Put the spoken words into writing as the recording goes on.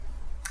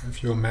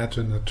If you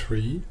imagine a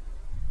tree,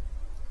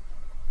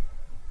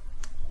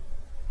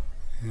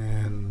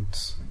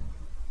 and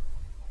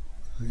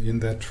in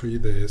that tree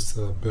there is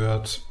a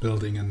bird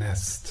building a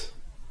nest.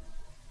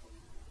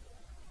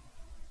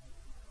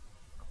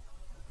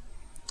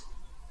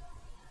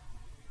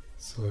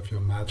 So if you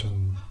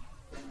imagine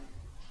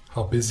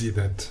how busy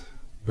that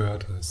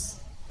bird is,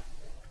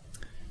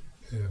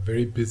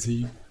 very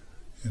busy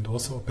and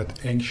also a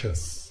bit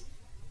anxious,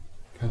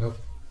 kind of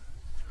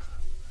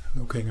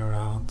looking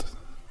around,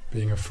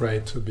 being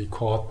afraid to be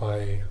caught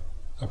by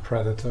a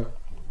predator,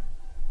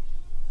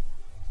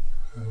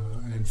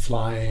 and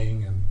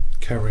flying and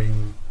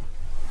carrying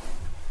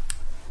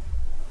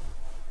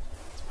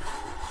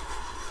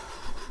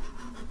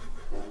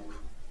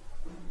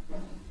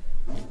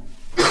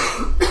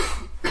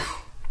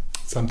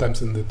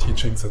sometimes in the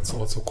teachings it's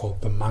also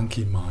called the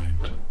monkey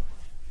mind.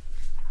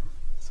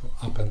 So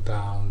up and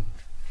down.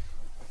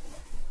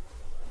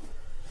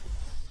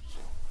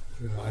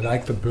 I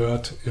like the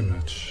bird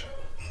image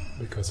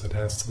because it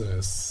has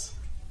this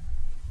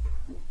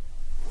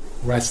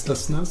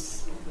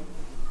restlessness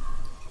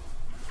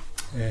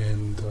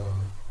and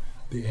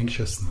the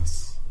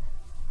anxiousness,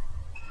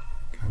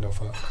 kind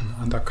of an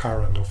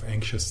undercurrent of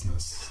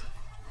anxiousness.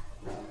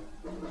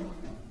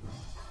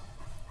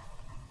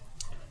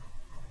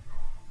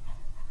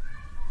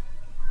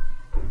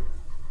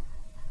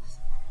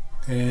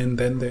 And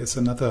then there's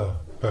another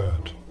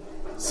bird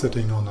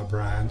sitting on a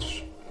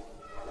branch.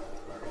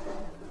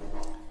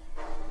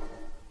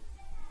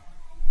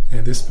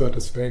 And this bird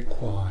is very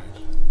quiet.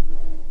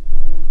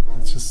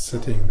 It's just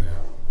sitting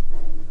there.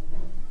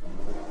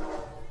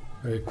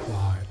 Very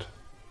quiet.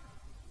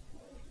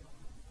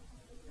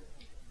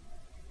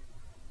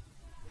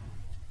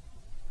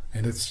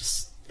 And it's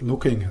just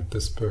looking at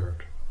this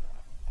bird,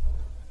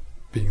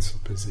 being so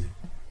busy.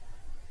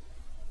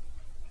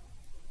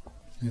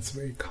 It's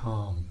very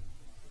calm.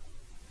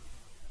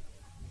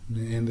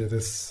 And it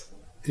is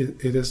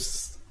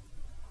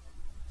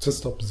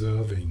just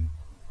observing.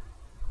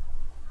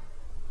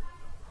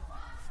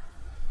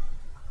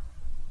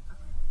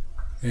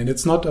 And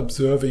it's not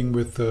observing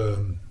with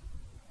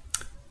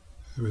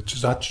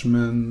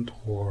judgment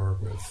or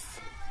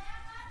with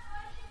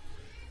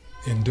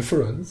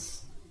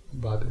indifference,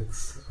 but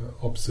it's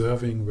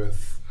observing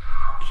with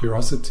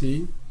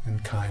curiosity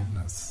and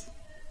kindness.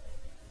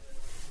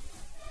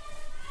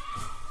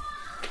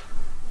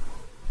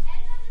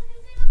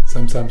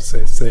 Sometimes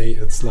they say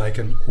it's like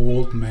an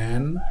old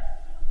man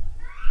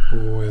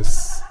who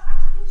is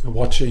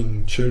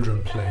watching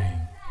children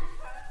playing.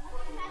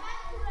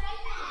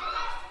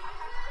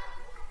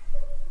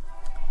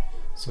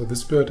 So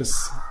this bird is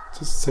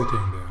just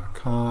sitting there,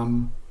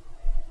 calm,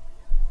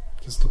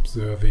 just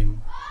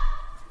observing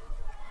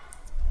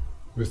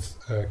with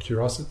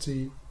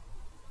curiosity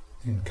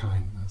and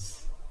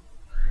kindness.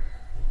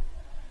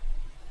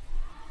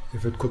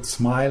 If it could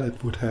smile,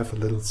 it would have a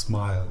little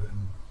smile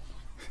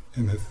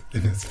in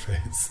his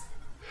face.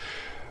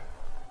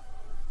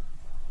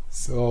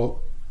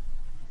 So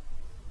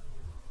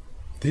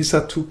these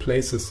are two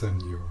places in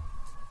you,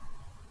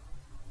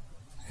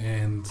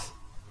 and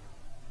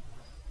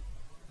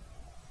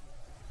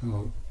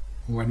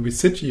when we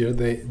sit here,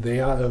 they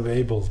are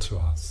available to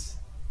us.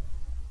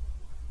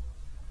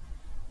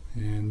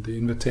 And the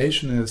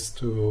invitation is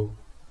to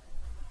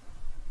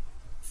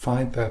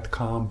find that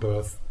calm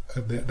bird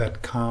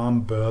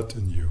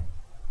in you,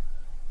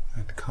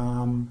 that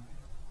calm,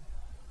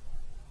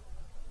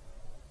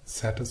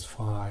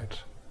 satisfied,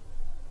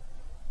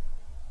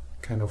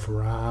 kind of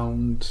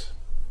round,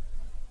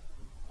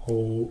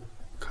 whole,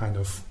 kind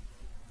of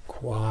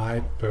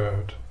quiet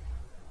bird,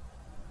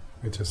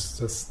 which is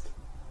just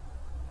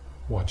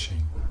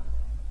watching.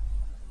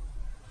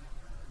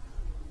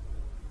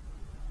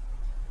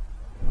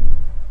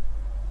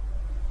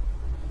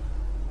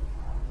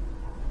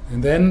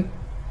 And then,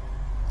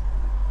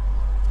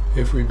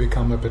 if we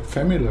become a bit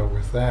familiar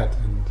with that,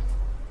 and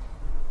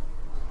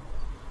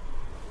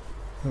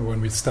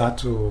when I start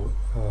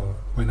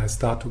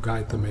to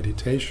guide the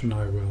meditation,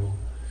 I will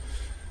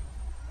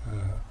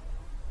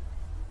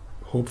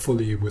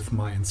hopefully with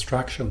my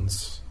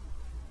instructions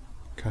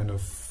kind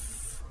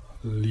of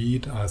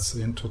lead us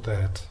into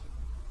that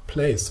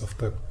place of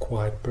the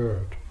quiet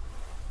bird.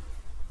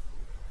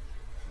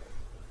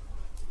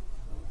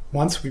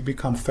 Once we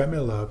become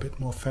familiar, a bit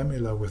more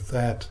familiar with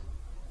that,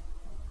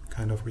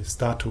 kind of we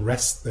start to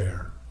rest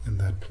there in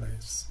that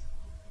place.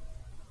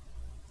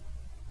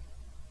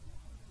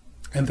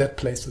 And that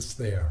place is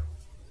there.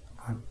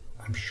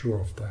 I'm sure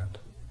of that.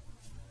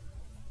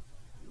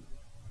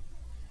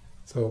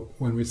 So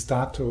when we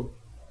start to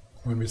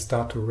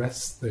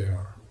rest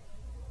there,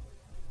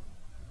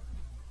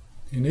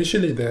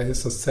 initially there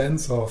is a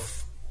sense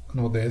of,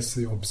 there's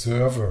the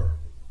observer,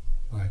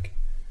 like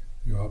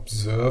you're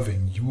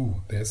observing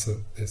you. There's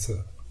an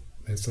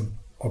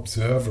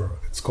observer.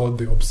 It's called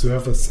the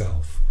observer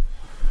self.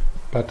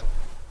 But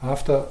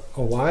after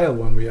a while,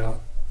 when we are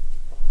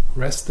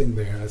resting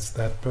there as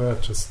that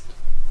bird, just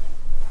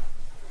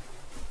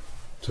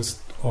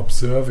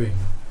observing,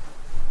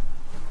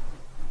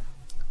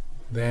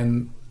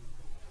 then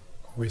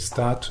we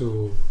start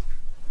to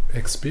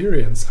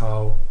experience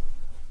how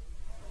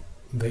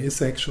there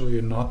is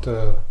actually not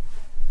a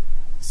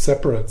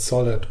separate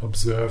solid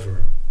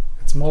observer.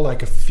 It's more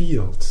like a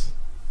field.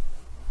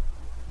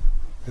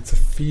 It's a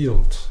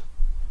field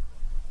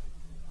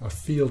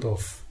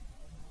of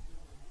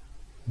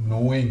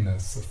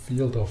knowingness, a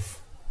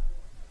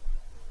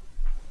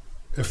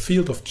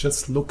field of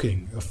just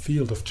looking, a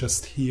field of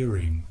just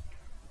hearing.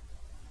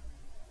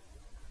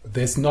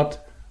 There's not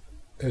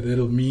a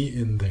little me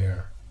in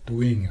there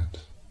doing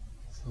it.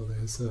 So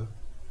there's a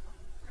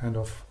kind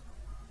of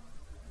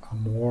a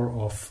more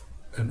of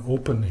an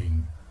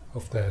opening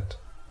of that,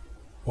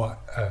 or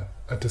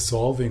a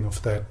dissolving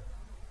of that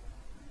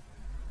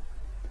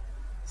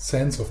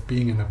sense of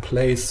being in a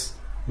place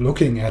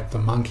looking at the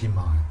monkey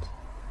mind.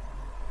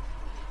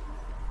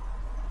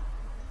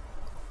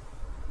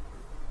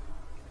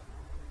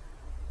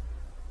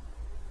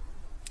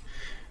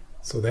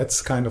 So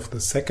that's kind of the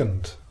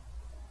second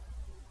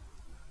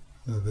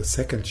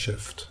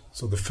shift.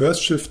 So the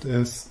first shift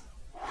is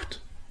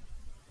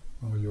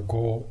you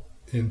go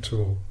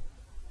into,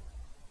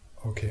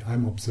 okay,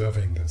 I'm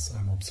observing this mess,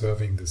 I'm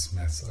observing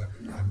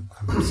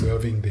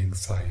the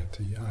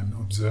anxiety, I'm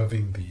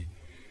observing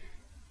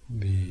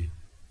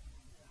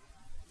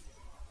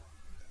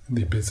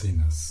the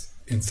busyness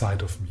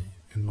inside of me,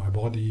 in my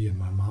body, in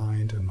my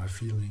mind, in my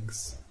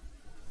feelings.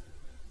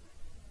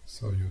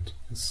 So you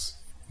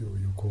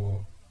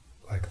go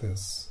like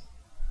this.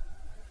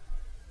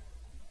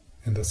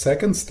 In the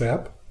second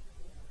step,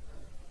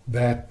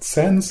 that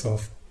sense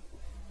of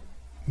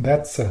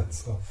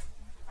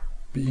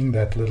being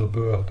that little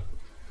bird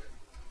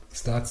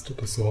starts to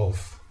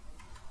dissolve,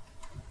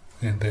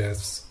 and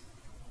there's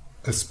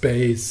a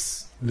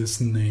space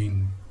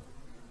listening,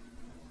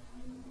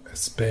 a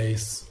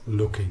space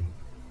looking.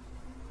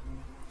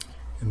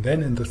 And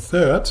then in the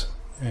third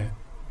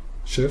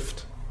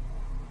shift,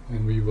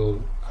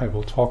 and I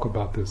will talk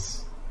about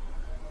this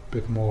a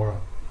bit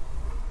more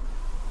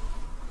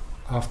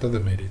after the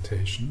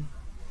meditation,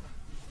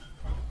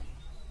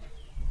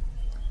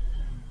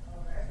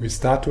 we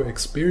start to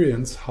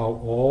experience how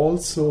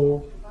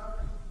also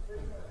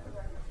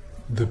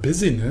the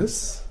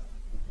busyness,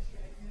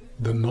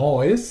 the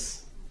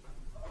noise,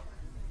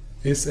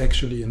 is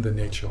actually in the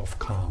nature of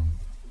calm.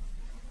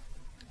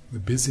 The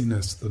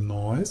busyness, the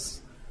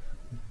noise,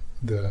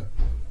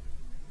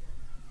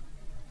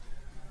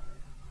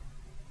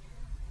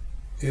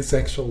 is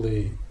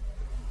actually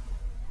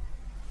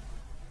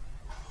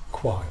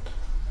quiet.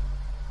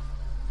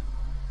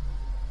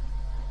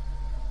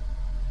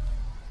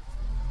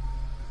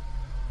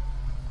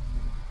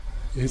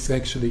 Is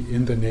actually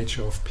in the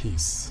nature of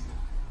peace.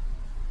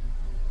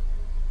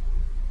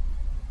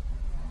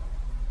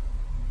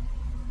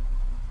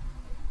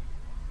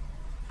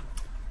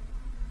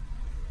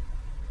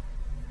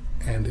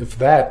 And if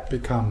that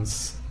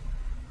becomes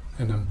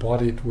an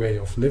embodied way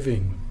of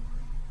living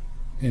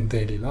in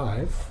daily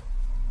life,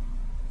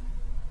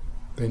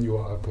 then you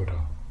are a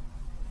Buddha.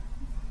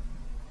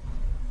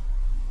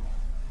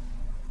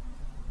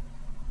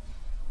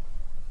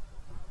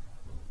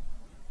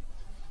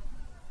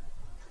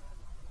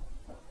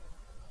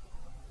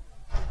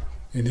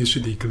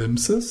 Initially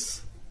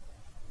glimpses,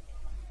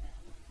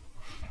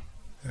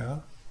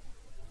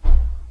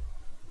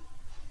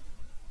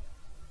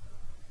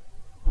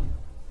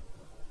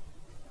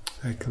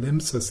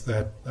 glimpses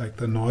that, like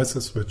the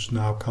noises which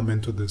now come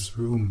into this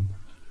room,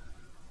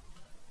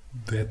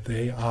 that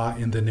they are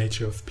in the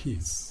nature of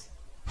peace.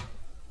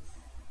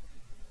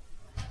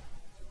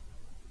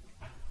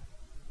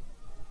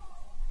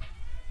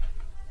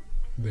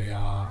 They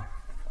are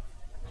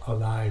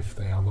alive,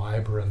 they are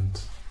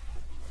vibrant,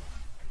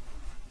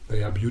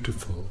 they are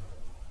beautiful.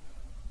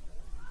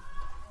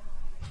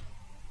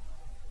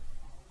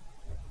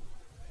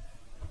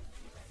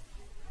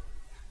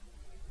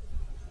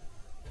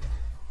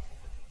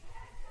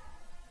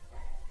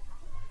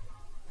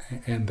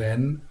 And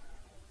then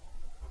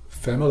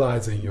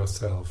familiarizing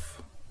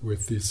yourself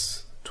with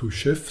these two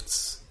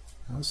shifts.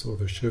 So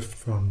the shift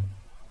from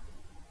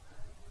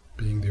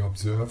being the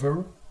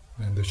observer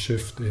and the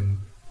shift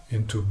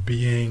into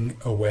being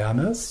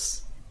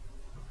awareness.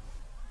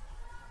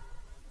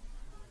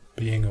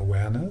 Being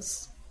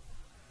awareness.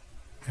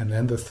 And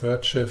then the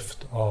third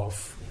shift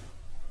of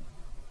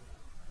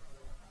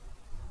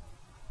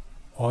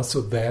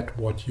also that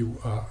what you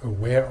are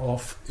aware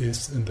of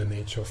is in the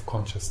nature of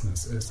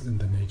consciousness, is in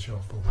the nature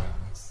of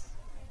awareness.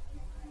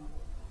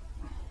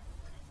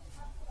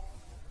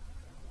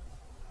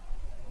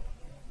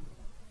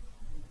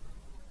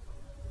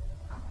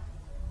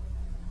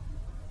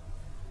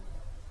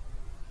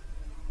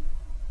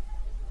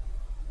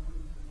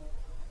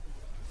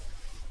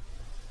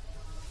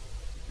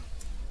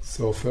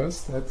 So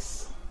first,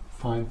 let's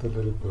find the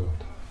little bird.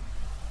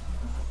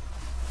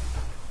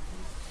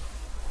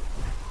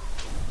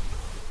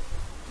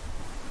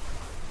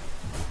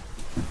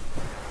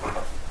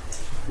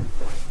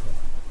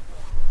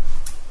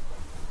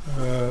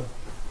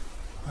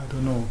 I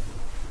don't know.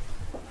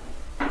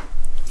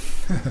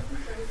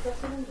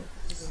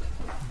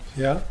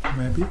 Yeah,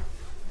 maybe?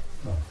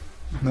 No.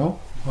 No?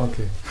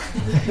 Okay.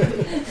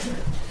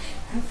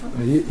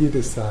 He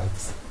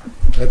decides.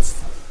 Let's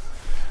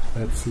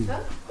see.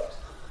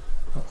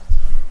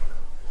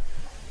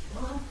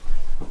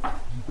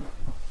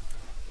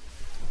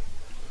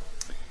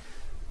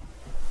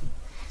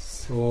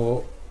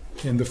 So,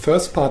 in the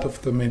first part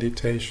of the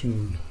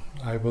meditation,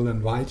 I will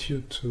invite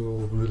you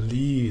to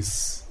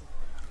release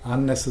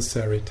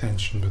unnecessary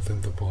tension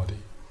within the body.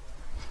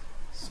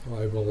 So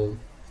I will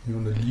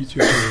lead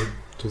you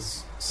to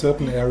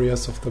certain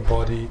areas of the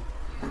body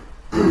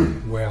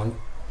where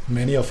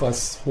many of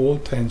us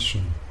hold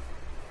tension.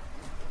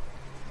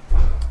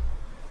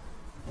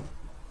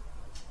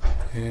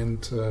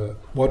 And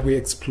what we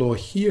explore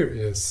here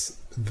is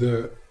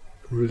the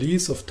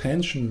release of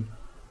tension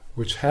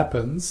which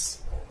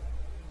happens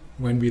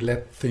when we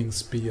let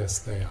things be as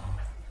they are.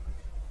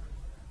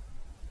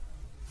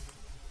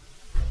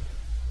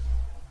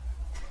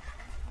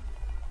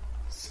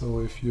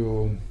 So if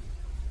you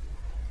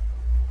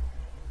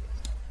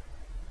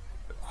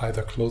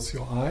either close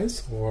your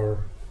eyes,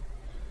 or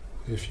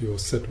if you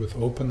sit with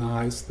open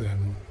eyes,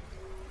 then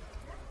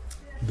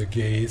the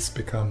gaze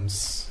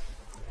becomes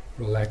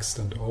relaxed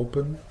and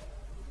open.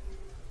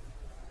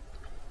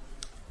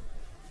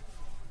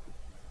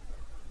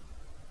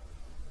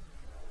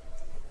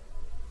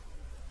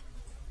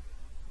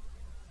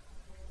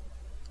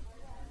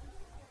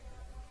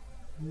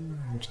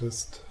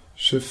 Just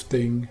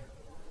shifting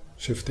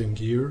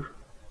gear.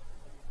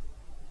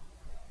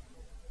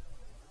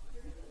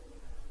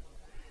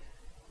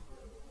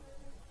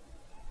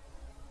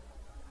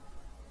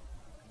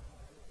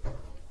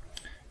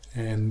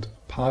 And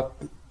part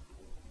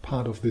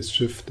of this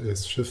shift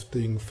is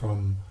shifting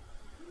from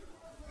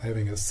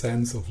having a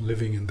sense of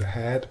living in the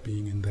head,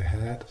 being in the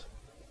head,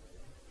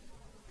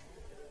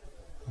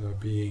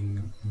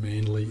 being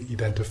mainly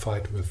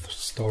identified with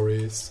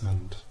stories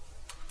and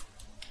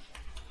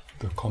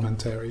the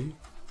commentary.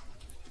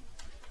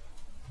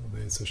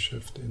 There's a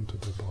shift into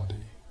the body.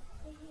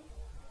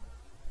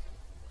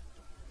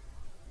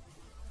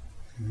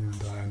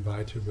 And I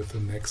invite you with the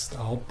next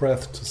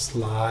out-breath to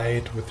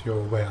slide with your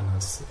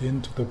awareness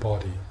into the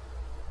body,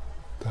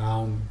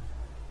 down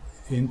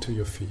into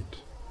your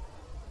feet,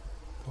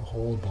 the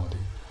whole body.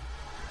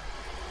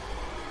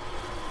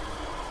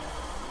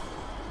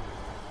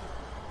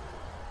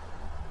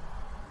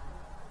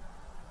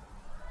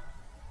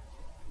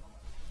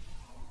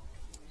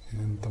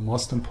 And the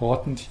most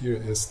important here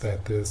is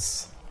that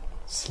this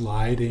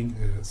sliding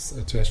is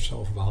a gesture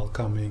of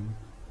welcoming,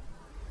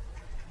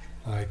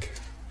 like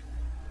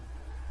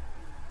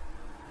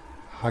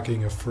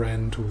hugging a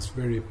friend who is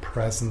very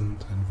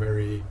present and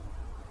very,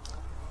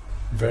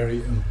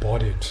 very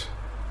embodied,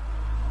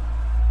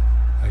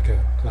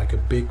 like a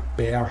big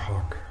bear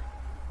hug.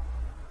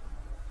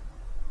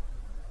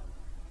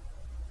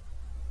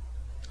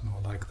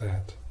 Like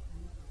that,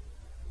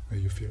 where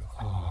you feel,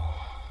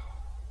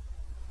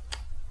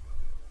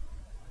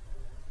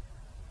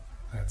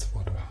 that's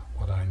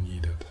what I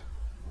needed,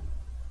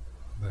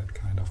 that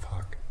kind of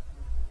hug.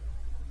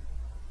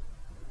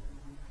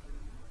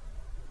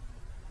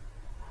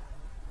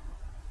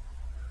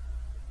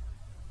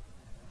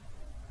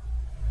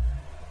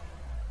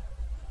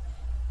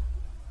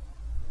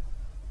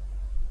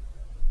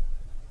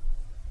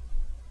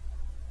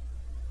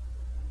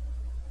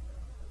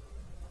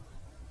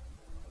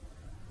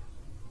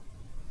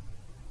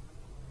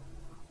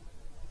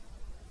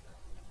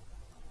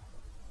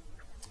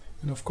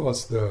 And of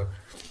course, the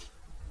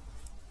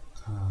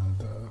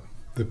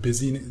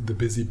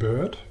busy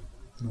bird,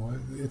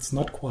 it's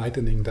not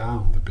quietening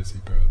down the busy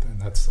bird,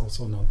 and that's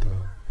also not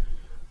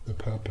the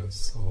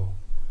purpose. So,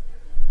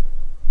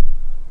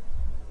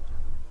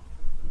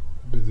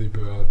 busy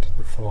bird,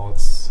 the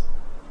thoughts,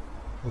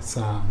 the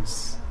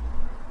sounds,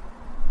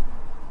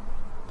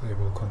 they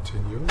will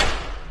continue,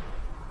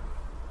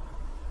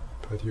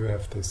 but you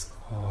have this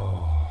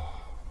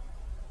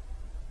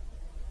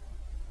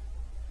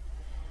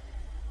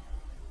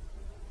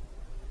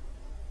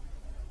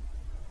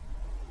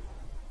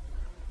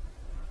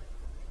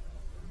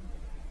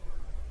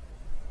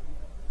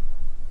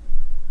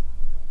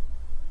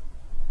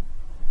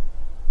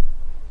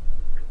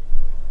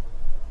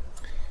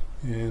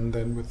And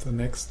then with the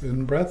next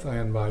in-breath, I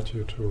invite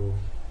you to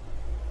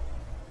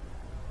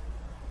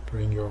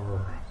bring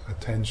your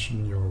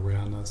attention, your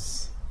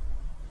awareness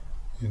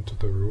into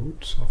the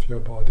root of your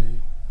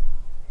body,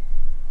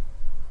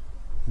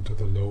 into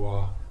the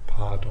lower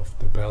part of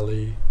the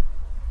belly,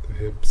 the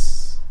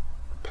hips,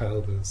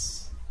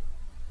 pelvis,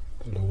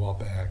 the lower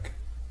back.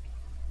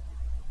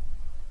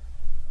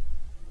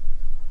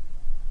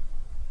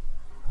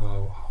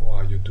 How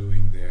are you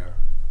doing there?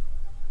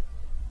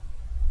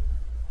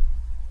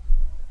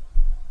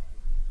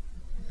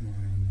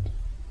 And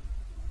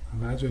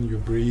imagine you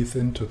breathe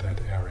into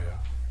that area,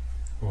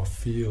 or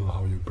feel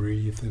how you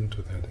breathe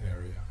into that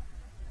area.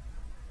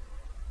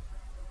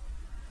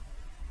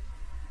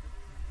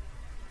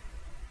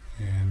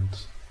 And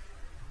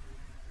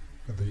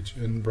with each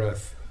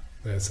in-breath,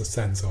 there's a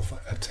sense of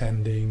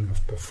attending,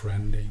 of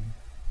befriending.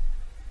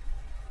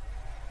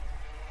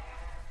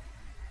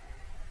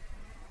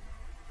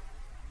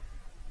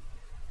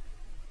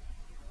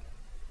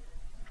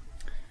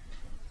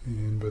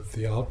 with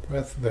the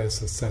out-breath,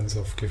 there's a sense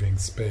of giving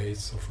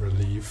space, of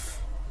relief,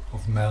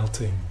 of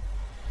melting.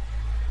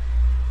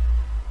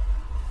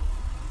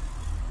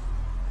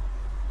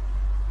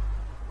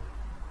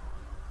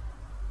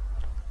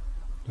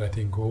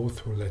 Letting go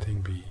through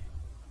letting be.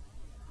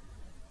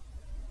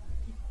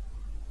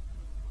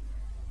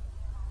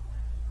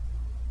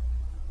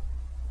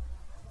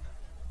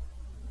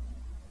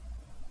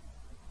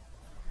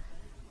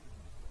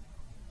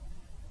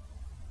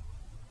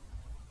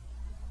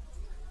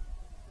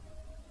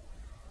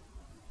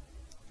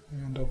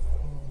 And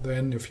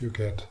then if you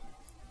get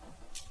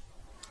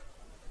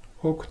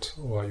hooked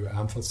or you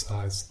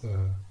emphasize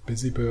the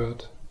busy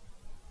bird,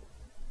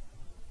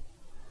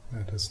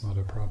 that is not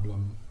a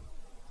problem.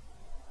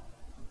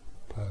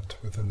 But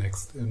with the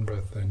next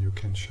in-breath, then you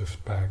can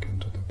shift back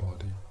into the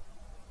body.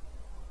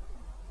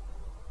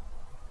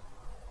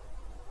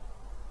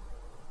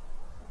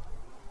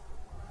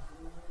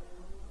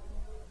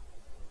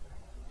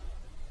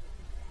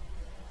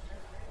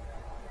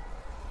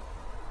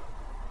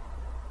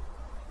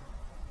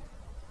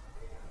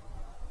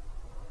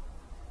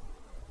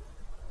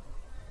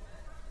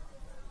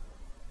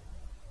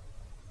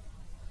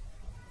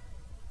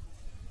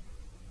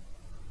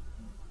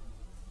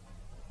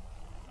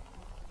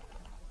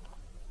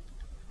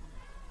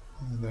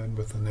 And then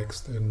with the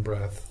next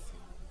in-breath,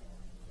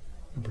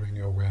 you bring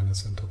your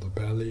awareness into the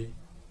belly,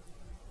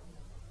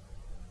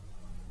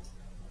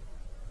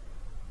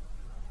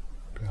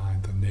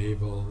 behind the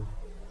navel,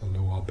 the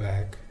lower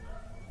back.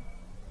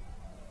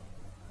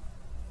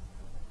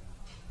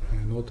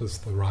 And notice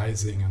the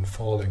rising and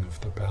falling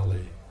of the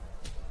belly.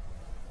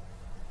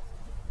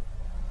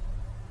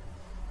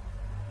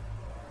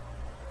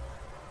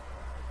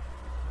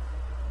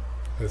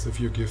 As if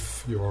you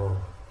give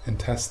your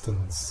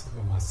intestines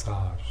a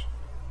massage.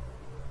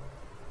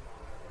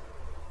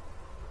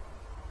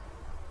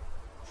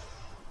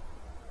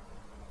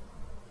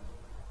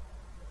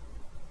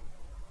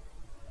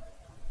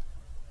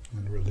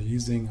 And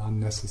releasing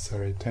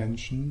unnecessary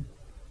tension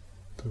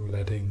through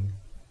letting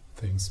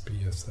things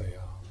be as they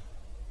are.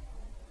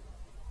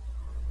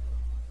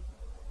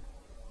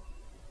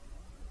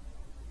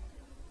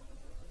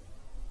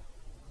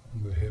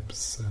 And the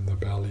hips and the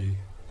belly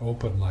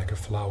open like a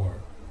flower.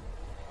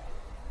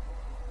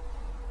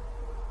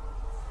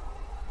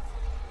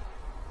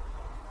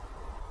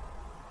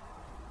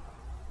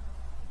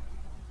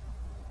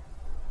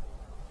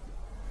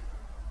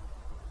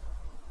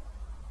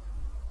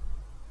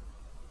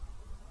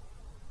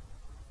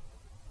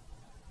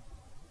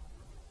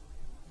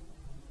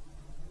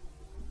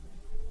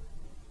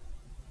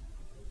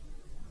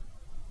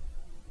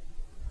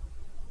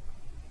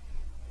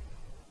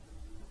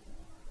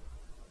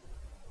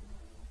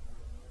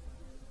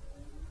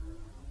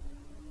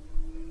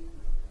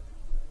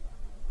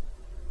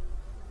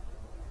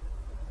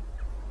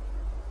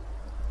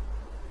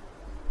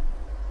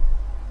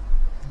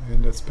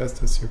 And as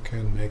best as you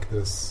can, make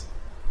this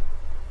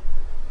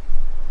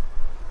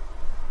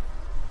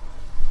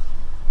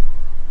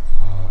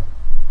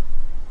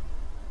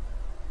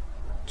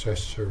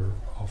gesture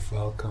of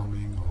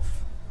welcoming,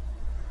 of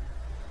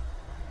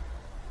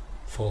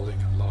falling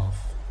in love.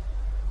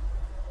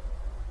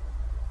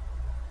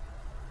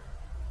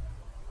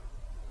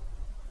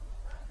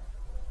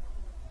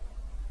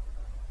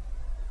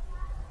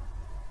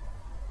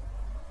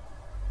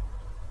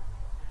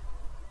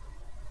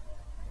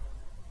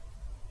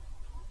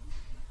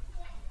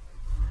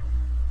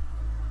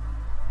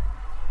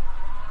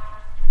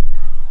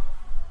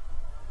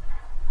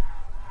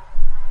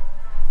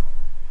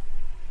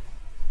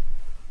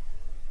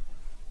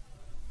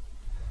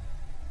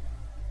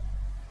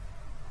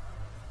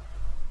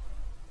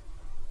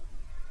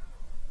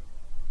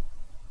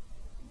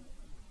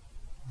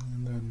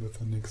 With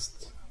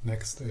the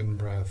next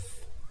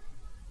in-breath,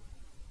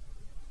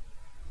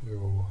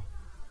 you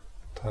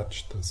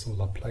touch the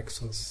solar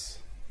plexus,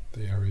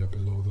 the area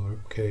below the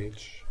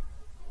ribcage.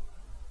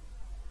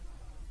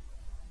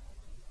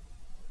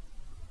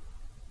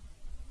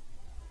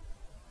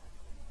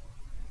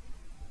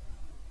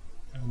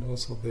 And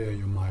also there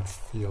you might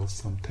feel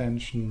some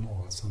tension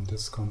or some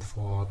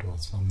discomfort or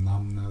some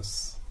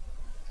numbness.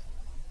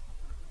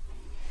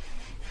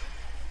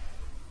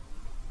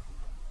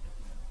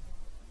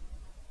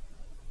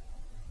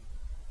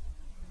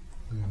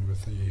 And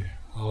with the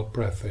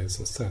out-breath there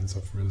is a sense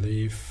of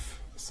relief,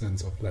 a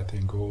sense of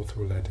letting go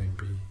through letting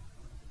be.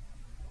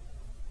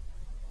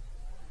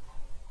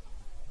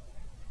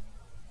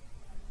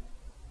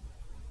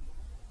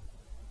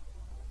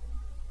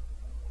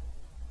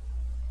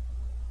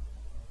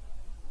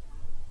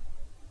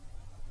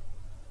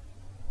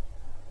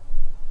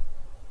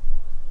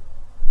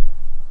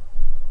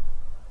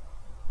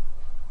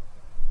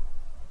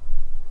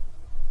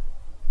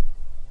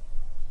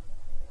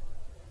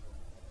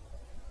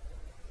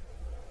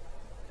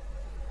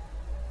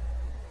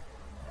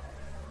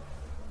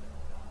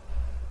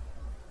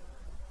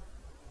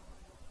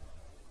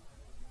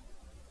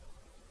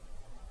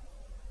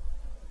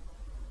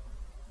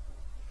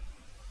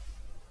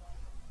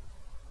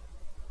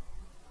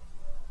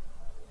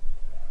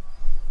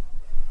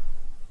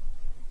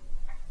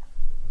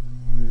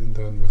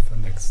 And then with the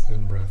next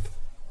in-breath,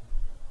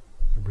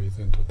 you breathe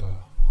into the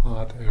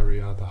heart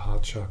area, the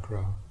heart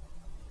chakra,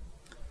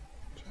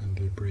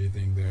 gently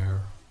breathing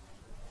there.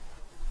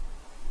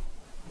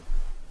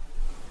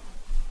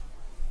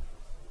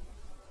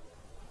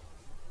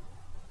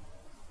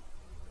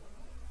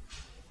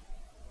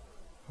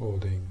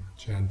 Holding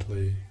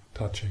gently,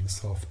 touching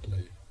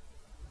softly.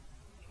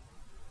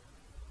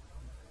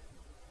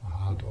 The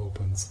heart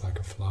opens like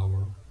a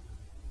flower.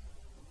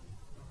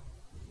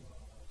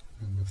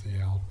 And with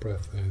the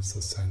out-breath there is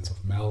a sense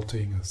of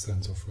melting, a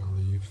sense of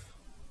relief.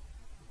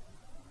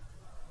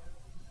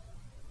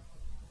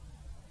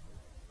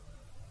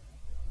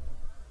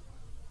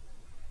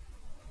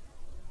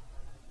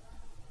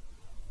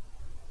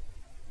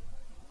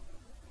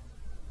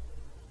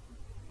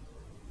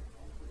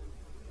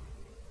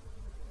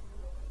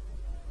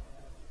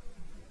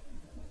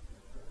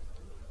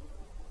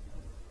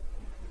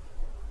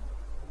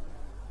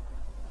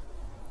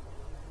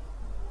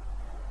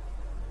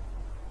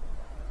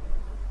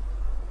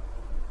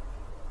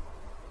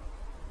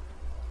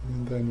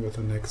 And then with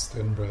the next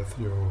in-breath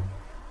you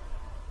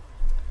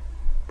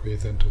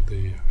breathe into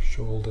the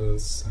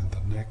shoulders and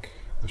the neck,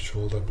 the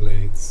shoulder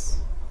blades.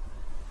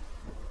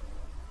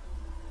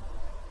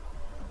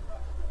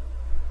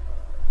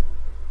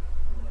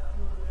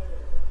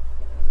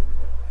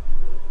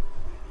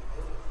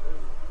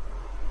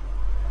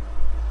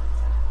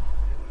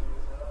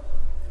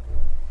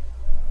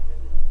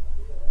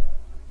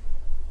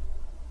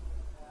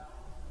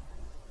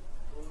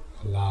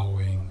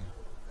 Allowing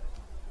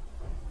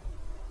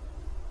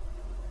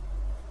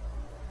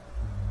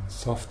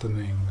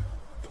softening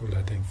to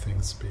letting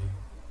things be.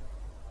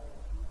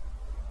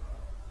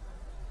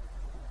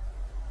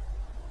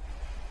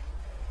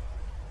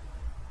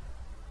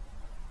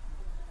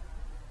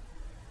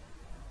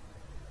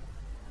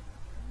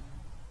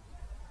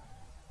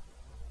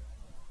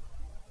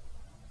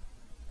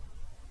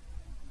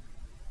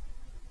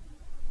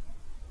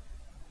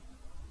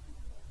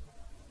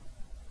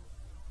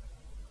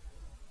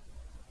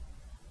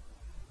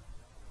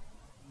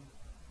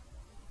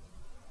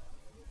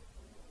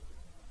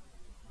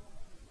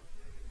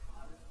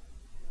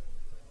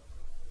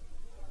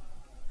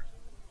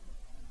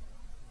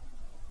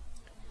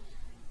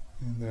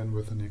 And then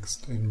with the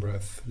next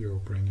in-breath,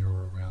 you bring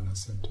your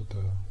awareness into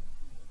the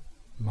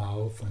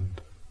mouth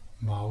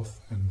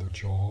and the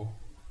jaw,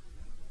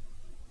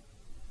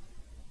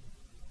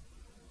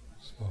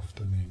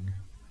 softening,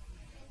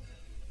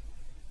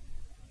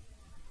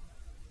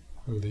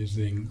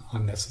 releasing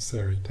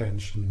unnecessary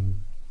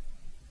tension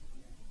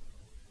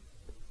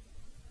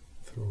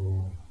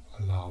through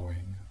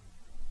allowing.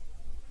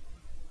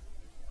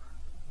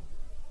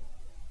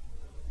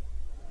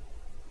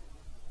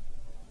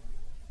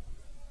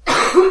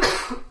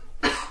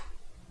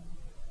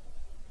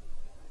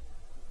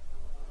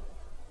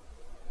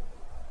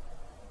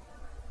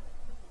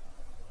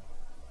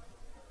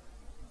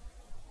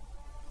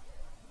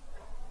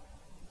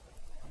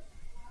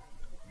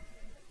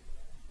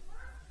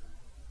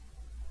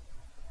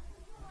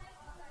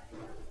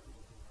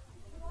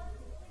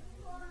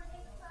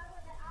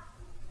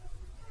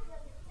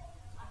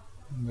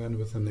 And then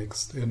with the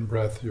next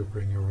in-breath you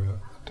bring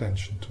your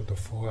attention to the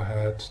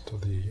forehead, to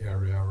the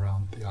area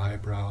around the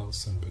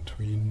eyebrows and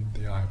between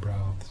the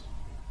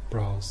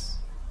brows.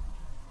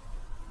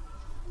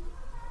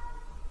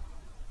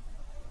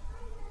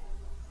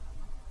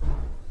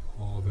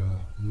 All the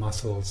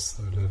muscles,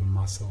 the little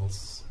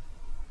muscles,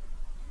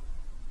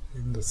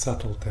 even the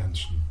subtle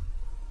tension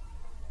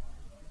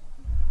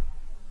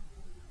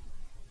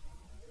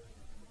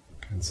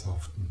can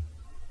soften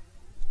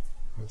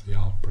with the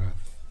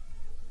out-breath.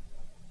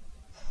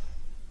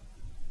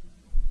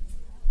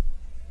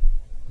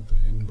 With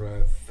the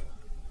in-breath,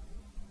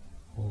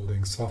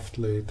 holding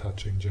softly,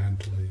 touching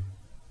gently.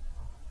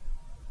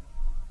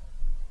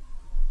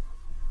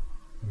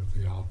 With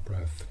the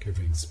out-breath,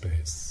 giving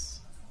space.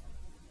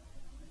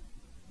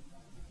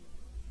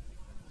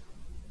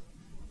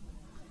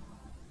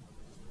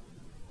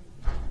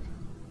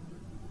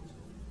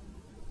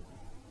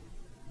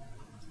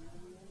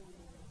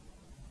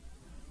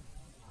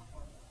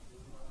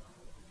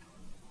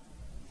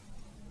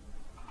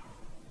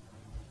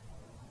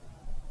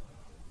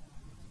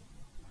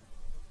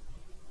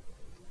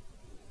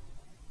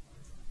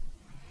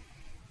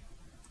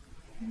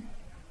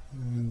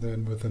 And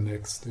then with the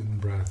next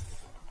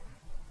in-breath,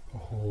 the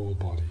whole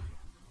body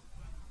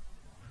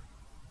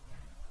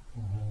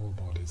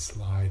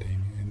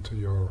sliding into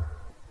your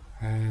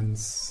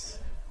hands,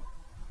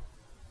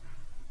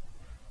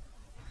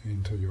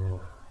 into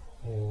your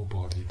whole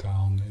body,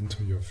 down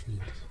into your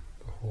feet,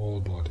 the whole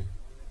body,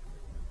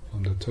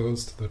 from the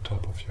toes to the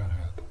top of your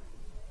head.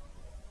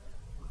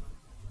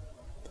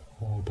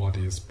 The whole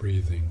body is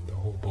breathing, the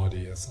whole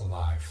body is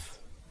alive.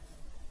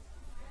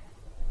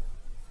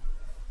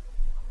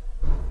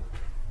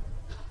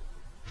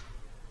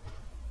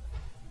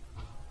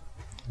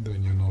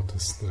 Then you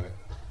notice the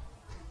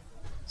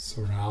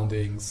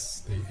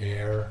surroundings, the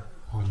air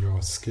on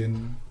your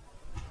skin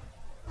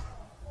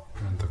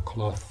and the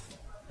cloth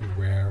you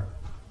wear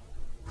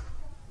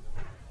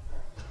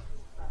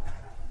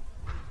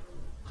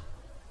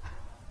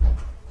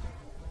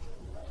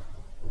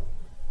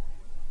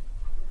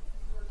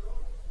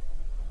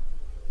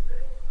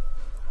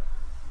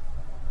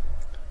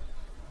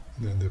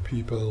Then the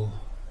people,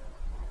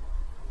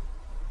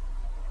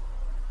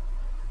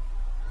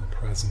 the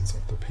presence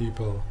of the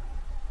people,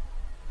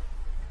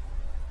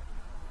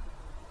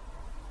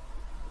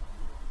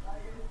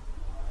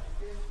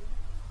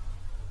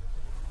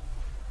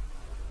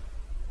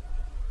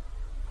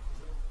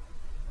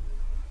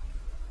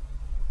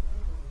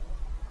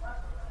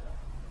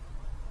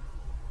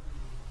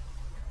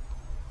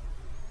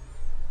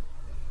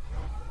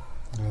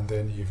 and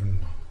then even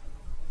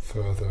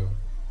further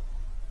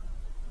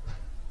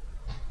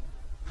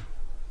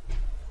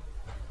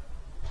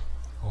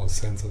all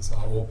senses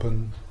are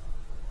open.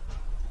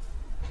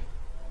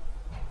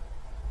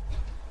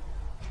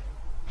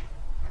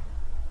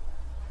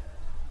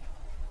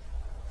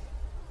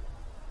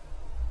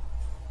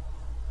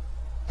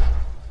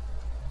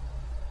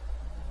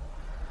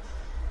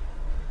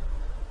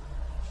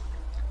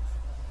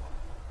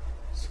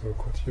 So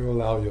could you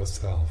allow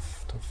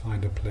yourself to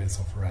find a place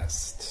of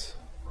rest?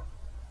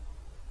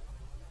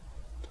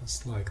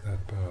 Just like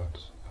that bird,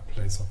 a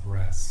place of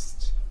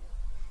rest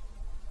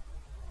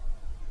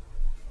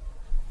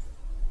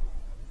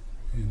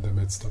in the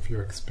midst of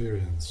your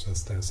experience,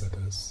 just as it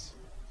is.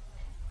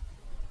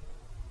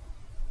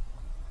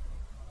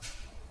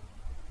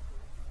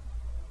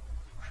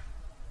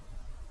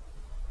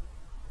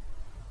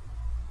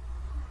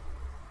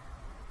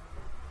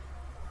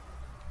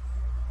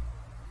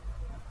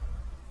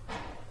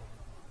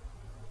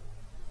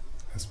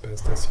 As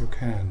best as you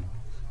can.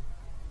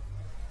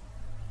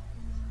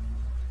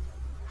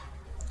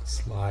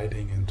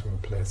 Sliding into a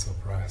place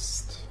of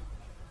rest.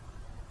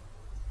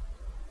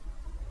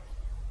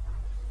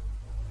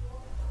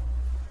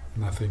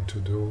 Nothing to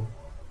do,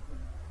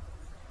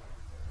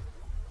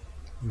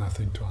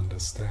 nothing to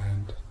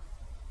understand,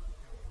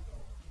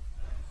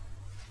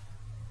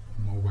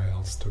 nowhere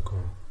else to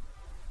go.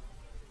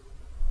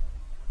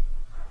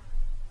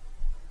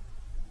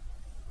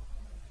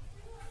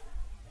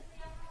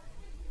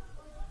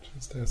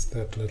 Just as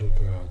that little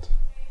bird,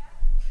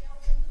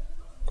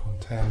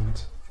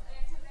 content,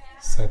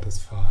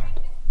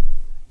 satisfied,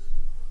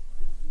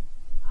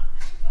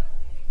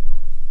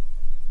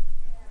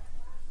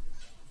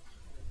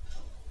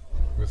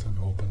 with an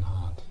open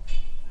heart.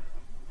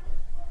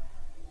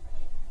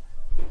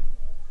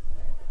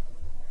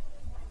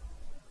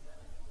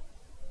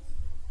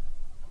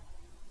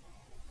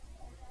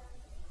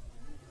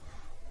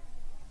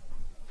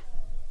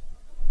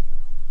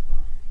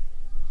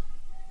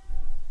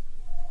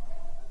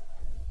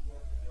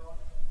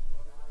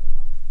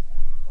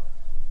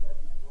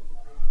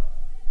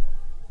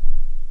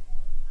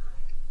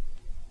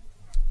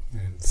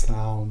 And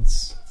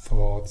sounds,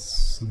 thoughts,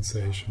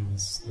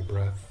 sensations, the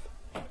breath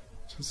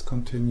just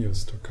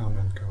continues to come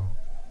and go.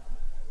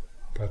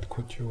 But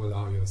could you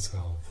allow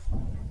yourself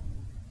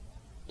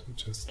to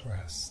just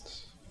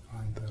rest?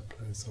 Find that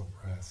place of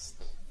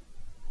rest,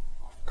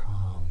 of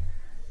calm.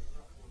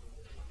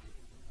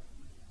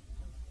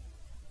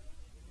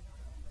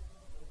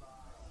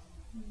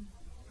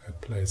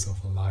 That place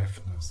of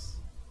aliveness.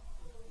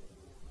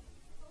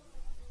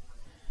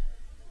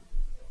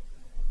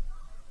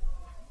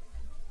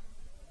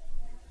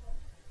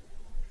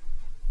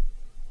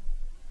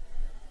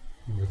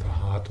 With a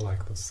heart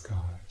like the sky.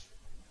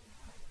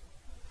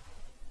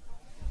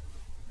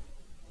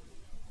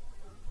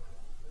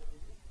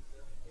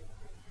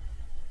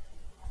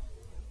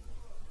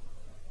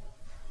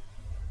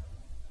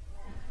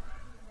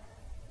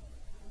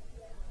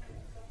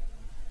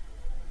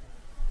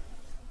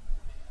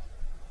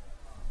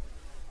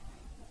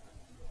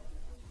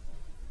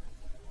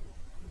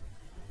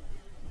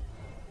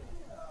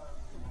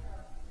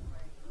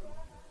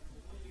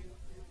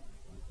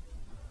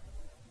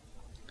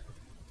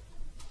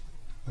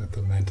 Let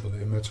the mental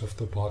image of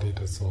the body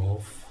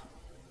dissolve.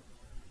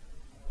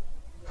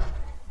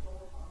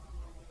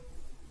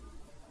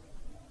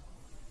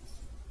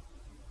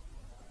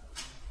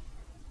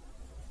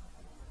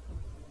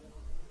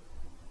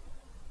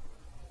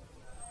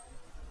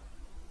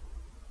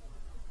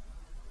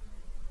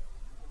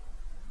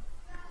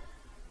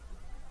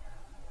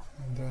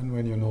 And then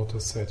when you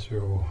notice that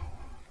you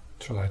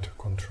try to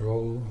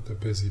control the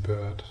busy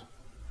bird,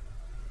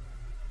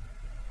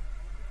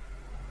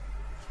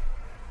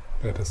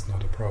 that is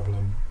not a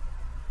problem,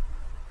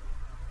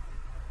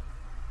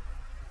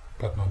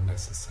 but not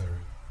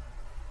necessary.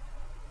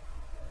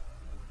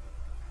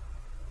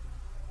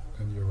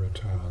 Then you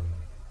return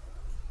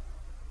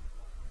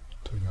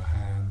to your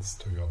hands,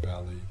 to your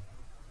belly,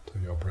 to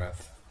your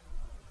breath.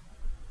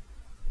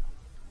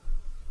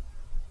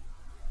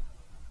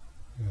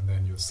 And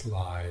then you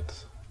slide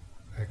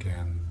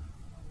again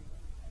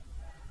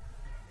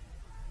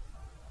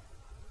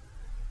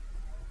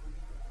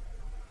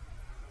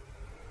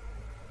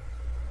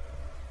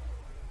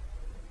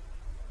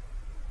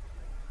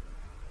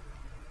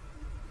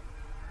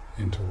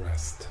into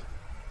rest.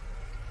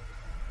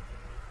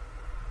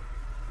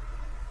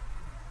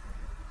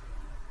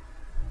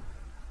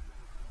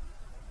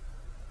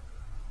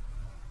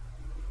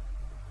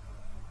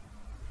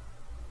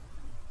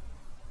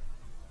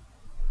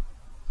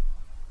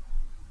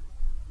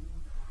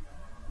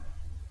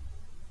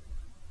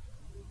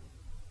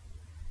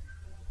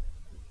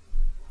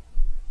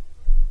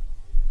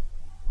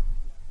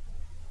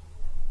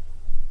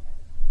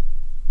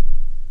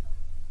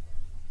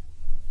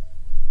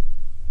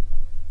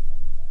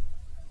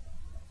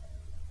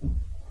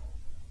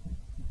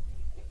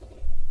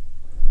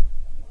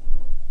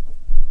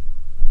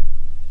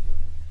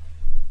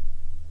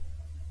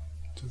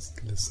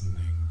 just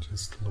listening,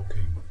 just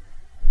looking.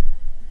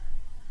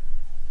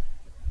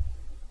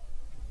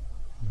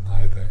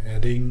 Neither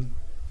adding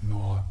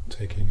nor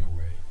taking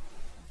away.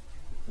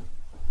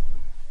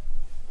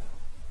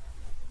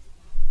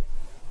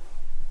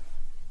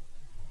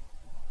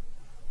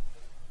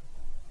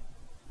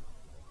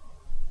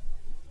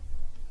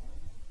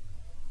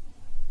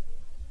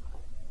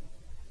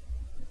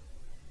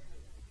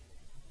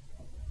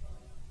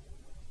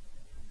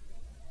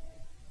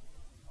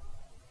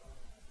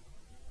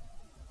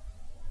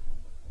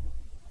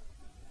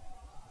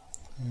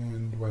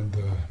 And when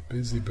the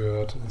busy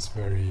bird is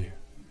very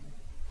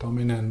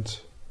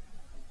dominant,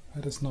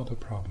 that is not a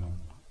problem.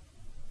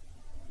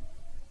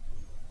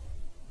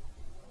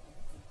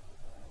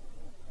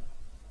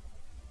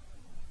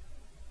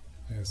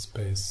 There's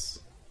space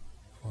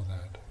for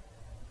that.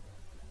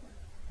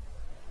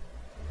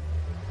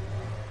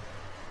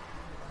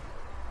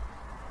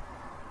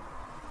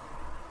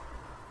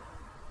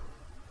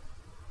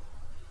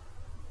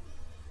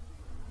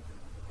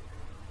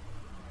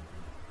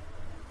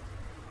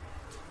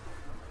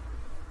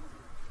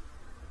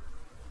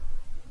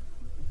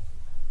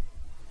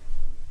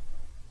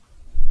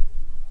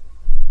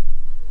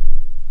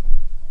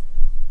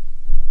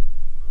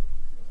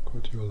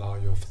 Could you allow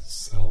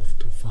yourself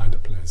to find a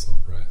place of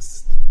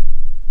rest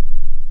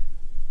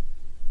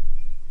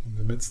in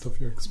the midst of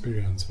your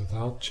experience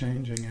without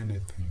changing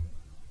anything?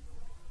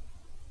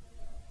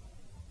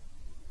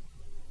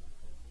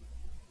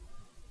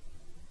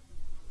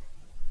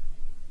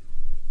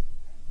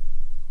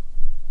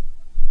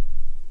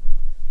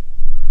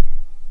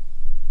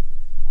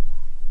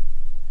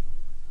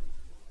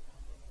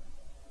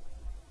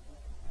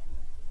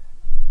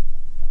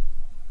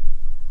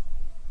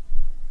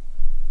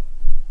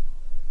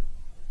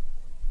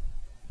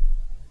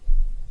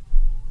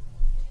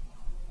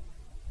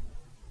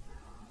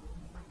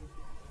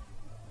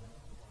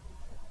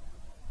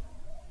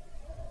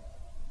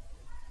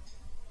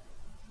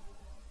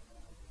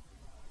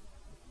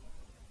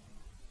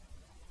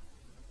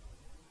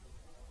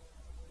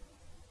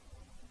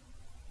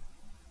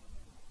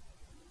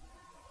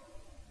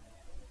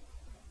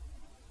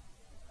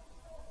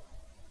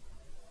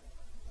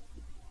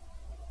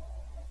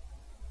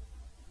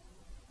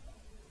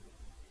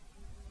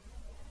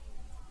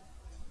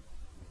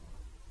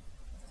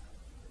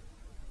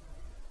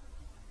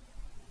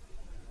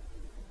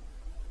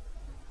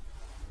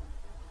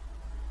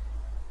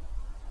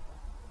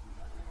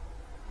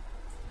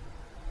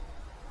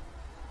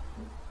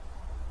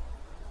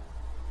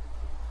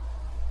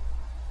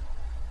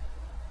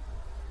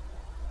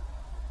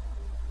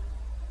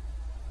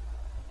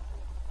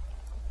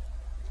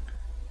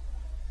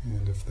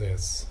 And if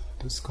there's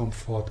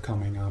discomfort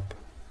coming up,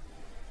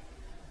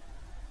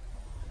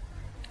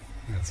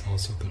 that's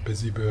also the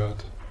busy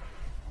bird.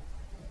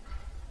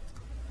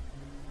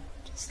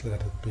 Just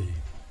let it be.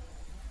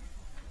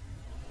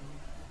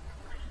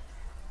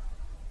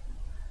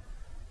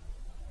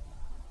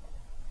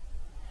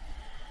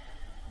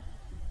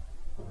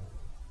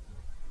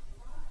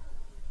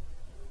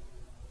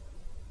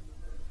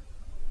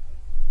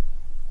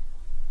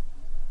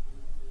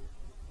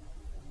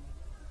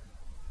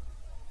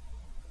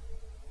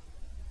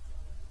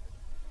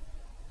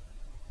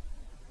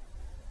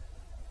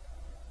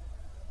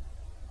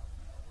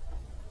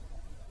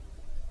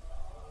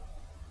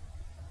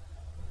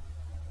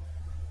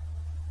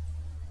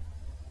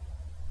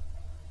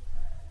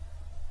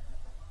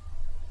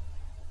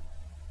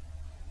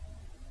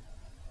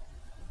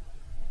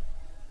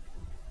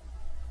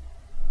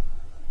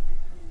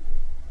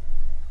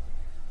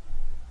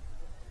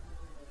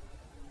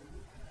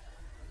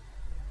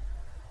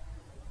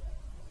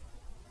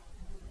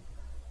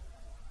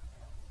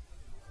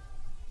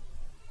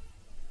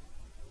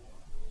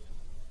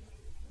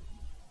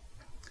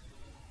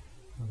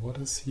 What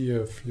is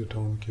here if you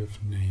don't give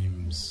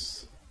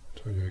names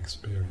to your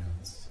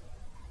experience?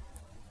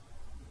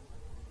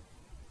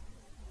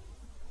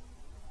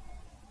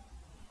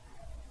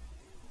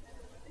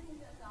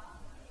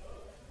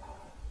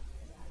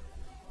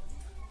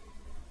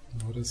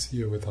 What is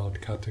here without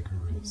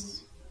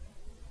categories?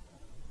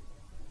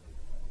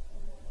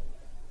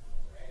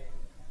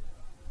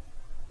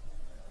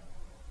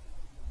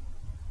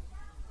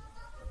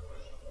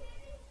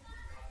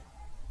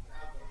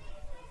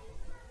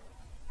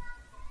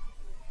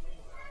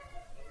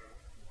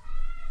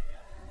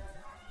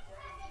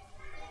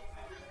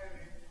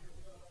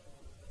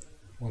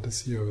 What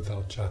is here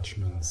without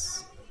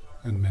judgments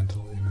and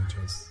mental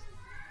images?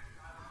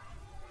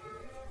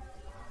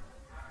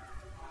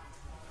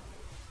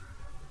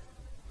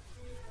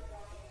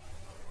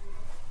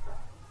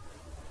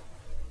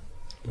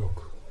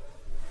 Look.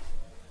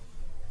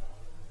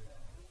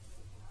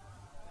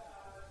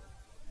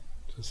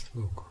 Just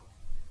look.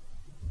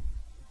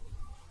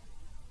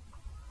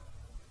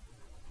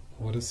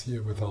 What is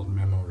here without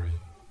memory?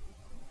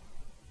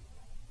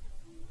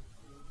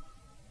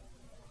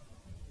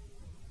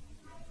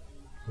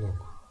 Look.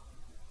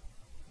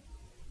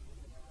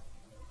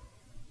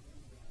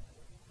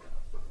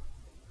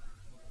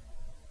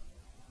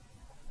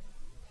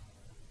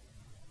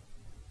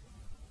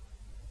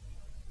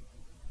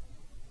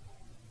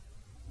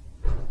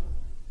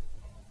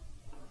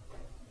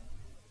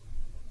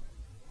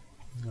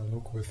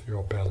 Talk with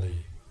your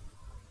belly,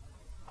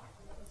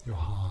 your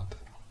heart,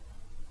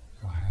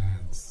 your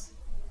hands,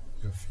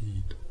 your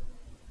feet.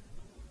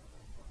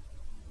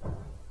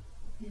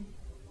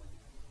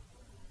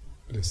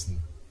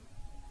 Listen.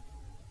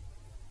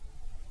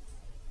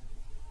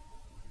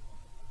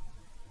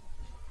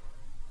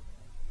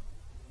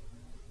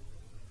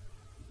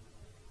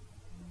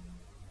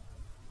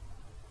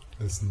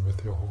 Listen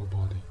with your whole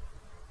body.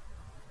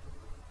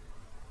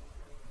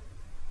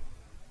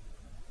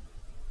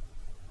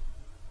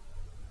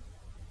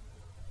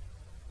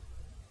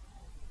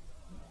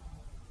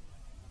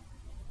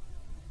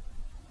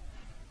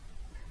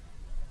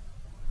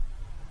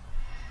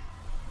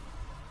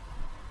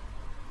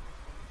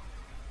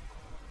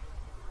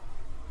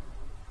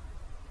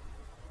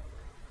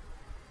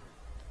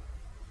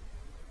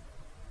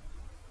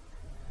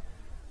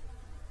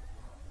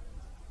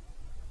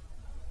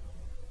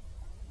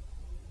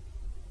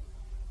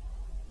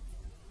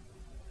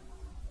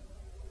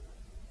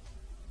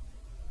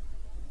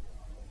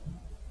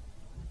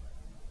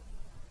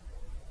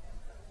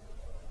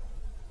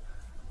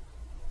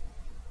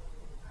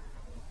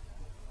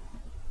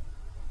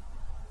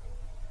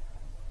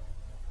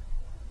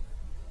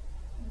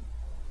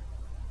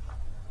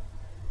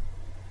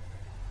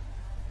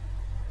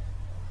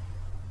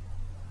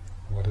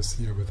 What is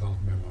here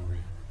without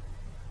memory,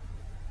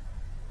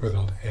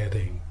 without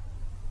adding?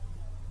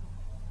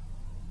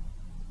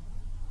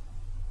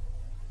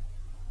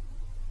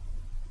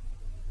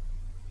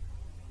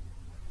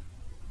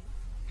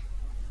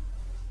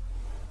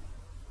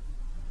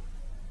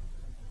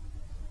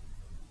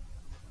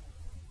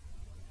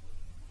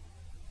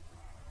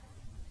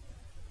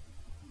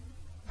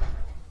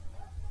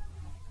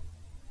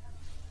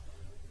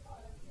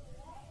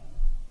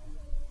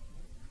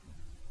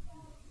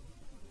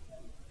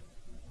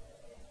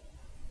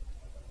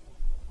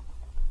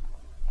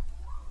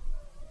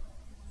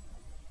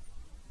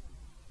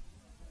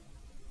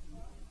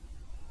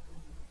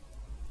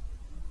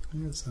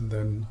 Yes, and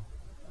then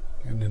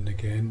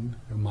again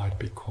you might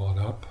be caught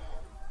up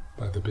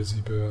by the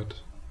busy bird.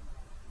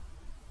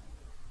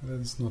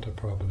 That is not a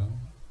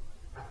problem.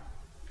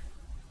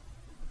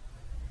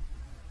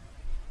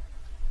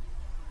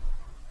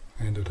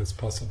 And it is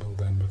possible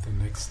then with the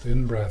next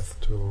in-breath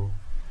to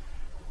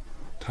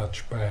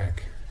touch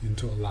back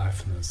into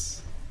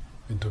aliveness,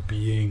 into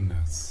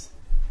beingness.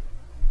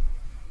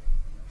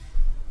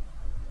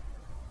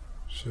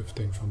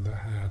 Shifting from the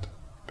head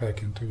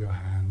back into your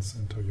hands,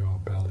 into your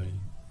belly.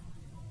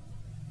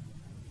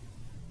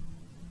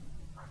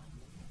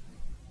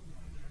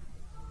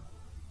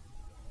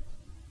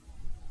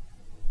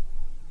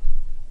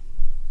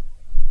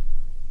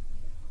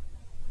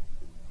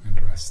 And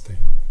resting.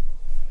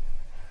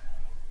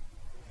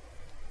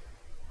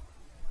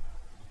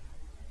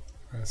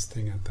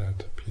 Resting at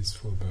that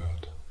peaceful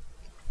bird.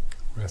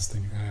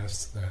 Resting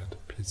as that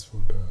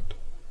peaceful bird.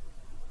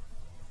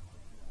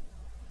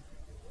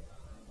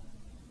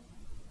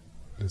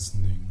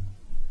 Listening,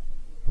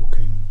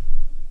 looking.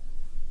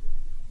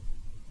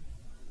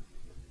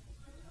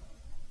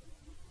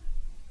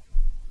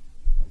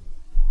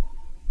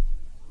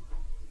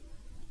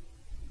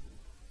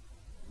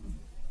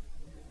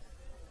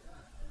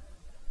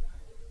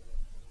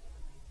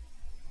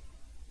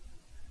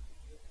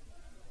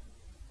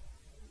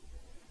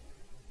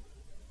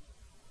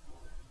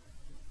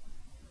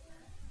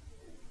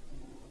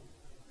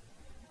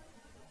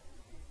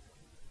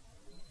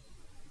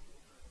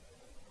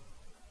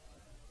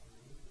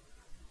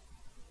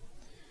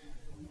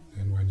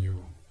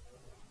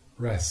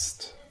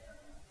 Rest.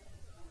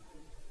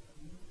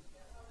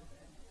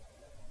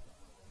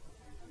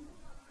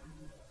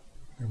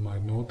 You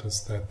might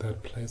notice that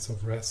that place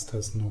of rest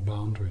has no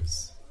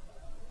boundaries.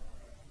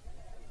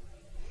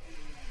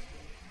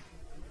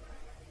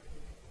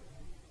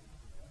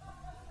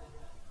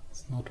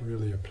 It's not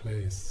really a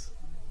place.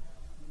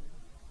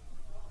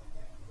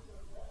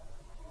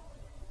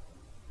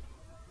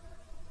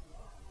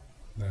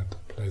 That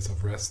place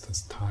of rest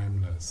is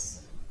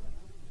timeless.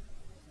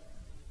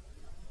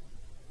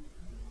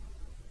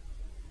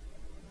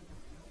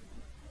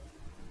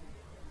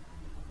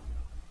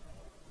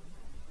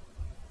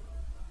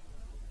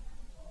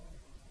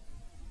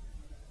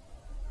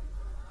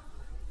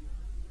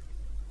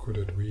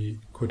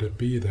 Could it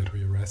be that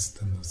we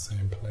rest in the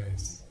same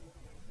place?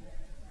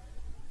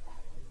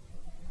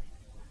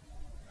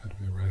 That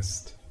we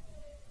rest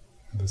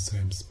in the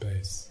same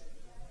space?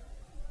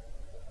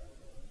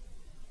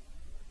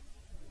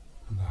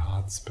 In the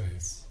heart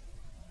space?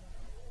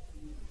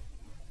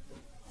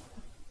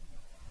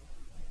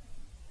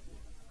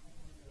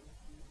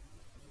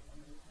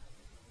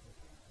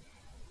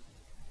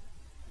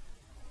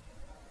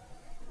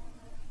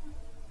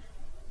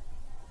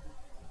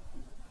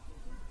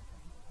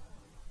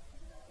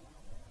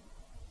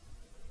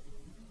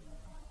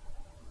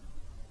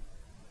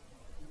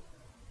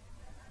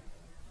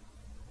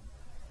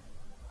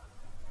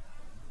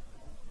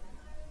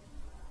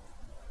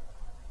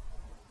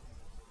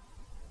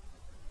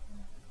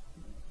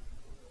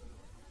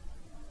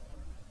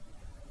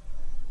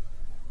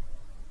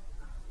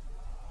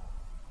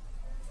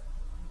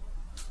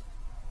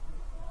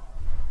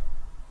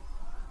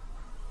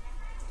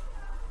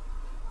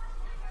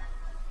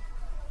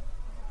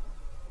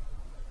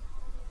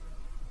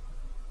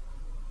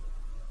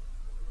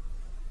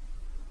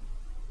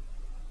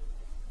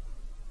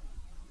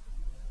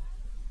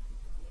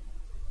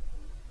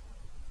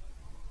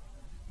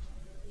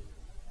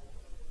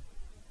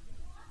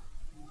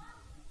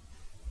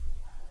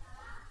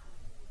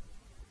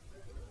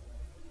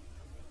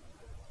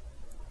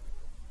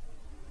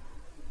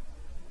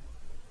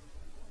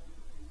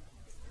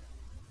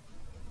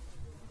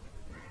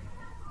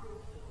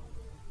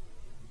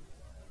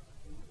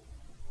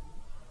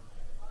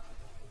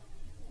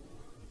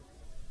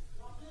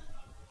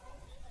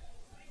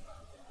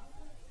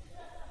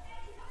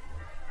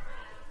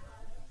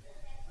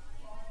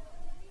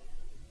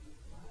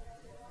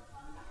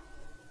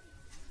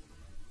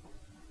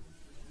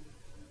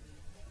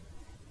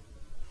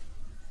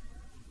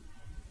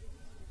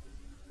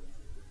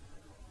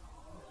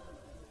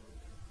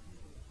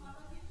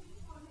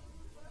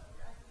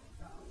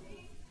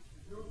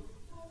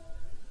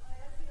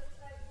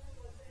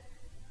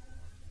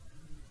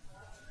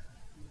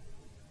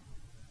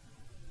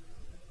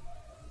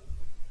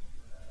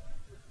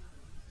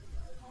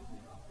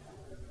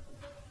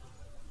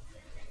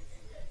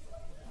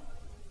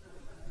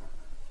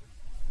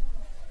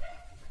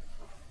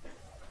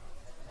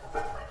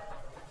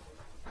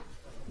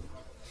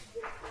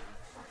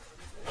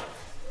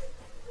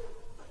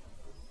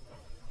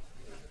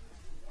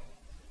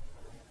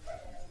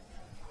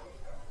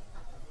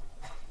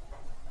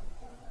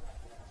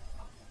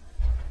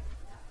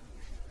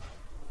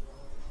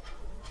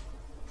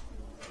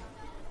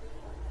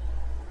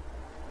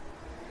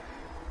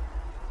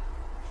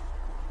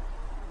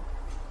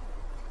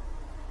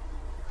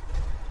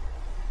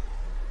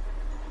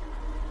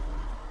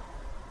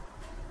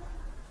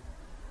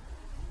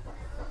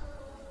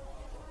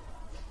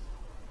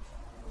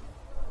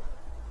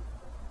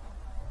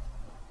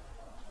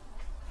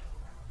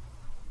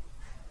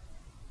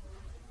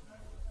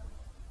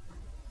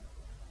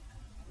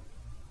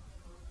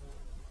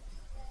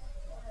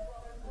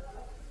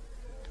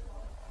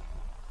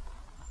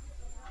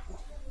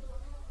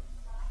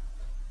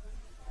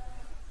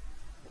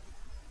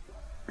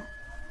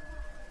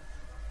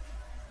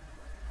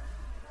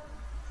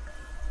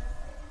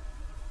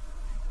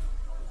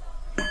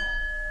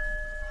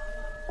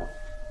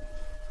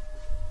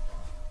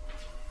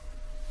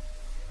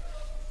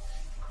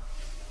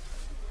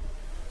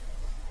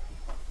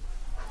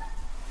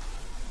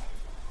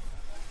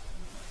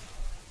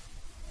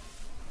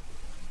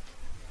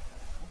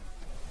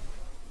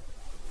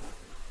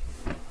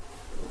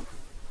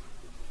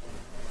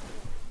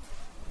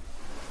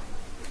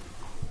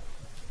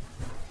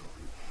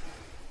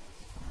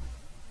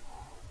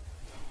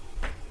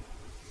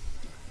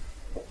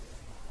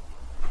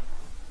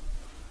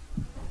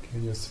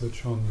 Can you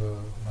switch on the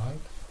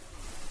light?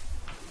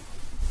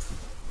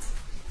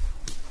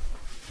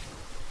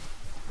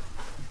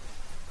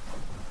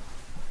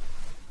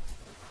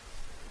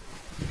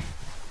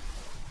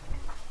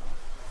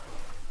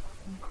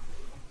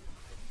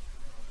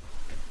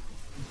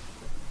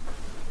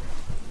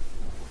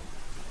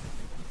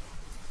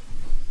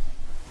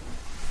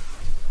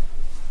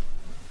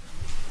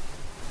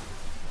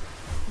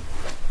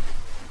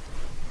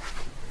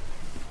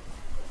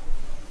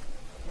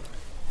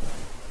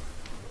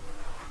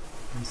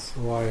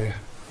 So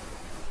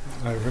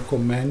I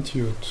recommend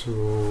you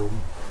to,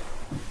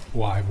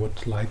 I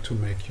would like to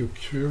make you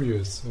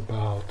curious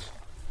about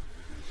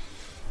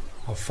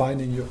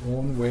finding your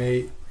own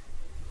way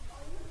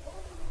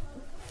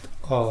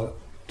to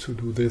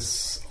do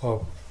this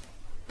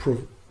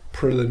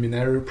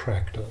preliminary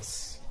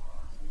practice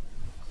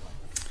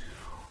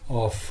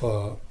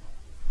of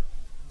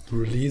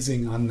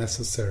releasing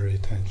unnecessary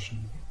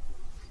tension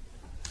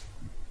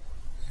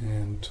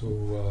and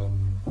to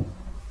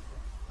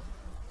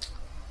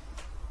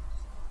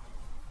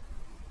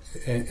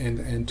and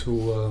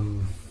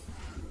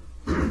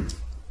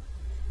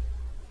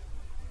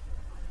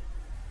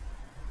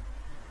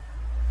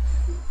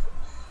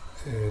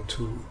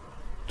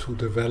to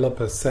develop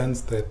a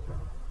sense that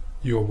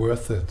you're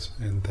worth it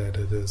and that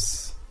it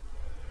is,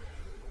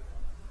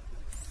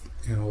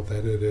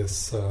 that it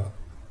is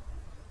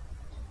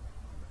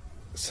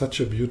such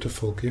a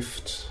beautiful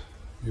gift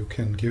you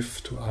can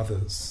give to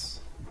others.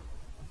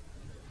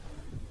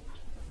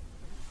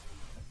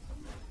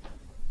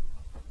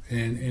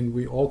 And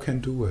we all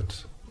can do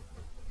it.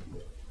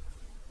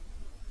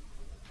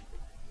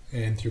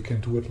 And you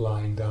can do it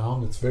lying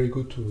down. It's very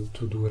good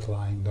to do it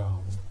lying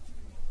down.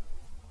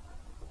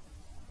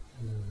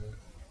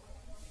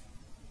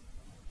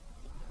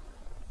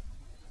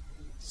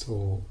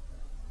 So,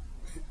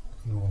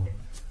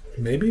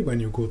 maybe when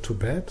you go to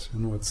bed,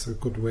 it's a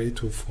good way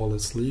to fall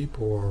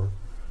asleep, or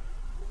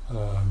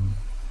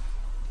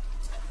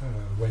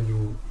when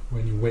you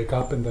wake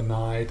up in the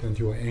night and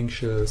you're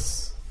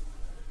anxious.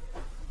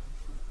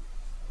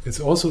 It's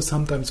also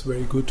sometimes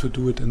very good to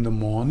do it in the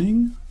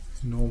morning,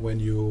 when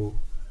you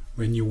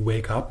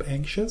wake up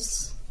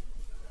anxious.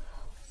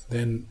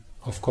 Then,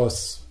 of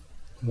course,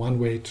 one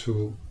way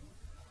to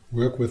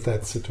work with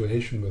that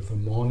situation, with the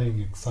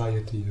morning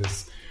anxiety,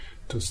 is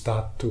to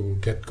start to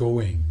get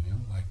going,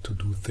 like to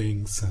do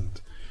things,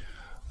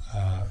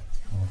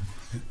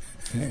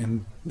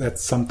 and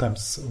that's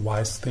sometimes a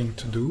wise thing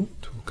to do,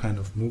 to kind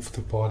of move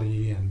the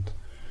body and.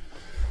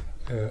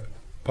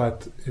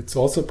 But it's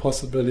also a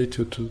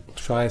possibility to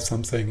try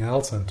something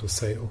else and to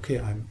say,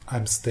 okay,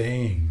 I'm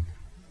staying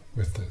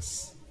with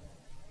this.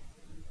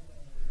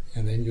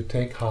 And then you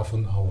take half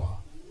an hour,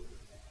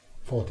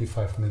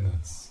 45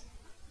 minutes,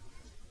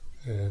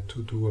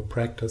 to do a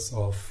practice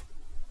of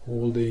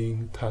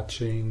holding,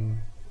 touching,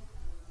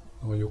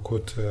 or you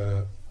could...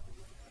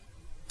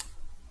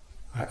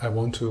 I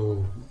want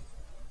to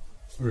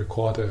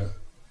record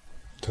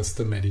just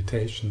a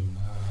meditation.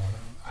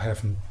 I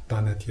haven't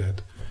done it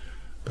yet.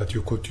 But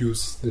you could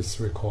use this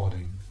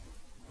recording,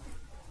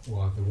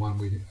 or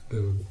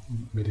the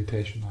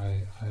meditation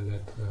I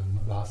led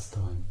last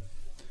time.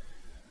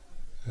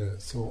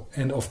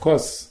 And of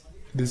course,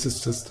 this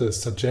is just a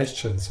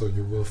suggestion. So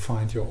you will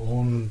find your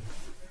own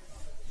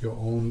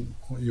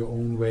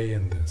way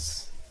in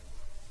this.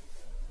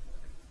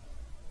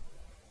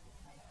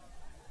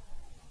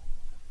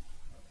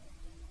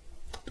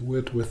 Do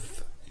it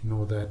with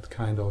that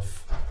kind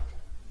of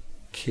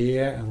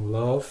care and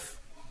love,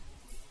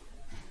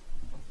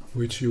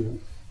 which is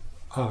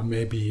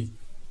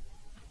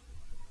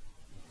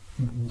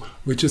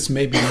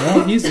maybe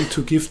more easy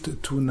to give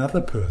to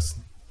another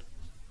person.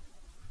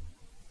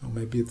 Or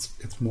maybe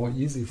it's more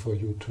easy for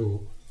you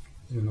to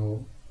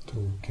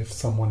give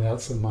someone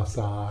else a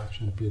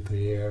massage and be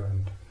there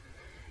and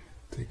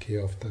take care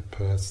of that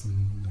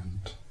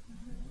person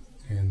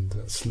and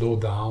slow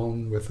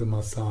down with the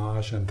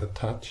massage and the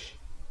touch.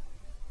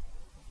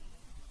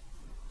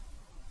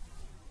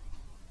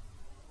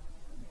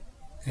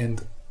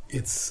 And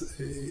it's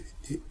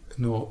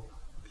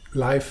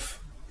life.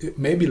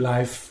 Maybe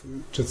life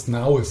just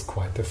now is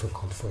quite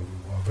difficult for you,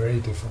 or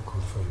very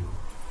difficult for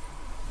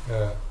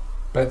you.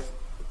 But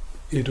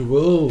it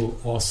will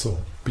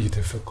also be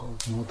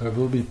difficult. There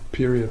will be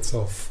periods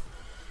of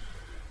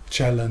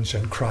challenge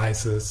and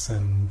crisis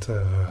and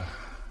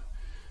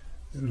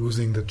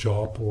losing the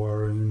job,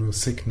 or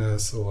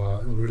sickness,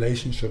 or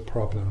relationship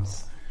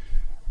problems,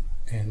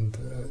 and.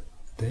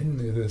 Then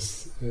it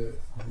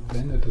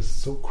is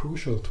so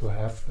crucial to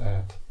have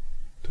a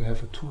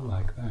tool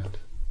like that,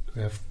 to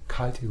have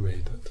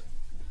cultivated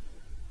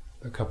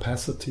the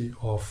capacity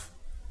of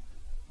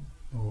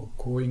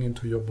going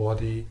into your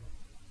body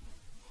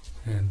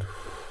and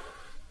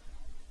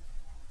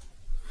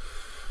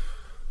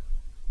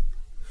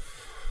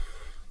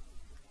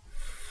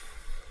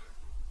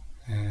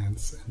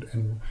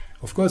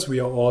of course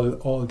we are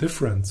all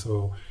different,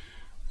 so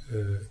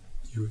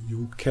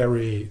you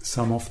carry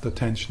some of the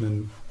tension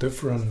in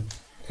different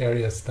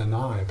areas than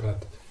I,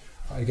 but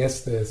I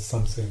guess there's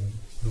something,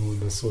 in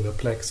the solar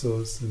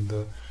plexus, in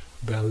the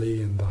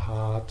belly, in the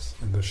heart,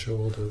 in the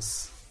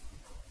shoulders.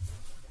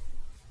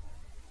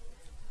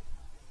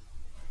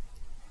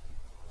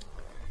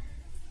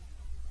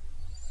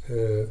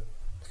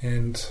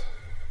 And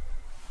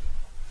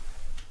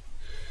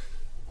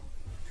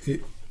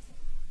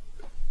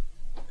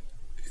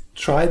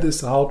try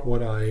this out.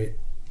 What I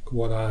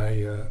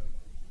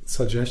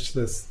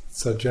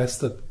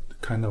suggested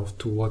kind of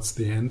towards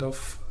the end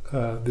of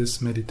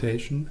this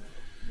meditation,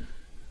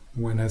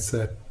 when I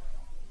said,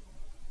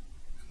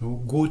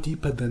 go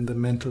deeper than the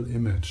mental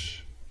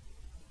image,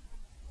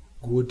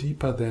 go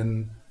deeper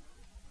than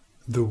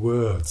the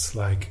words,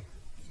 like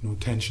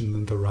tension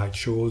in the right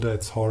shoulder,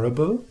 it's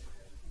horrible.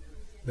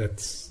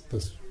 That's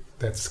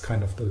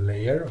kind of the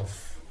layer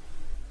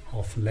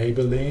of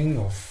labeling,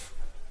 of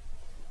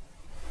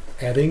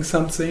adding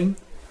something.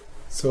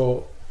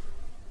 So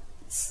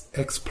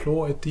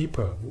explore it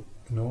deeper.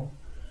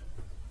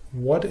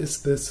 What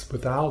is this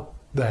without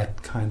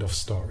that kind of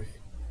story?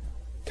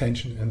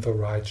 Tension in the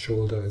right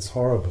shoulder is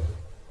horrible.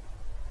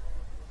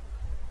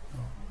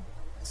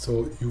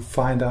 So you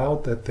find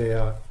out that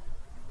there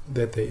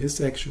is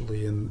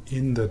actually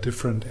in the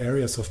different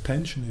areas of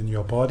tension in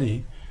your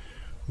body,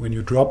 when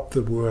you drop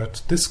the word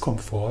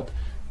discomfort,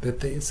 that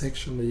there is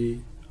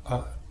actually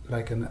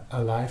like an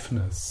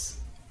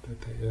aliveness,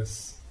 that there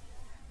is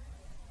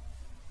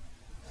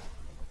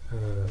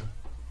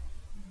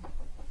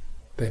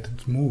that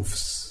it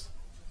moves.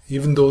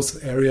 Even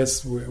those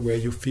areas where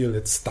you feel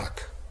it's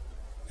stuck,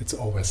 it's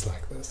always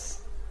like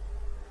this.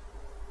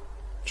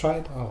 Try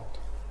it out.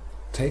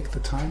 Take the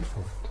time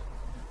for it.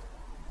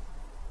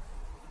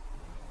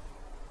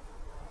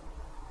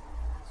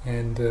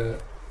 And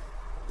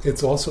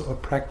it's also a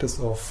practice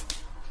of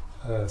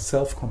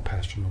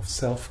self-compassion, of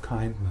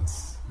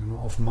self-kindness,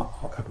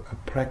 a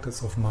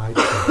practice of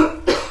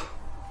mindfulness.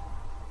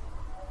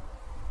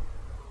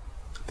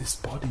 This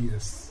body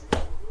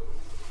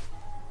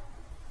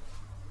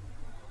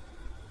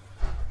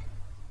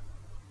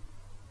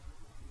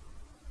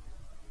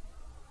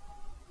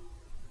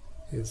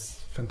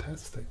is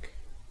fantastic.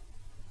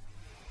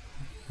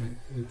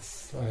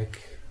 It's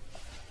like,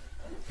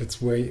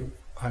 it's way,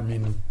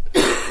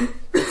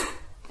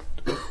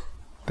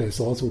 there's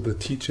also the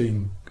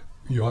teaching,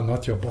 you are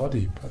not your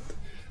body, but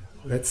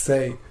let's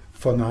say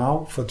for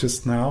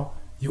just now,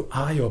 you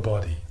are your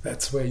body.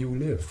 That's where you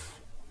live.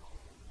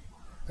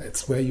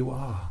 That's where you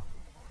are.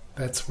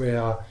 That's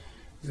where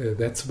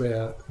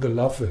the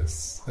love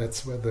is.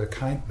 That's where the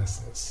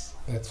kindness is.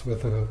 That's where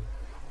the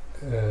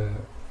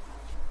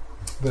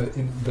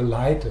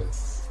light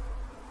is.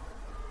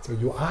 So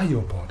you are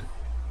your body.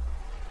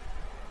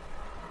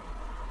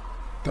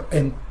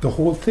 And the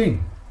whole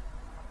thing.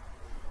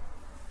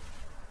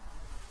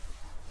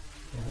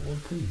 The whole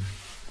thing.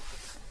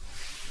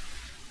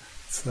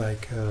 It's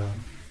like,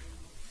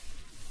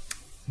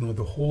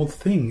 the whole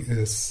thing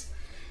is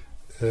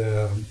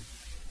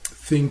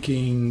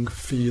thinking,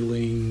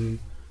 feeling,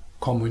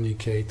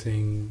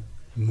 communicating,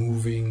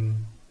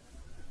 moving.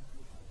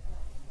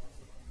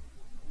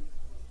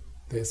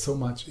 There's so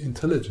much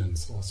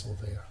intelligence also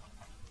there.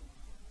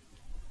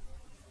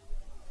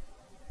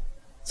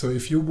 So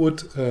if you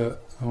would,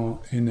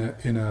 in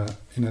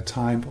a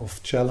time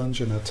of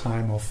challenge, in a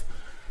time of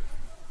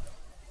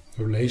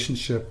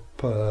relationship,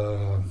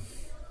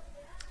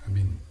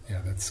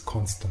 that's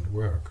constant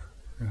work.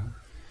 Yeah?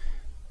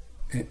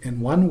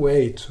 And one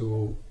way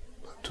to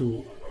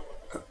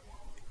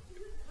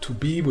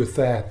be with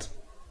that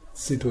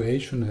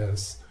situation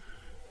is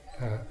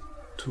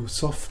to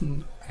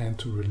soften and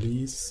to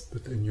release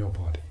within your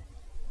body,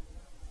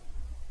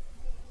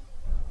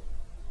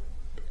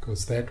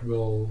 because that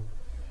will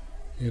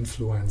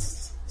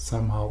influence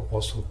somehow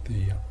also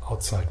the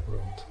outside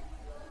world.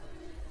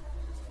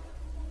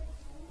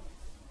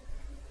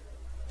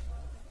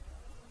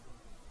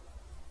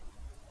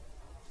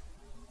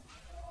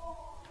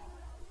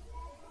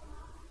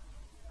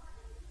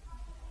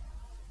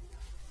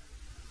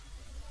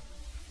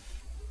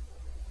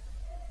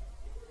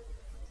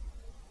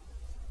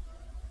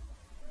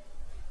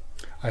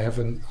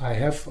 I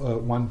have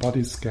one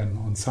body scan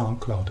on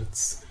SoundCloud.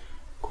 It's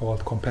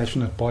called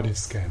Compassionate Body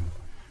Scan,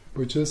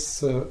 which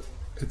is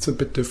it's a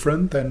bit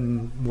different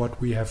than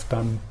what we have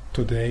done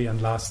today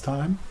and last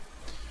time.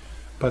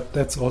 But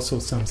that's also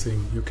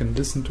something you can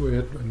listen to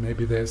it, and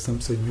maybe there's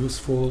something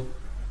useful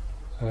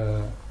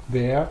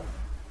there.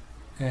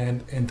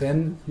 And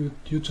then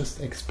you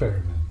just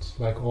experiment,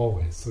 like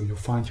always. So you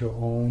find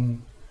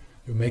you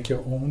make your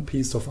own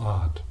piece of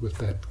art with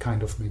that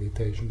kind of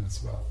meditation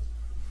as well.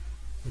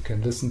 You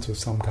can listen to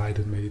some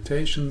guided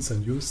meditations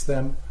and use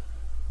them,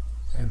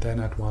 and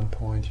then at one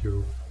point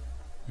you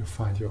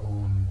find your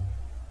own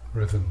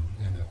rhythm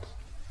in it.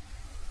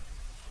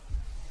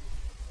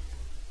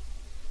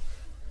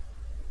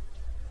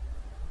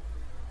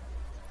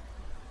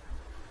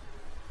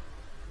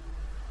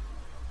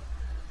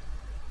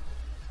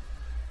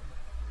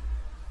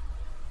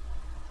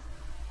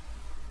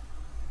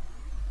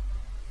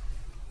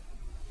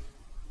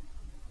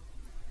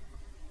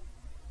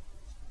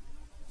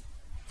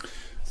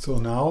 So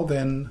now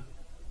then,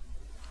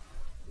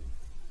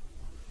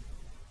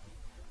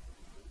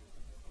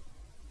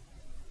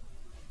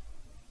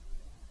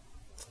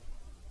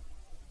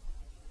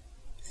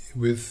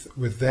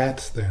 with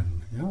that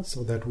then, yeah,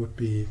 so that would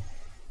be,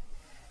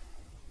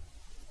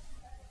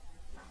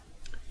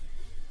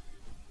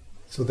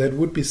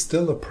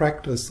 still a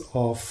practice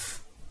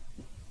of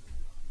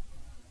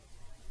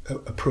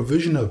a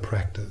provisional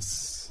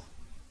practice,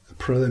 a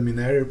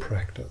preliminary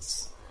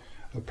practice,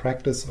 a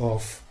practice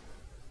of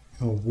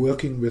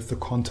working with the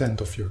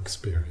content of your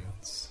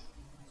experience,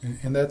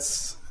 and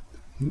that's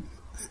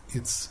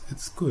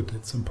it's good.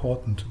 It's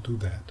important to do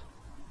that.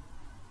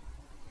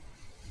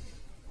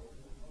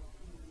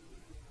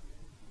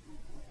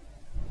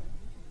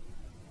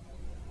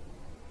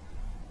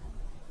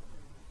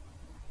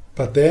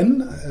 But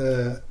then,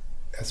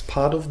 as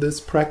part of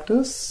this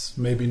practice,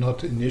 maybe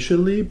not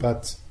initially,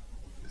 but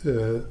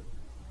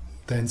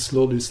then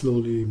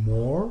slowly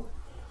more,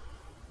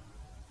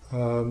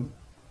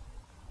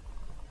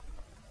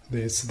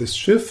 there's this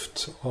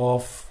shift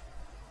of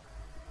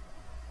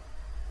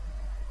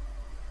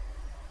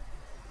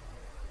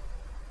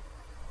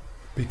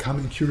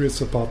becoming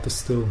curious about the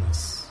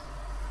stillness,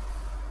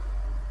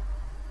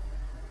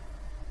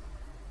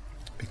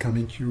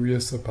 becoming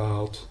curious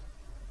about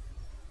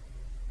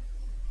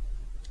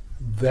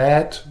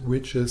that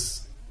which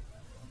is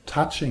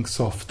touching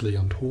softly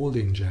and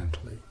holding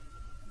gently.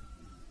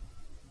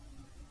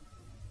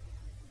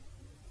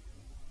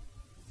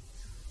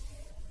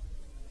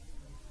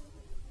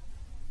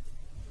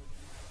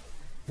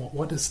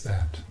 What is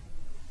that?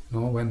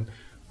 No, when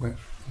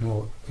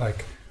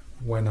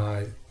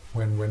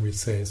we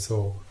say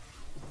so,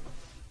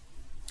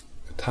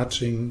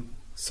 touching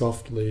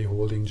softly,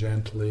 holding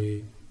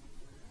gently,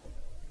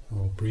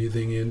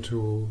 breathing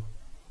into,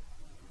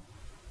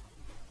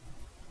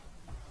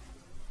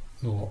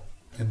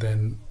 and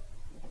then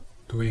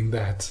doing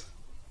that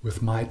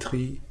with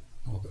Maitri.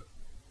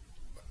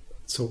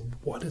 So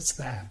what is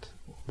that?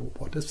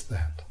 What is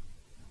that?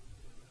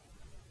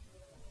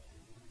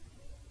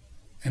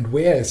 And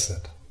where is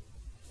it?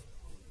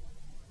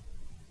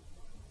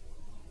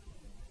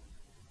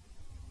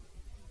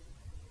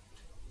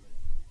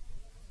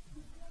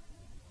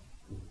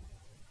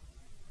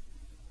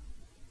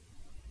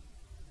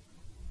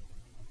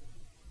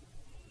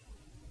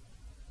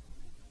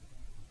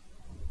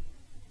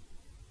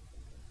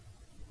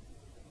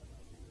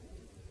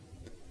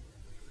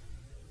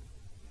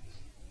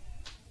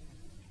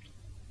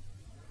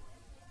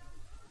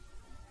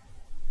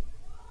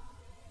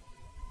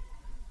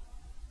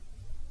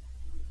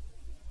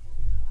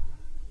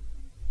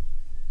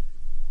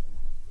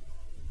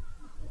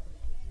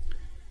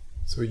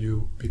 So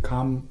you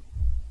become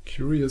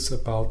curious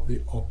about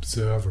the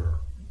observer.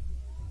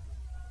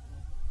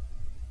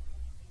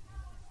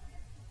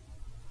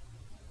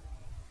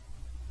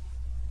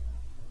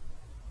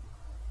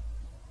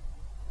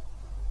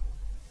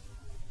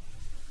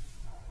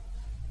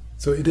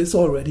 So it is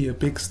already a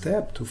big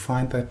step to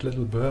find that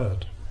little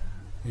bird.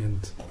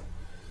 And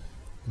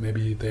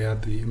maybe there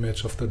the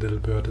image of the little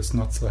bird is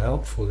not so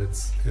helpful.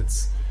 It's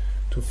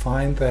to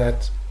find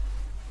that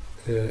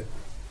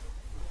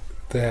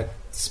that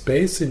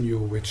space in you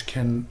which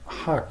can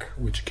hug,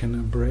 which can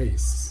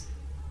embrace,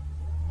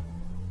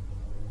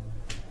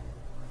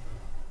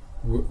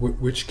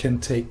 which can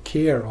take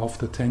care of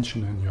the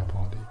tension in your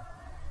body.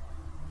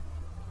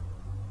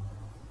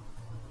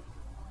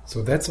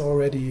 So that's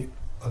already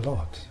a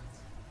lot.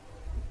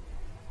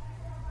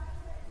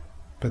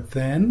 But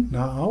then,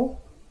 now,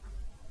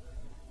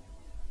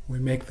 we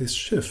make this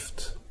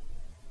shift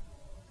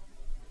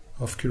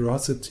of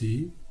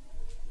curiosity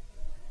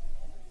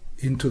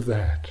into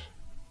that.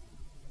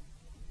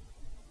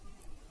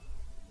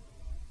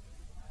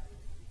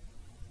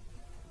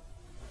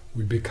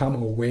 We become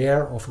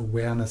aware of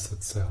awareness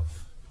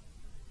itself.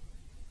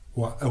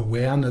 Or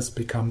awareness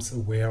becomes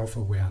aware of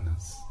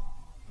awareness.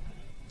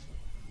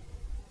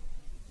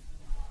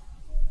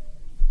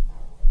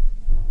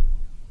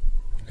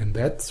 And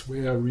that's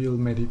where real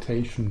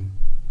meditation,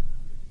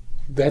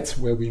 that's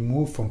where we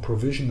move from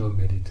provisional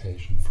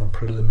meditation, from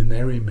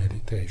preliminary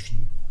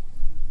meditation,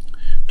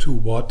 to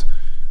what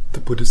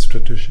the Buddhist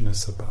tradition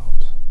is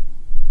about.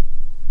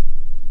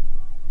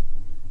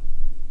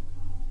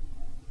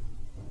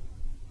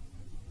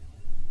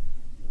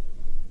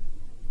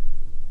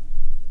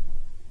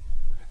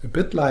 A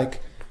bit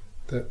like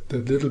the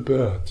little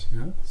bird,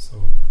 yeah?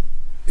 So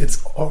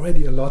it's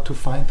already a lot to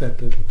find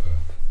that little bird.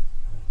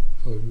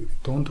 So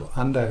don't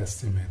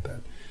underestimate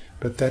that.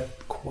 But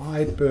that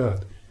quiet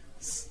bird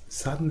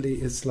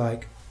suddenly is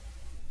like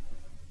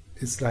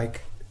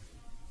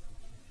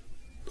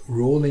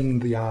rolling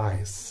the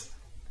eyes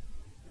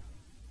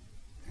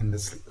and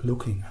is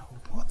looking out.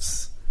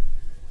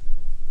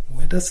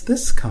 Where does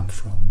this come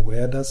from?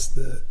 Where does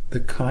the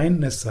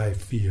kindness I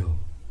feel,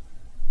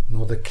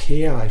 the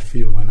care I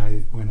feel when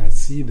I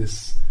see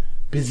this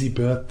busy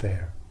bird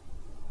there?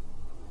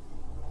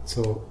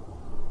 So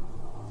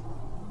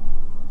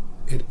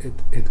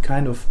it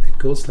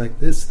goes like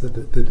this. The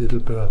little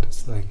bird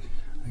is like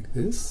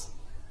this,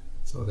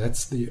 So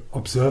that's the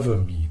observer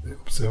me, the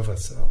observer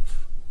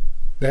self.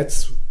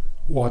 That's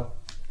what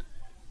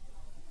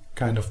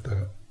kind of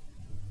the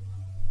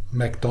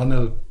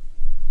McDonald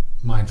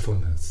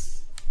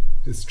mindfulness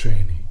is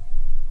training.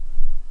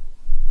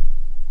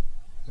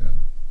 Yeah.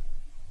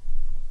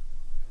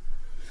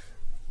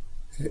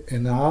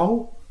 And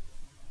now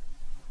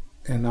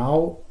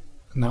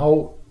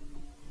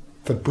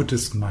the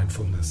Buddhist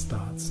mindfulness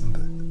starts,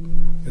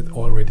 and it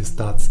already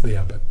starts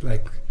there. But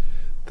like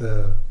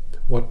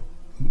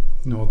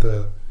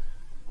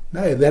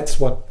that's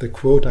what the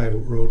quote I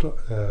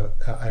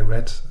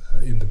read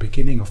in the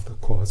beginning of the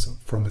course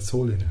from His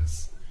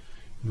Holiness,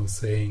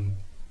 saying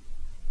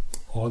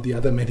all the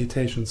other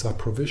meditations are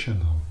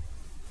provisional.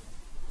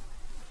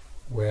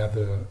 Where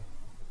the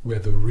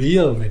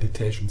real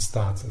meditation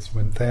starts is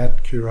when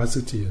that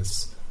curiosity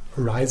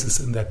arises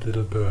in that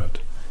little bird,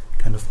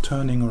 kind of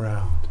turning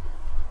around.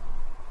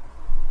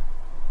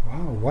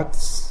 Wow,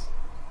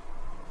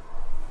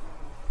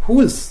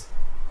 who is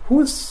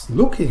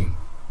looking?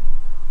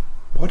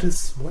 What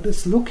is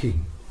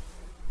looking?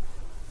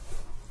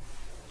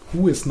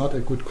 Who is not a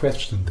good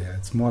question there.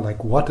 It's more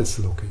like what is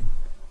looking.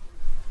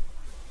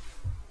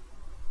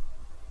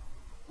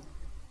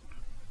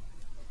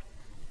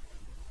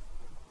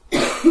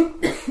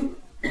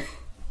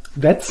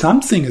 That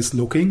something is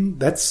looking,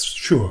 that's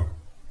sure.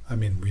 I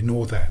mean, we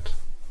know that.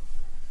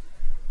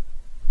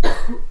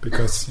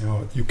 Because,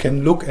 you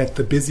can look at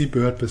the busy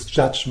bird with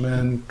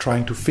judgment,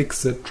 trying to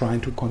fix it,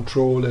 trying to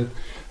control it,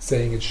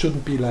 saying it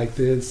shouldn't be like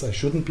this, I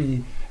shouldn't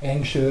be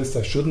anxious,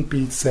 I shouldn't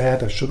be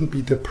sad, I shouldn't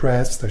be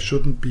depressed, I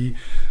shouldn't be...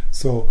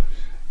 So,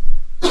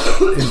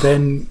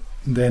 and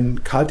then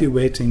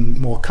cultivating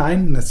more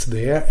kindness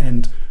there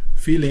and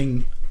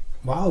feeling,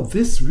 wow,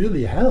 this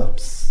really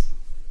helps.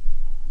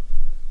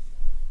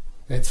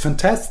 It's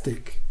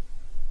fantastic.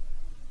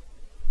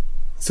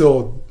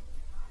 So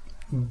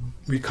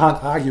we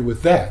can't argue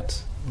with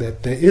that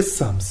there is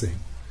something.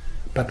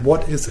 But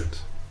what is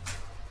it?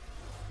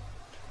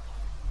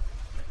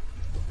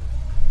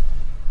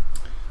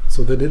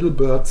 So the little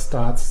bird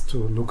starts to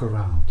look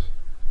around.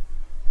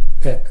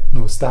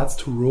 Starts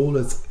to roll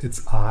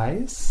its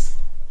eyes.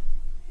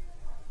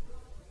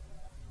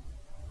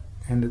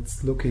 And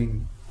it's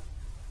looking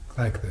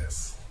like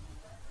this.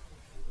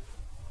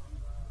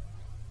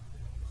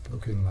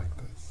 Looking like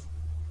this.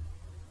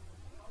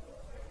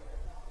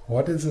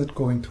 What is it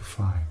going to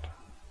find?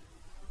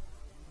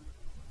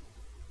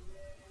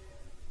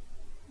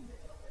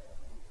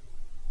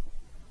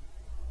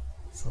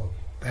 So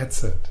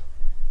that's it.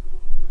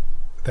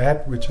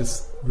 That which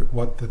is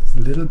what the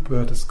little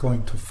bird is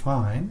going to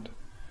find,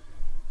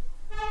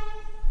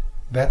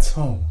 that's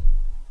home.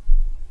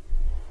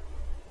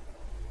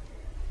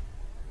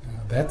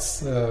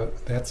 That's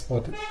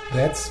what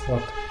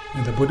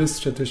in the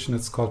Buddhist tradition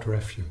it's called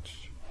refuge.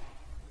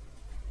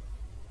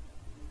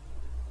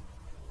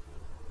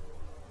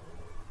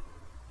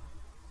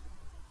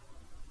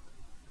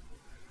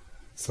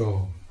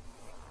 So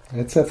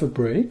let's have a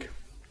break,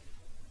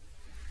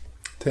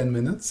 10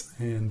 minutes,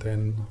 and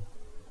then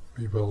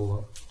we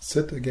will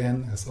sit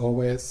again as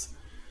always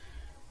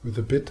with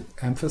a bit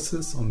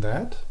emphasis on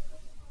that,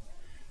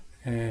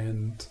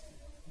 and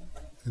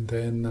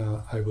then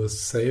I will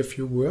say a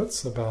few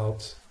words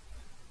about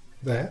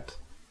that,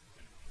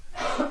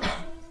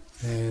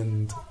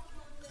 and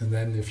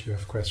then if you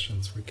have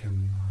questions we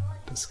can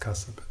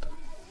discuss a bit.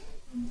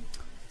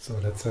 So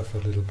let's have a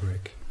little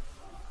break.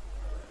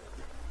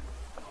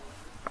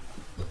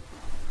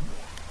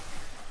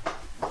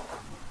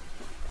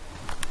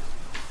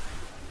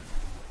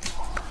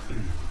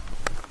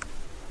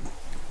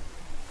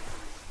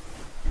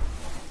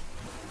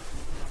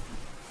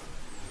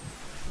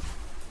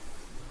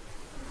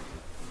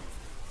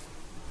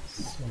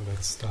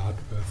 Let's start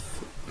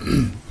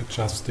with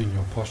adjusting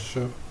your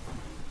posture.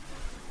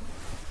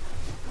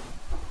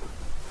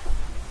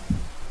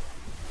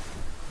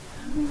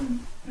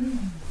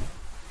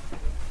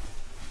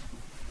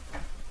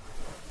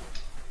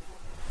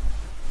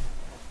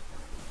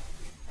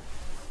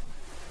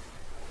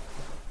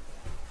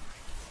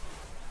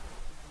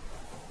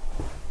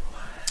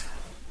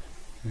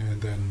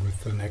 And then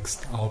with the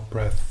next out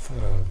breath,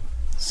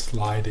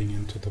 sliding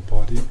into the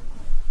body.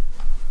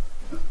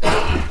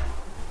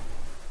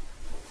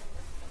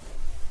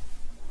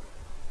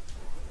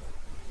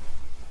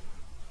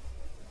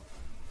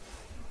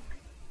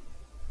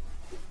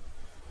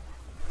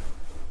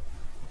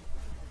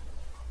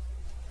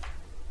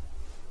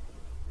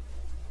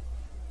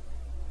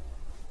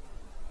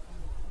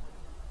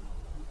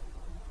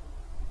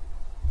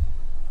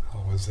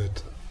 How is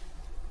it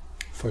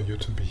for you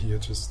to be here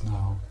just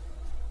now?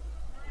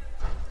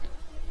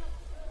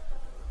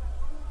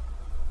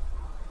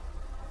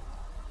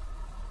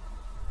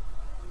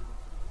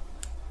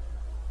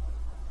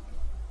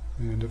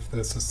 And if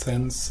there's a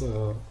sense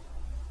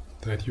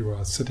that you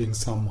are sitting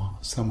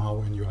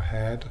somehow in your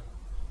head,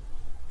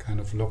 kind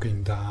of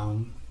looking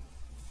down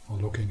or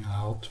looking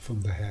out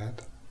from the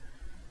head,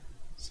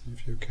 see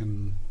if you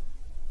can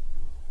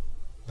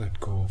let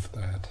go of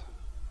that,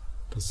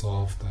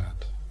 dissolve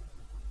that.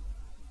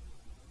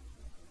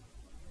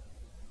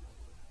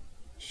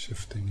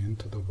 shifting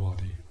into the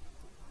body,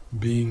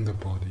 being the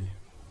body.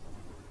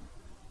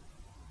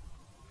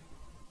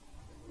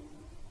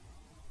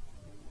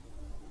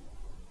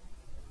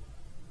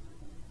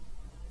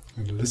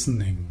 And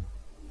listening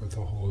with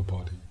the whole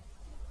body.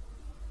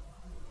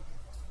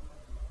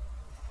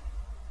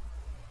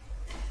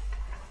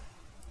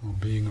 Or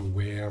being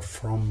aware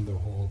from the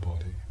whole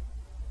body.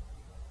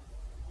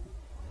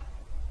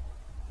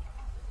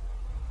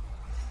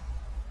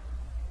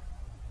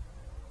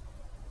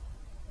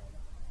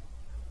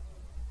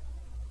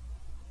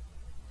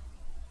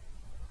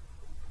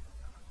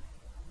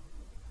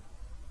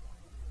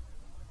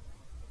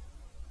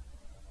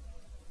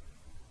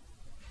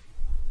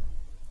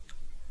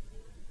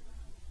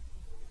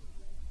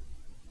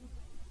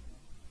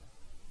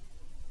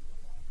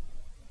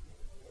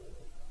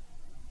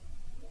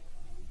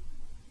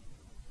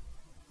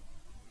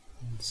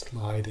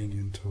 Sliding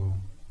into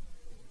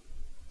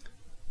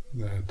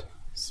that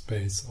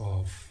space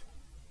of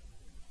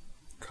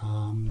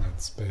calm,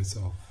 that space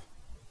of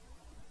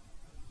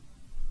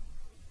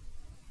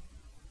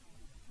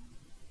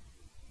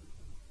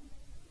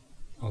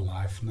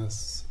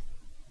aliveness,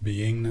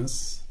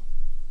 beingness.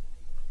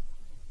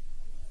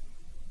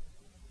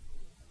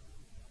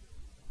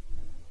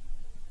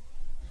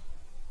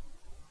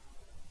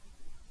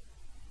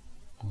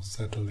 Or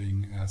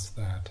settling as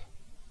that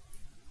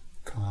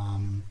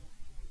calm,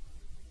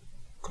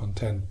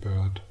 content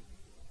bird.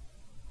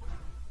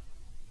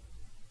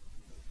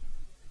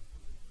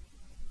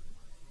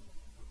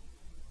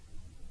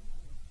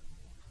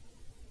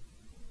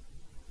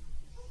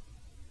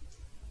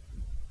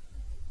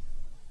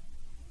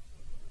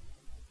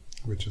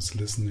 Which is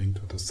listening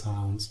to the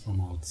sounds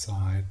from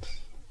outside,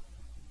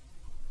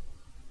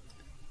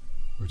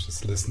 which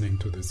is listening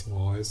to this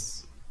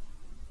voice.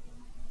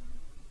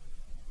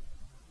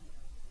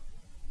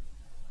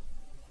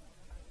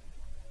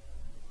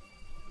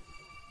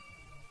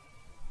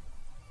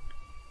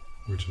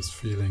 Which is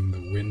feeling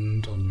the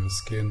wind on your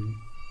skin.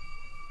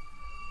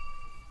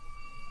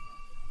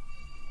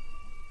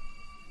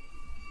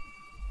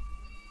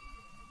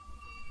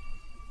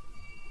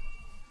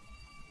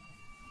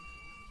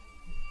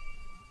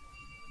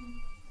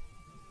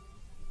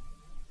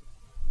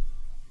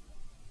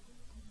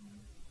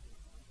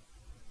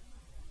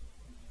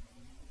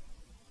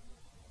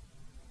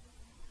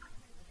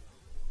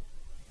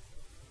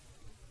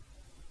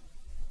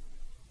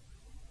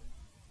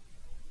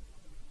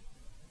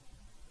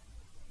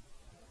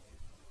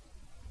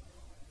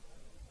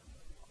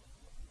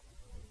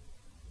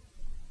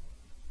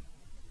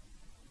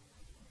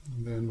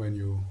 Then when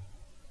you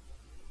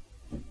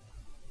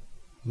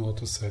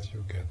notice that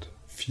you get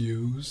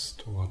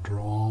fused or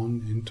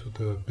drawn into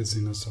the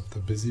busyness of the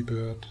busy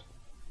bird,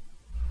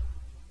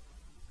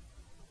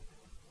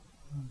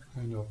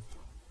 kind of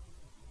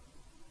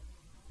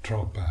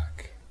drop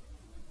back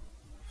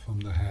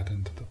from the head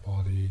into the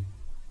body,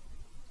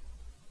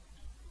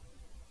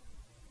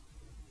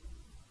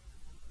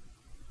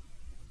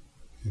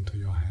 into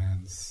your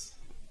hands,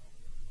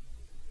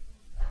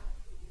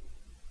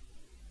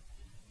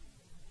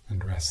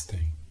 and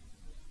resting,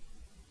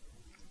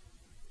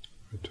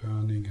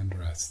 returning and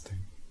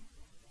resting.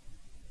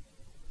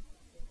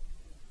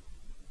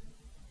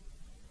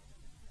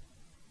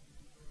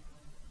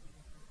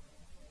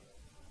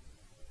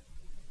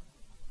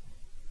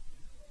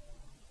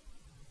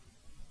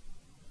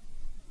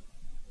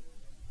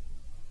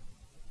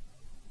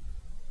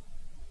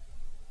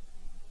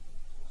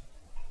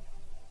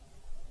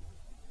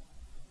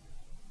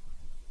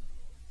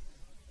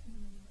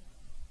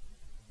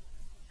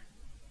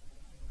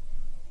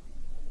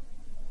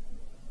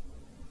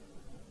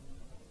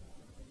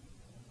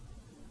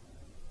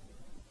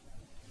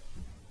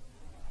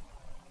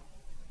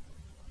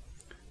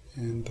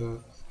 And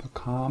the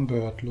calm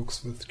bird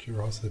looks with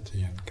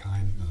curiosity and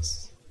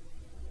kindness.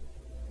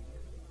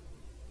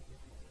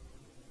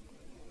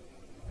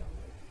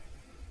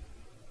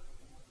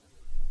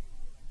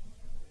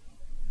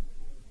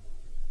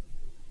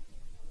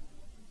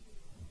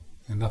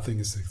 And nothing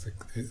is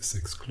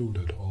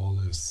excluded. All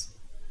is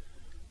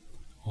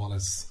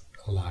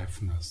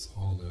aliveness.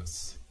 All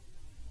is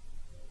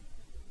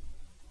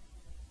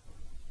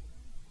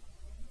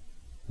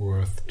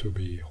worth to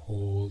be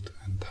held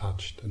and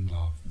touched in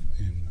love,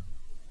 in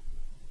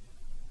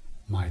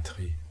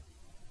Maitri.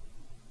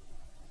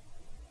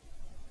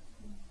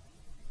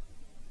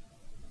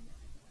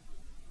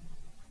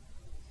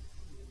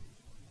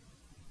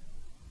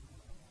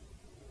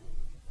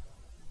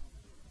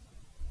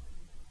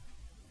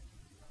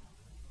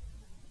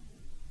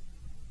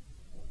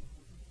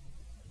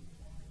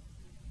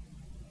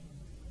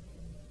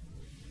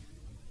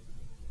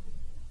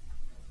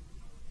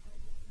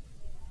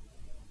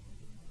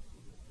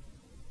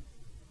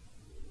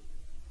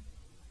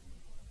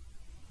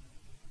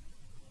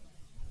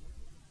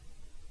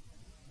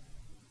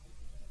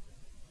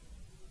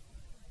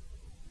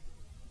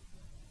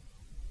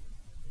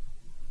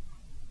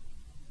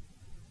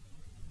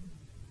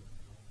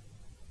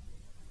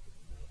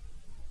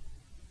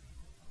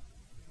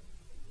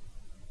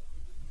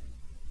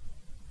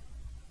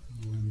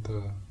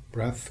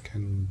 breath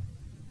can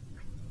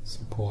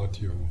support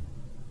you.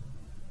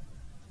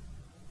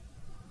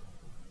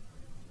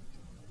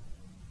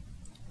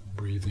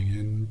 Breathing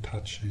in,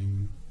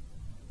 touching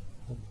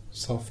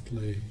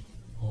softly,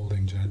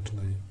 holding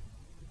gently.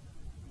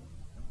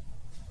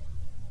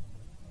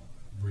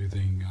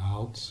 Breathing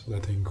out,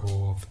 letting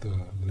go of the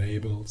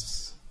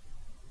labels,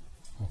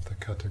 of the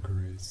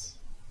categories,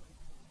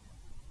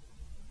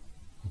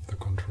 of the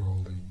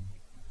controlling.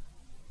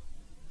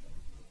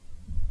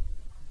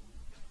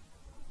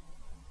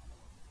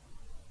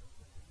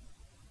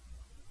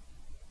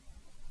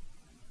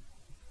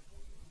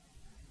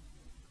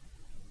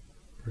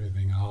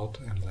 Breathing out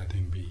and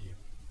letting be.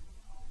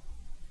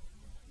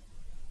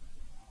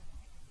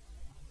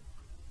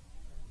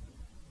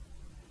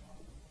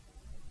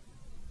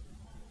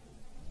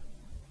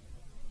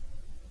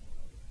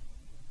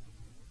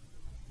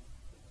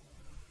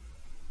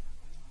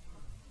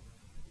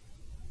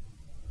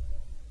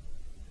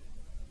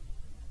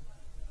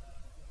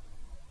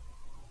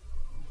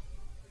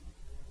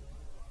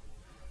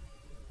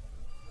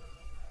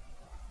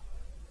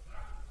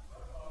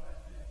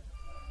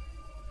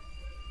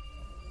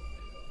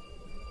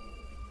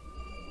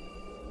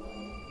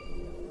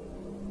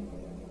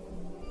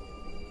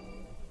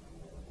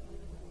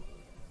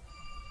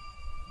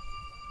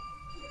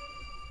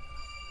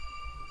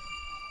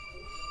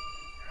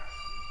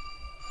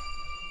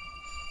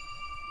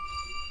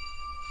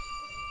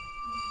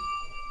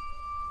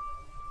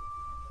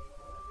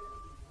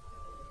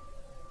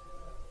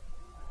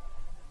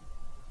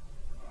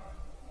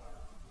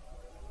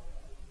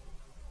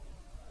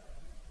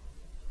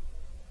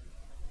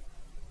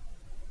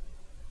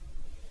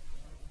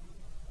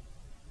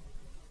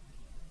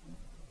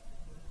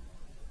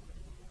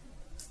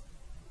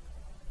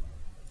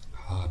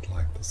 Heart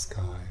like the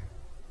sky.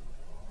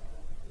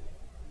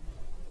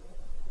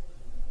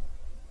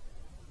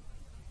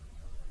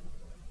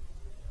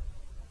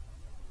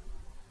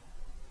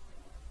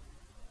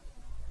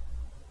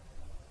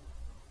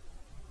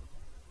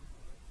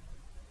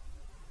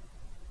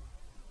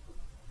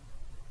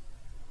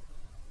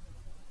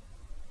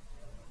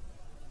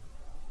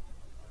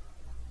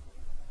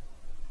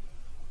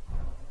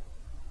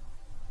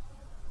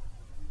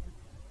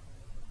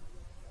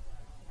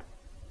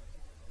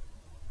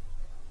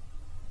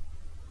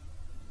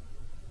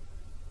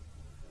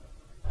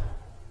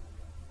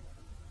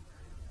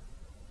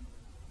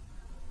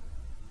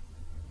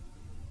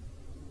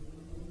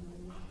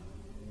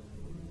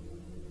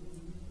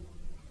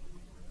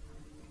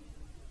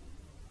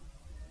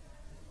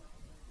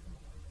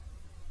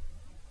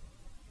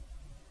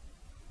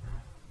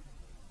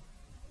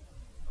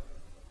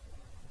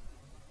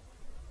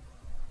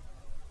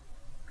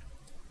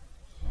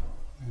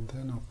 And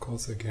then, of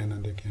course, again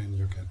and again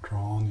you get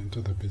drawn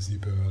into the busy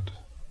bird.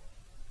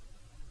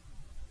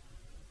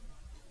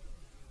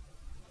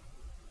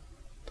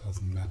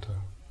 Doesn't matter.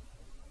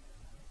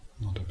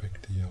 Not a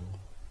big deal.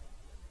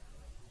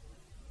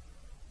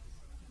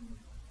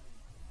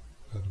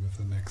 But with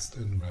the next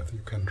in-breath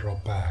you can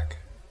drop back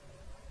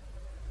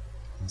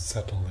and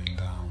settling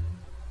down.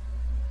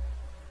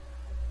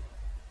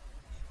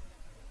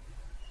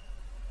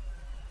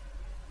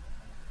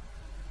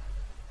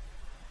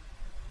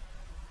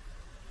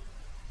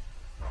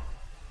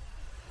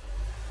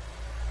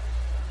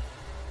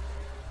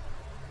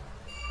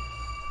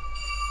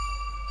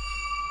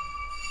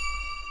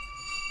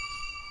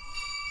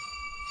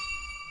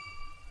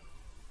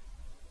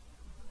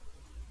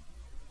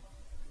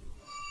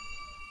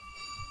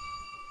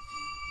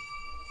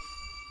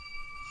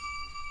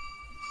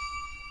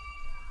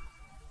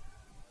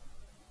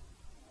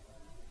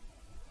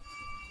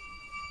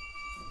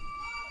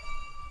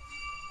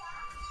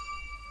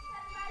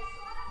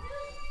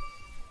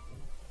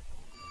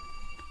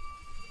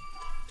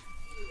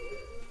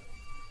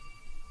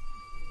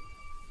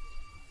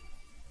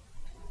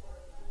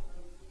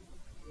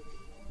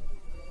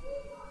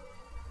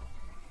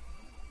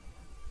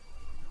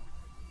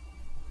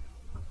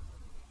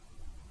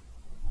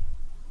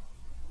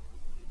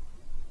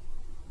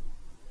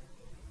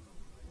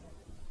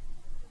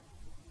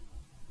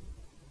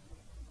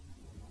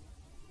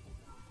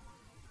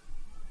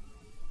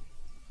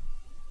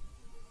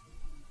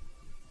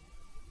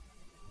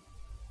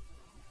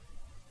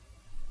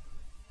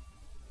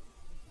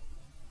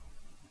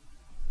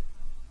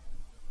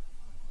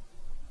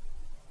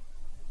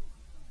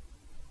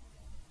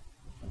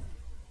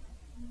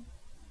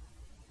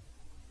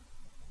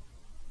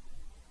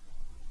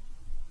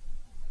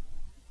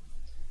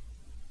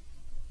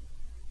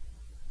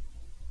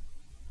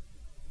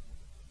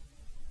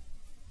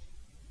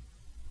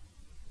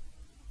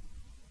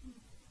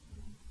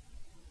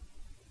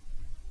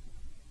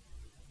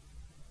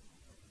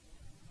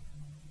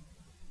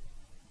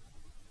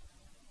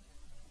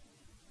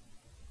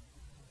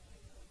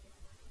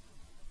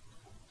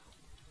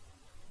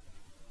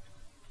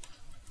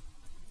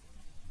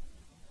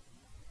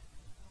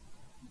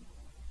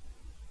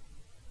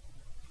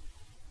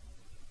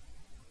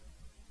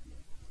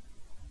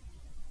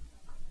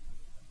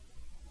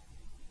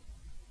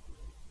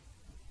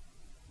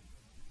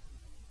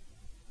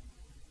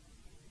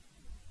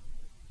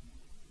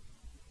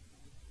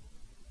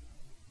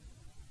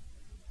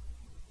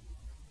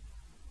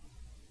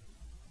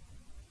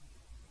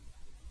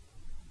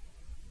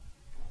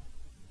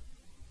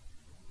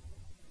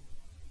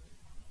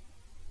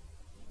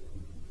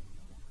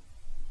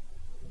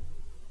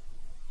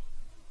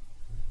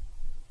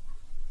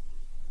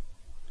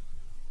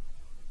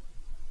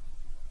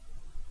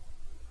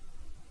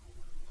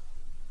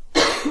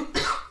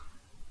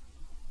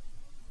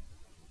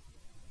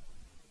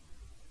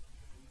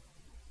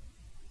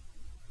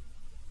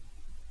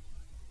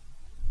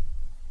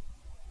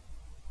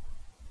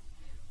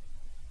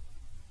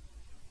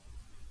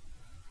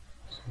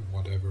 So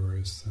whatever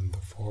is in the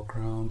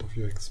foreground of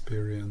your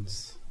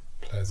experience,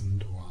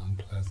 pleasant or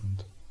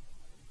unpleasant,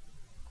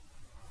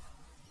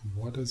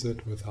 what is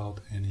it without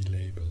any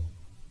label?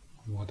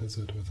 What is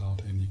it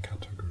without any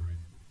category?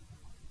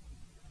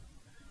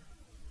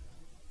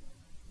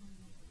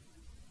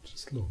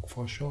 Just look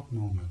for a short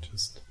moment,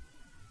 just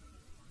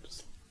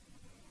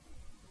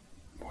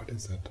what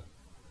is it?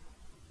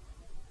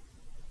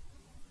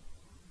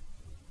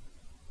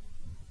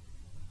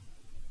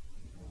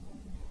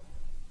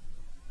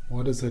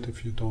 What is it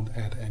if you don't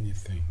add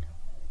anything?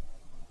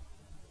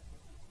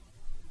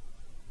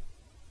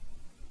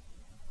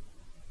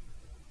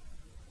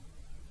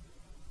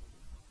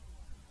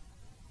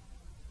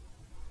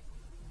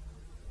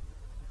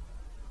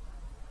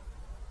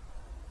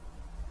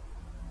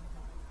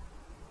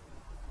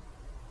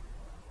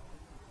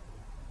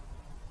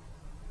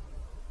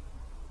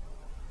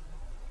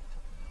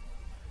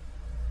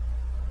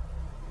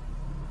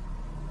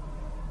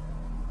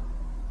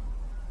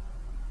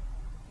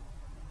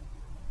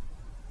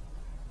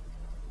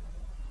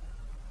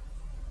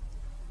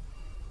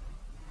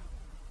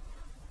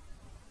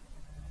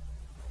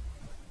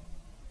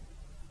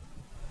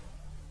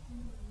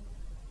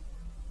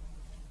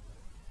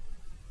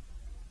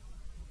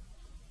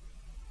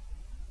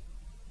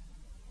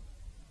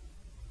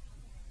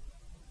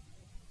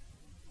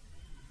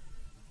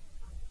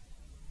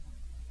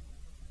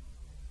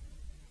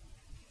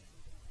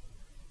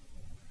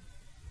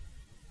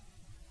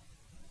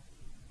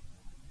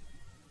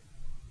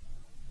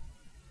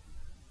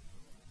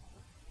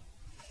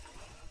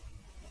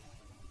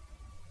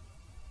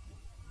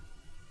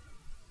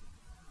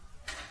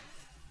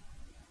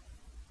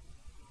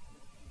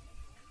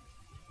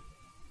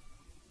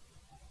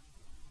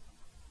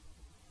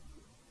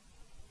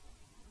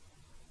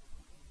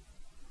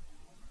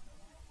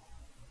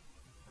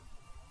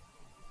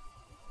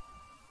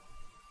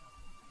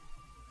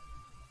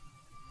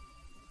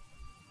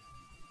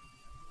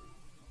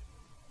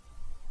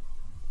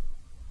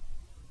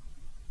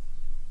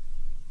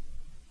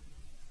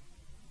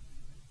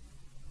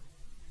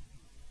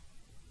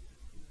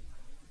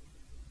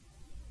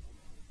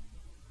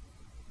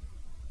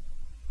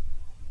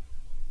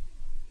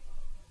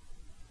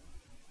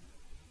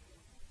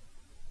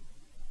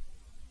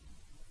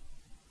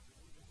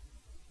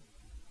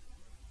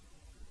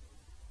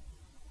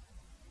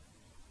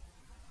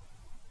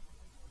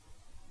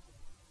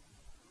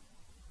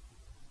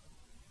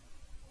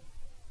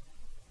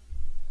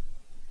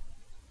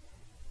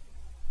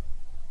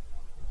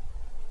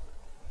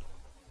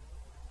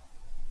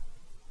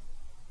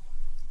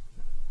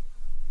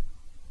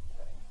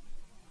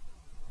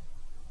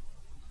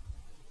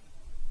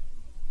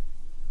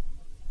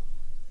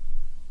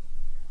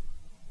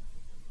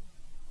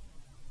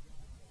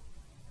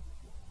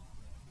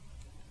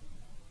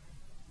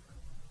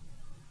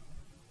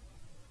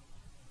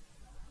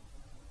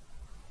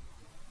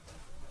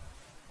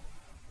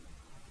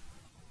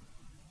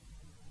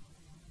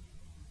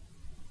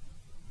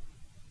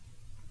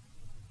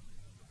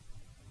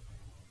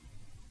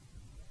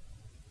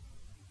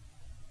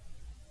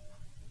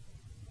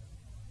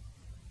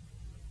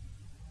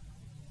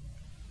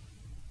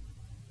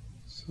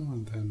 So,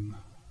 and then,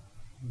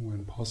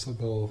 when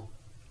possible,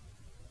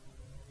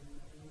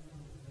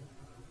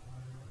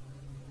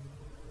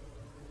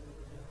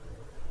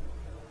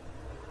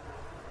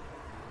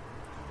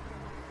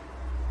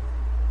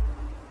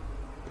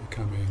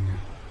 becoming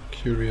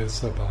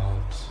curious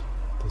about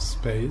the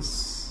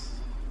space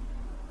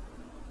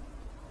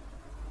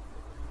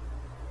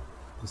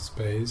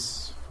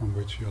from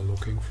which you are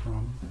looking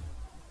from.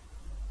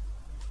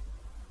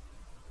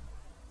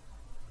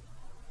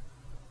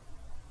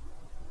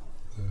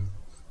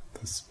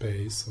 The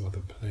space or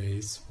the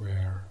place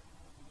where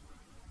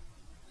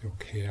your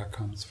care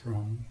comes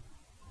from,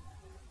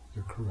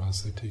 your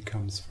curiosity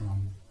comes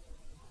from.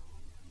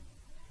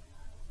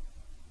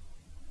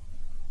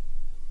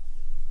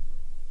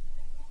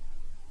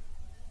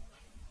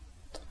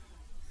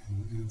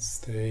 And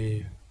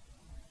stay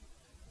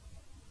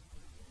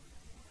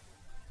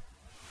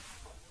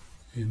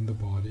in the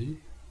body.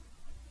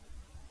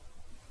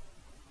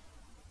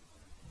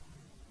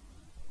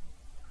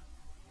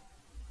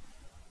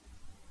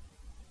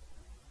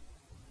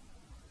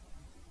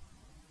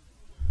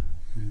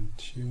 And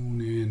tune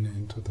in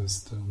into the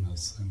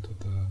stillness, into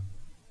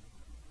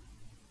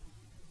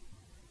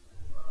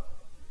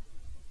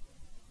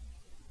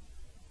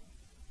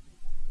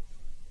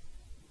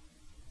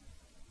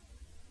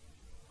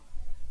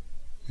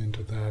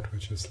that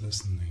which is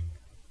listening.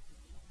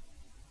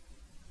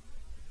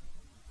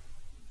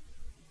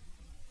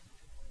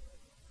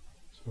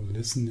 So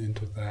listen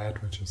into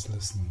that which is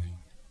listening.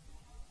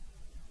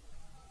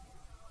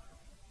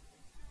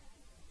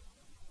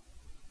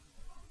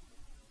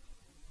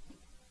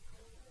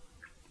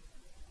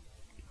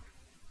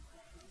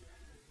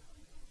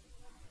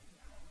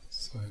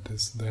 So it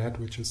is that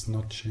which is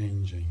not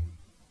changing.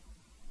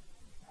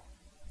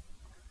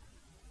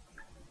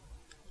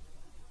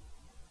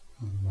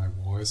 And my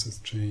voice is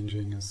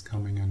changing, is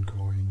coming and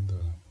going.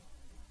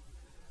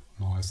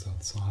 noise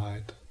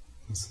outside,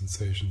 the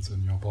sensations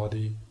in your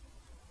body,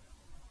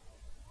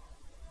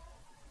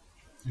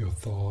 your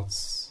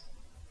thoughts,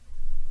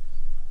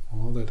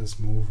 all that is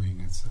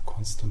moving. It's a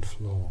constant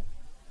flow.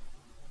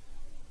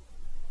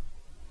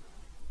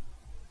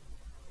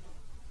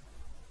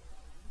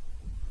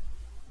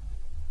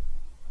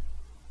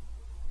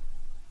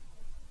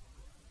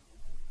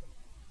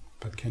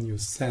 But can you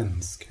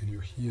sense, can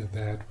you hear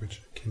that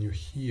which, can you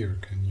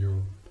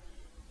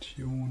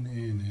tune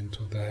in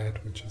into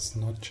that which is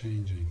not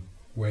changing,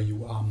 where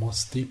you are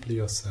most deeply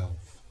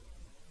yourself?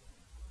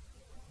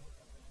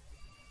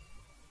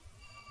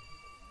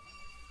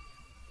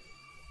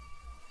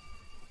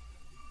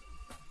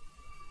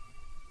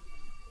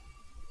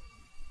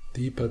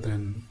 Deeper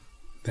than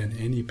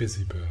any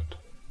busy bird.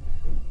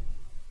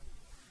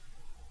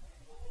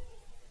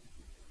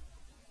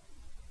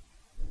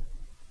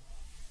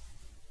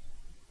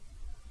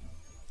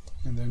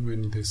 And then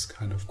when these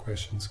kind of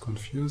questions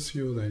confuse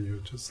you, then you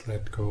just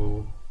let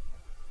go.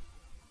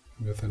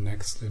 With the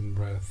next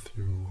in-breath,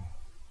 you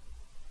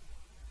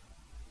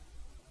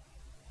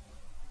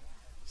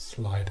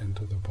slide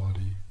into the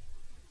body.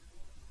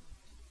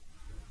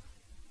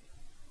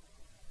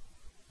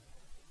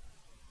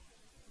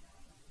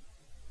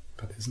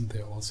 But isn't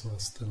there also a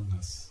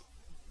stillness?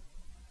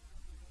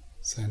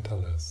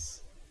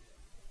 Centerless,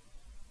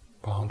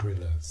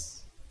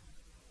 boundaryless.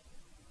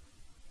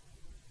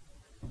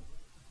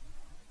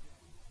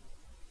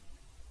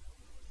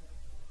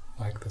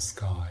 Like the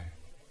sky.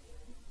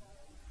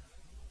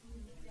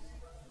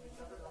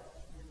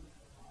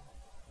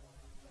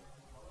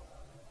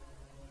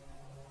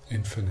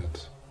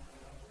 Infinite,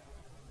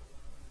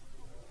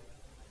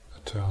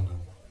 eternal.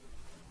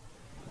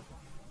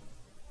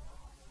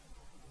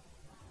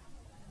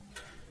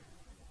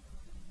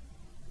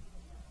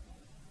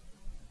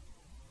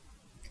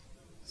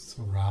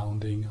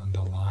 Surrounding,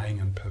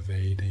 underlying and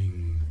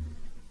pervading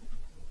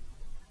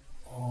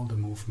all the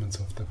movements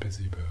of the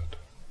busy bird.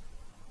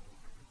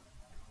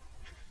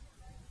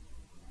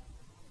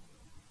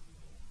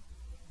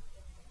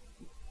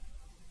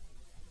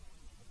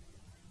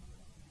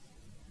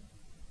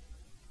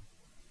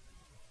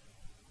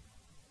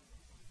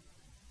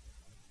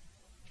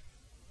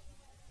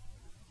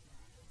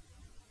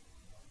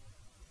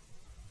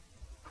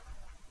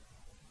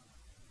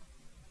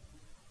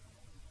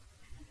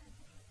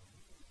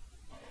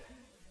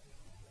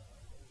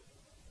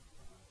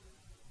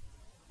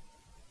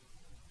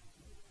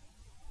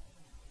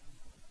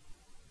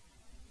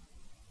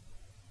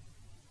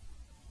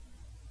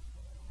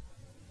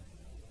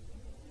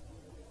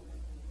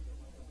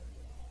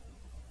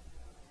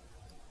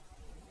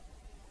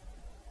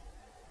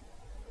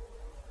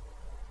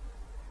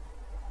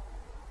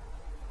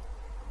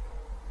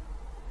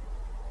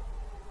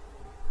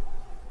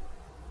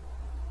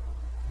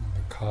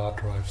 Car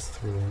drives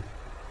through.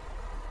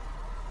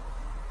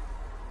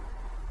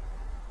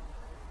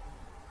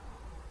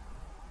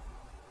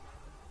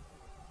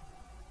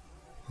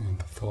 And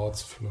the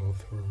thoughts flow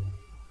through.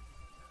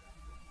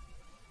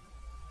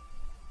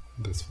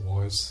 This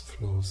voice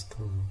flows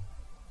through.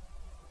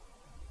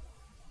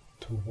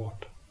 To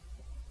what?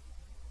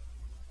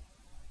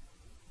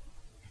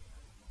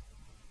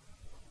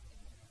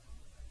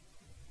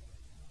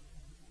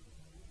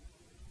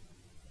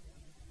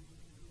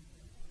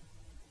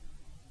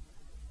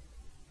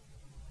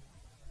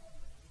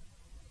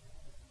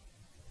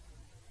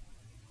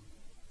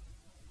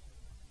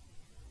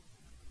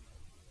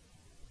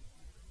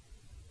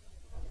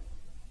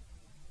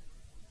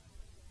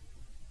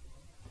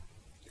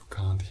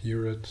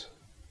 Hear it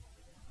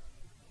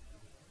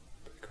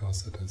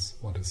because it is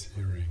what is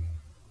hearing.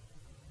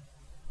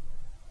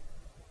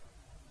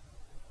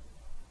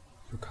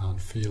 You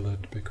can't feel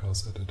it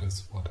because it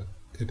is what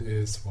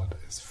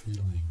is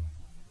feeling.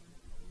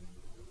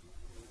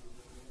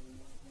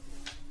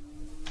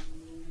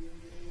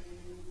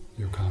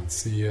 You can't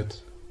see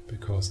it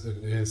because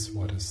it is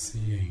what is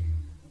seeing.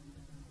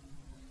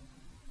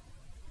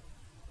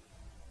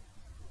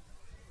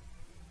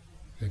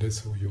 It is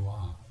who you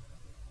are.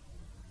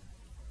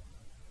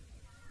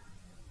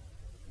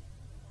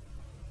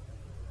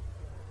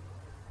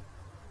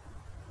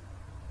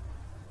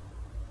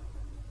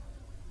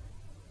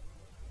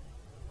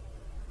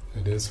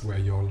 It is where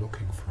you're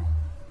looking from.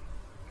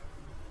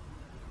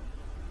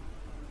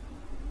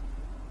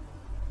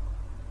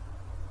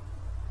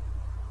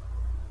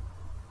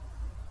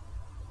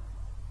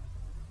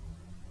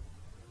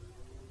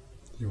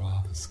 You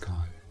are the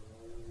sky.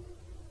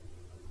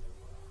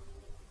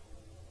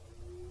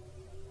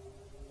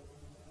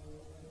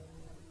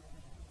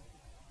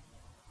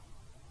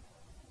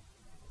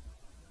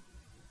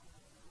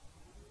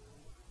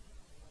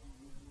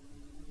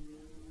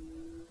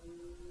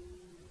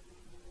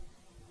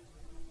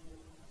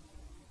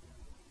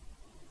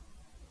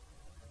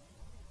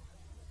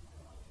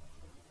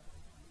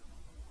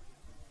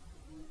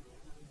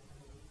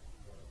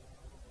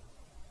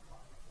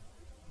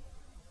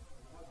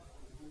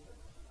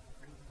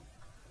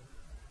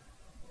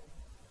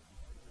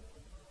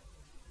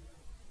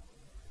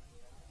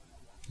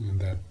 And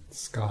that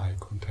sky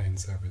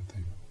contains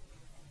everything.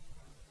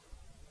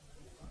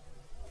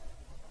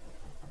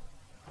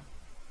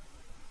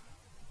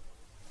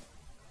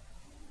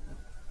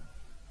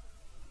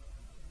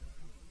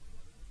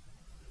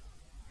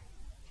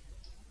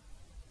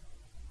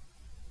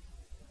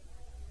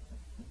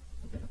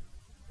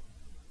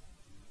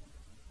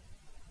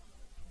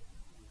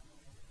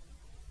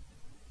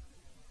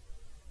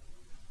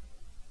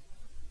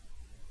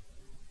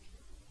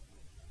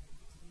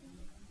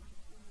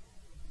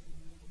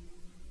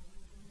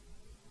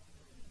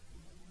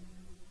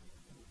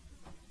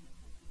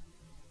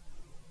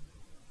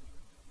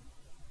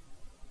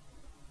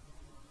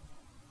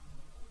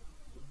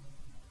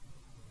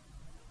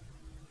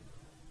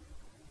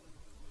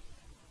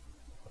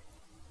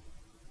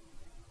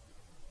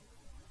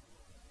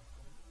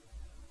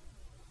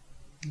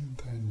 And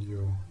then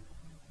you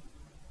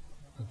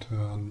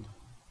return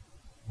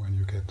when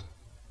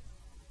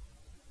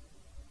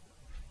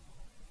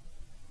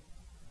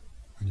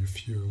you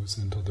fuse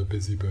into the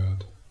busy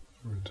bird,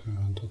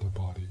 return to the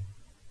body,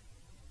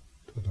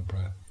 to the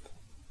breath.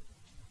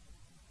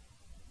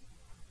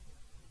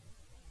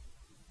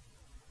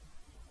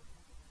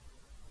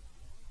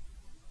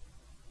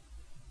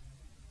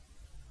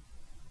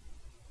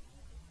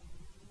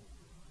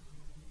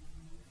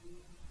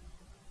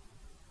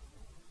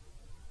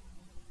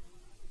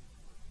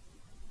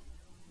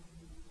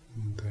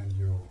 And then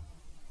you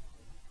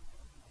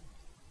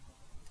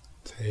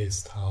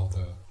taste how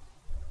the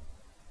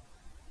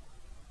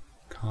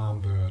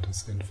calm bird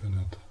is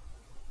infinite,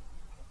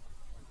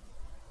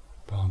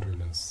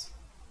 boundaryless,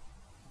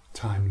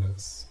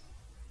 timeless,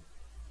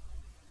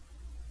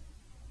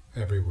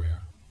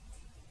 everywhere.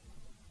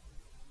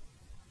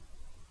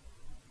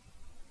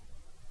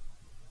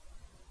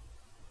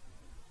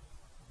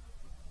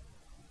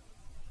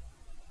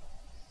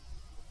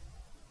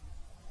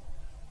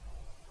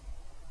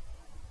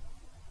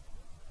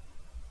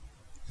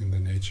 In the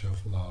nature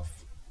of love.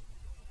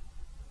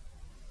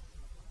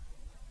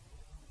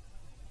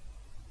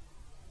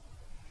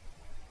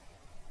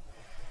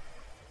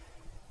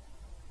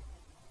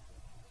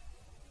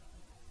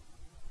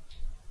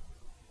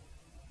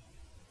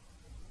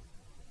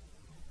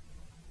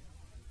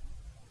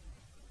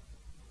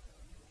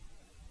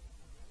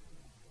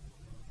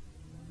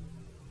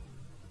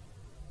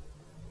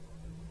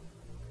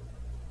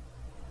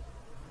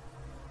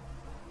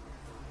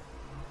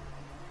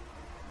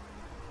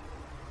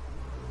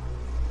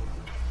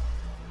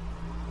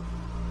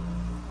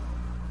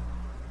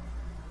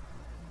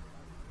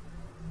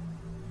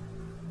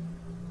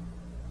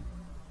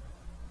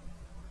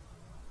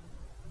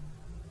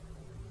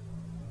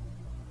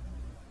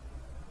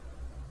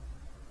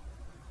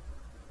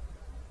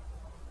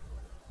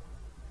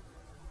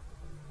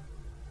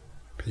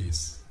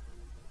 Peace.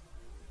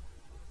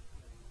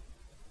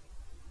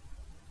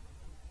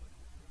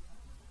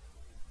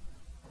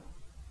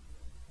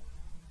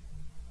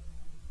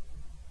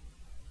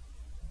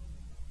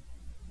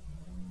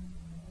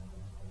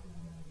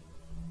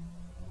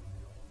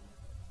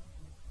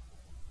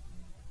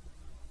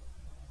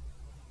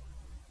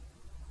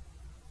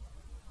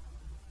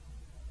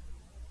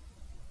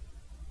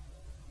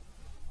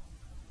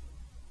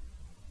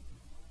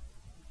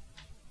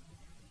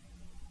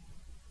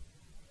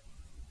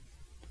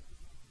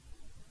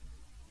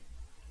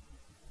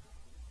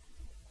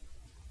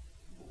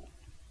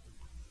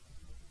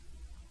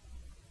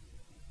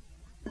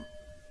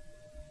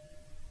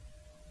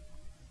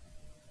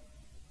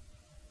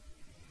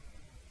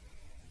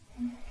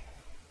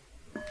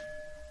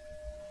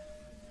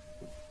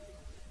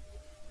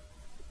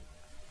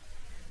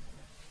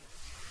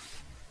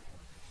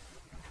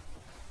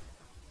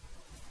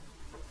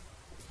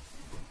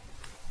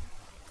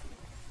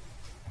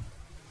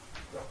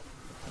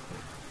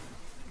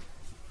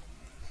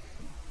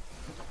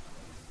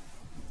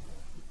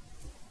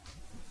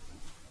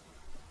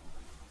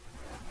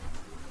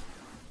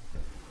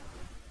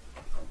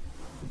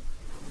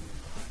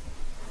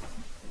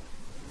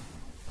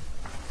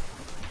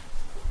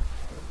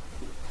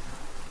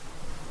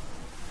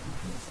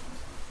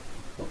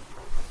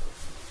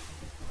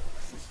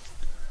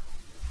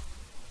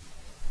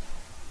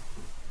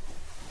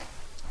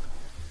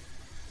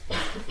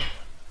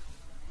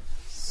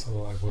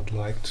 So I would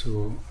like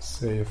to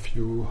say a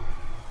few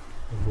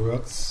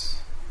words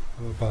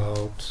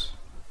about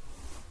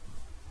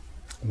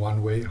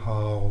one way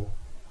how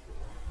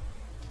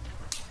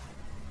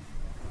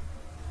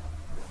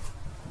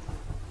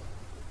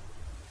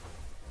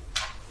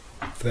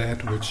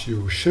that which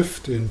you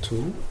shift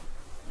into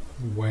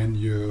when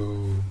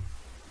the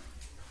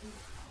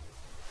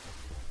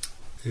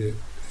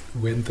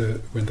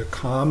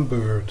calm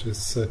bird is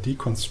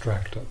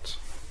deconstructed,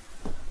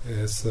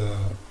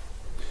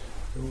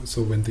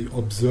 so when the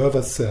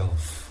observer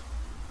self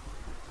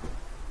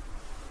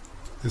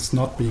is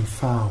not being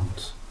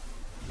found,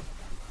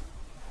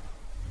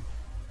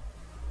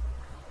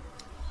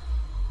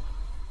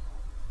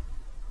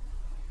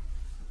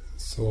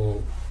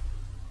 so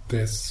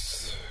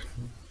there's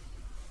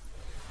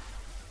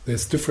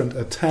different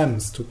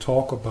attempts to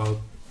talk about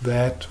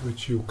that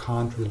which you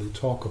can't really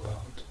talk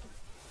about.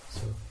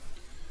 So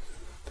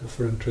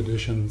different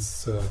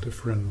traditions,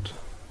 different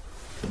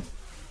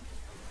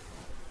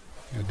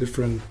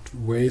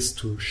ways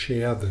to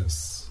share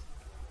this.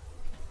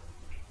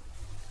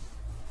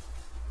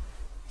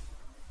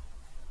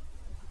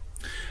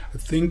 I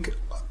think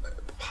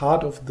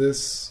part of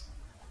this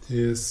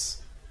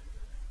is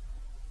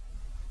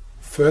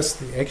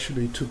firstly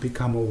actually to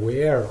become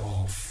aware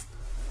of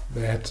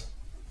that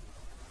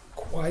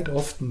quite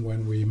often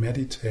when we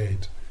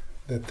meditate,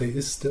 that there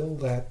is still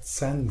that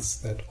sense,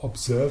 that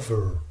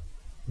observer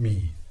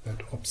me,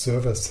 that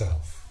observer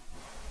self.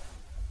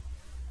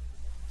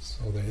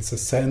 So there is a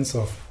sense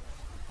of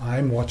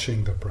I'm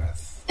watching the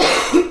breath.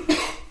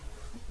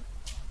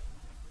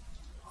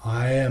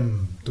 I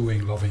am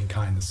doing loving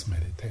kindness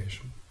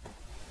meditation.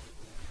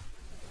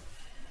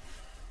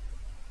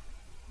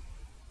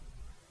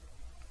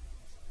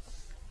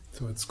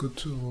 So it's good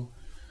to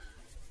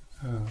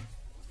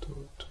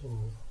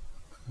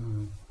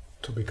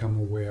become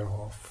aware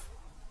of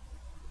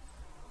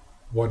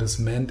what is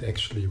meant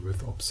actually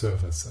with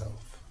observer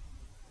self.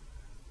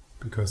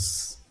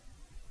 Because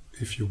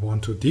if you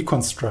want to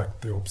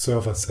deconstruct the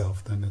observer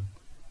self, then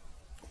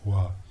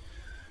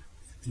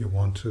you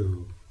want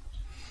to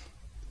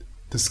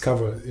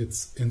discover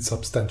its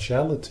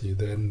insubstantiality,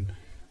 then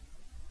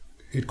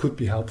it could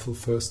be helpful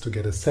first to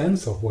get a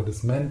sense of what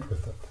is meant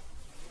with it.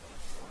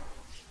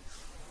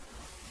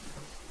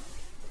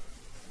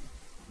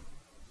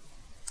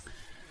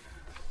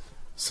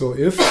 So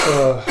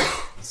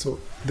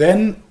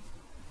then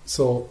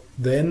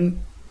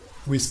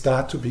we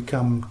start to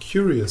become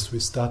curious. We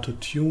start to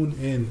tune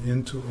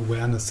into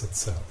awareness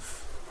itself.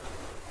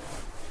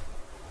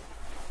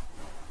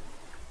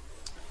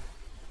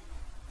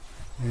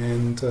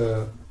 And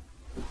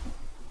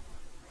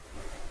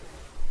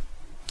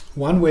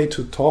one way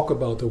to talk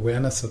about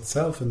awareness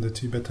itself in the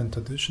Tibetan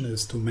tradition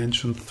is to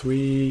mention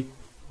 3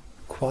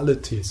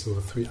 qualities or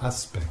 3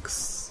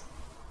 aspects.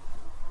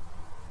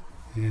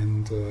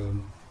 And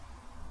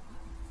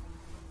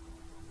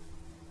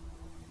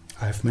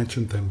I've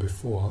mentioned them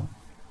before.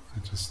 I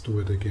just do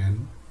it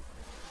again.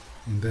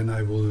 And then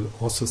I will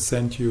also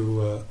send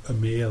you a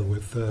mail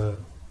with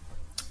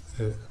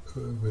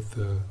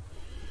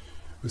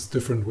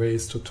different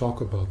ways to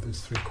talk about these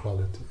 3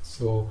 qualities.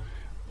 So,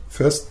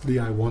 firstly,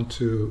 I want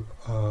to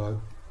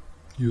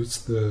use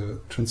the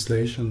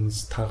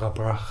translations Tara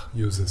Brach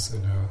uses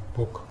in her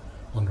book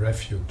on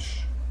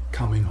refuge,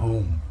 coming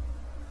home.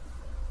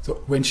 So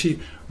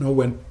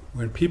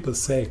when people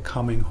say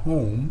coming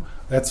home,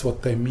 that's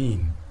what they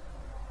mean.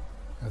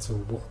 And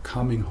so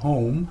coming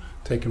home,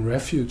 taking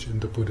refuge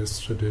in the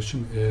Buddhist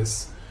tradition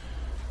is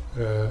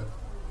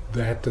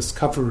that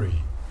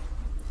discovery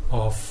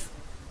of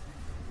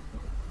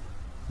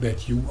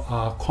that you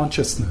are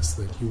consciousness,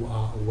 that you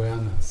are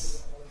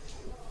awareness.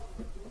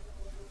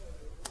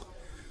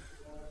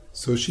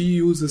 So she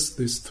uses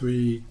these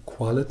 3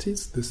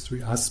 qualities, these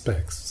 3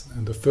 aspects.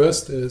 And the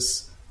first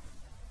is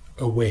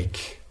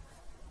awake.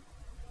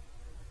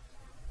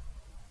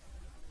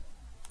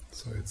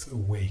 So it's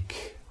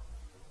awake.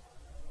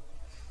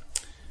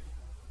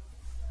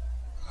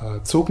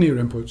 Tsogni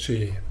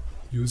Rinpoche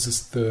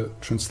uses the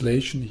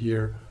translation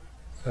here,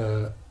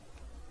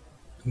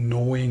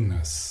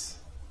 knowingness.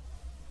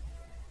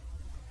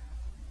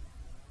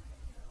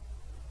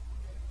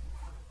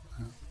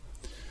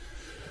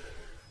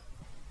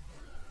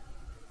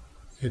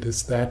 It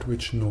is that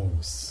which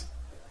knows.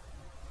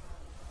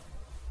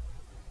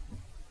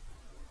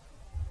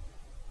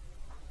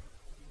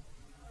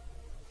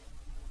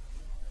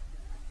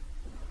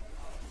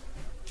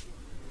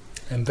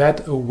 And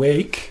that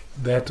awake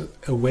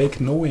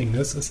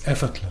knowingness is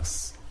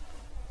effortless.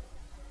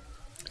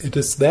 It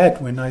is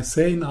that when I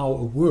say now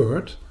a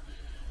word,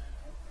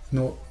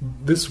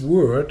 this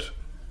word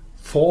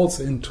falls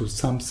into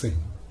something.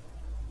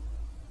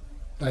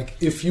 Like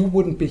if you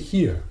wouldn't be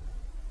here,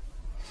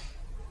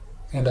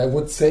 and I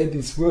would say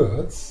these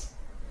words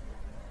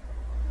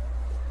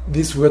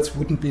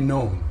wouldn't be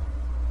known.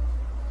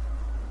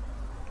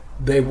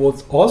 They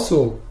would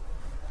also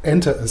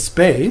enter a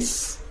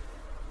space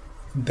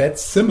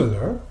that's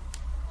similar.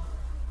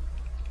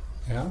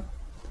 Yeah.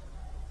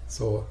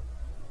 So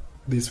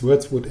these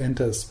words would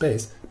enter a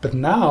space, but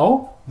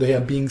now they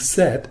are being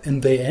said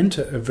and they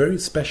enter a very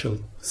special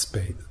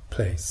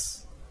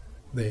place.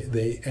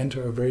 They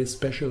enter a very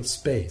special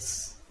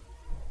space.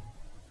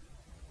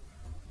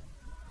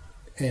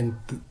 And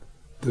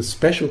the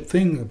special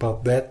thing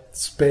about that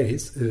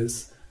space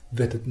is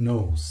that it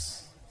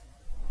knows,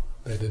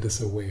 that it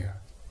is aware.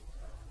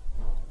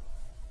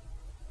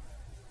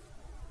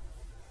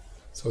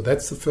 So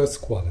that's the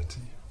first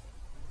quality.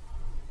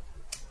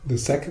 The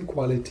second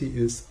quality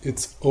is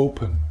it's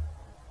open.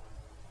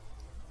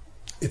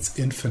 It's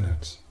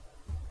infinite.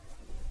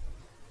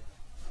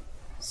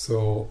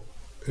 So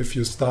if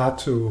you start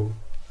to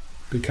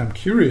become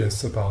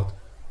curious about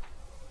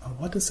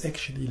what is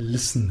actually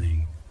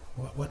listening,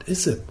 what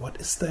is it? What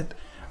is that?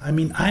 I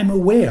mean, I'm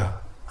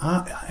aware.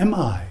 Am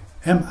I?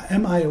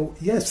 Am I?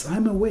 Yes,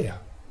 I'm aware.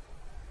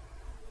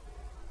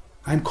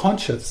 I'm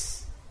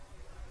conscious.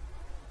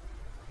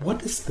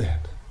 What is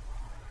that?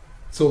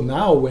 So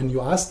now when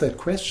you ask that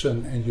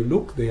question and you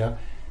look there,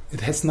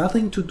 it has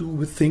nothing to do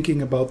with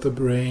thinking about the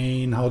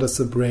brain, how does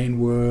the brain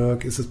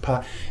work,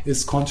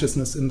 is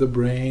consciousness in the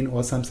brain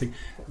or something.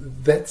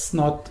 That's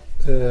not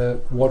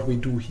what we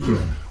do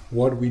here.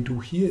 What we do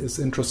here is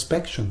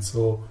introspection.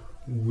 So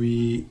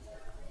we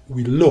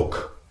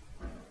look.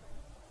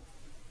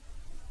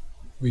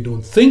 We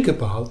don't think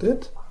about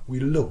it, we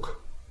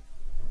look.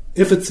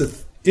 If it's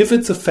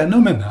a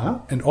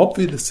phenomena, and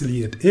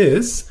obviously it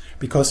is,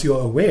 because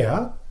you're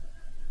aware,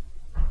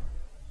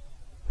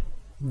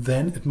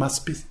 then it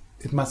must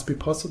be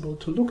possible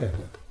to look at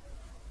it.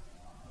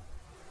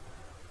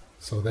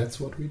 So that's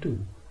what we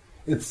do.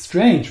 It's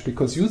strange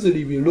because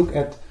usually we look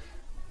at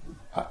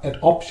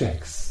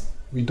objects.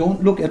 We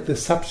don't look at the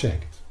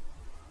subject.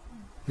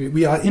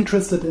 We are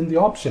interested in the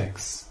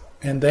objects,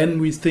 and then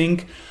we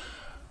think,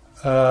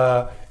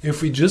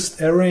 if we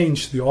just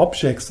arrange the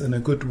objects in a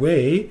good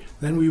way,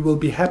 then we will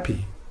be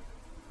happy.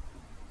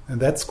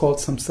 And that's called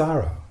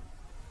samsara.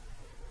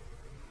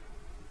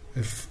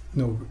 If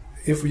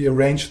we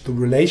arrange the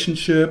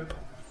relationship,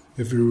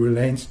 if we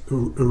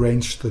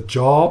arrange the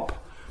job,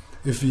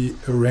 if we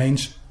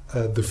arrange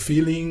the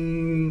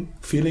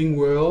feeling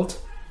world,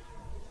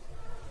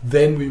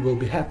 then we will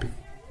be happy.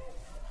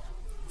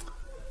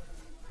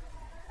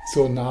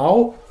 So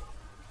now,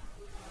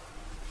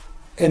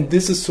 and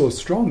this is so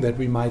strong that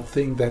we might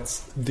think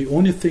that's the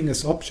only thing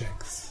is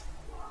objects.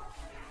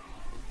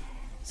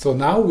 So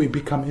now we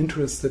become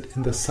interested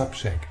in the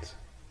subject.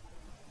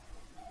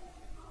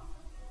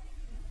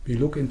 We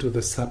look into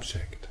the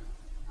subject.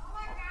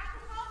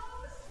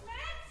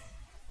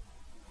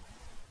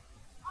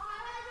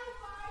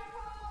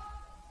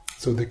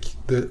 So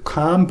the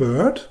calm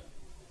bird,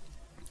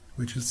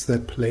 which is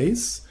that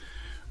place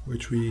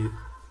which we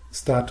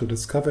start to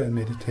discover in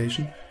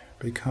meditation,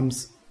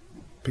 becomes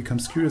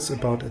curious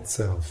about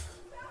itself.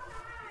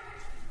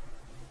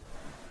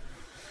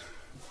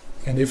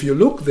 And if you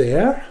look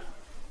there,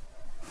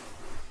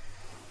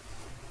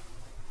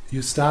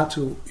 you start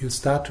to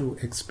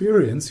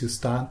experience, you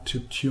start to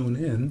tune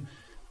in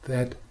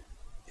that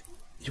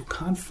you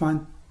can't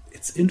find,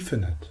 it's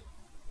infinite.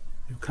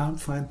 You can't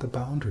find the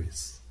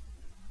boundaries.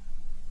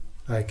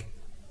 Like,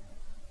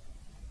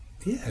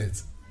 yeah,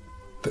 it's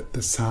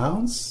the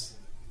sounds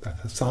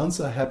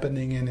are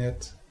happening in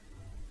it.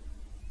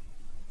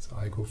 So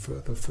I go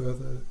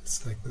further,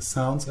 it's like the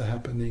sounds are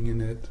happening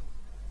in it.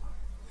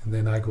 And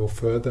then I go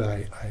further,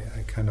 I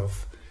kind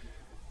of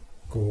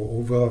go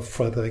over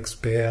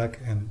Frederiksberg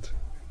and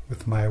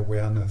with my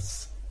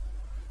awareness.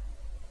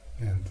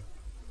 And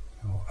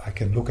I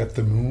can look at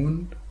the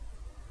moon.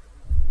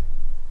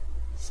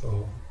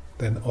 So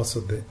then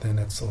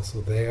it's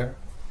also there.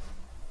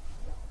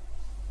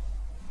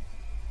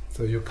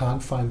 So you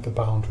can't find the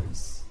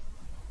boundaries.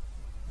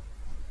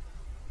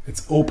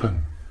 It's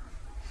open.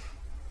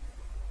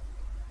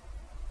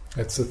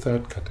 That's the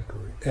third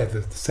category,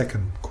 the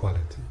second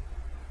quality.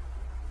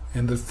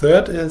 And the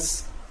third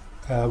is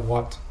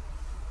what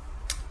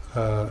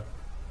Tara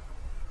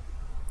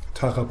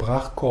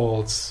Brach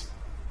calls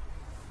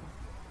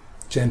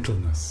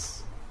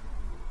gentleness.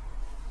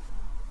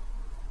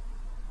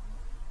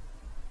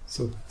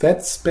 So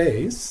that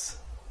space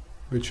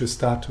which you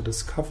start to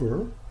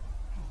discover,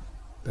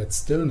 that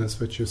stillness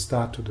which you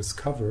start to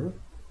discover,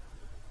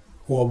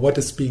 or what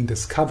is being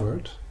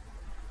discovered,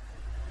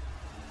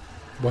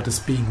 what is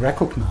being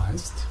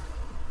recognized,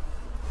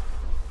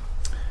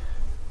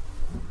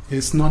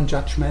 is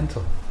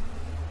non-judgmental.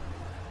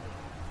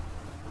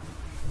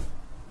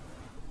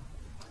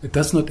 It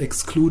does not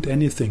exclude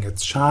anything. It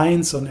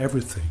shines on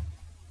everything.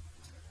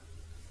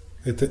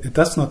 It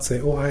does not say,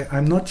 "Oh,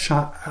 I'm not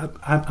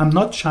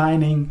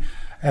shining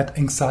at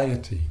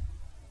anxiety,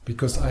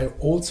 because I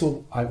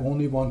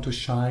only want to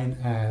shine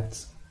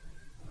at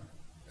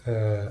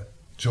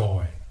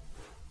joy."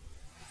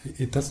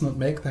 It does not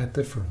make that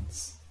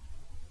difference.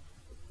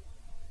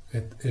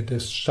 It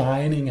is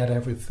shining at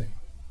everything.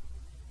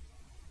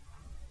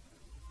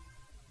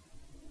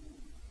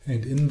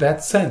 And in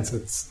that sense,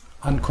 it's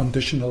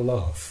unconditional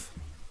love.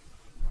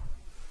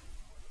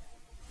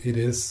 It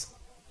is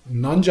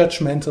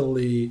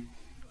non-judgmentally,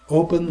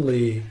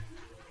 openly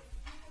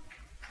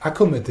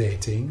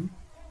accommodating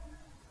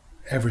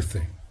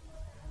everything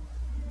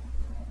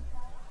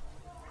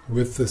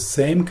with the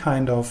same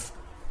kind of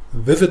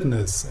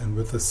vividness and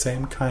with the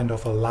same kind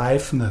of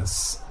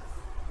aliveness.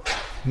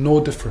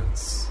 No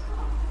difference.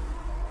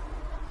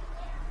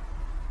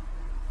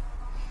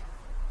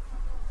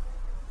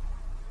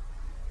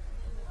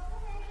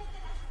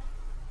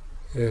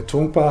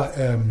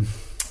 Tsogni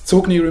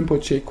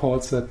Rinpoche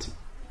calls it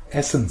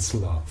essence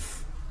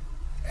love.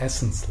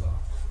 Essence love.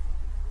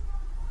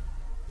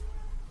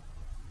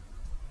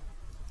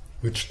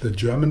 Which the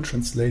German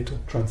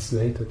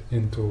translated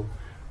into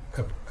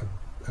a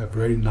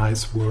very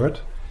nice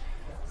word,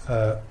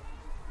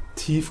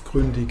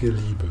 tiefgründige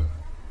Liebe.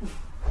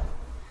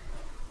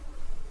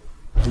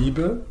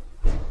 Liebe,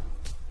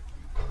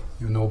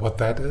 you know what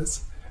that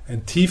is?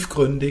 And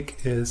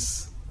tiefgründig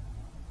is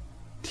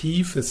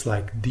tief is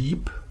like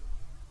deep.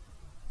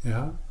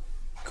 Yeah.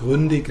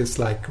 Gründig is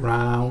like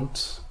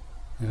ground.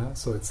 Yeah.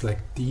 So it's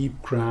like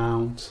deep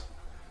ground.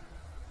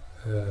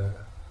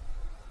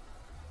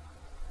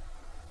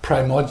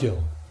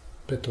 Primordial.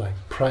 Bit like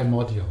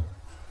primordial.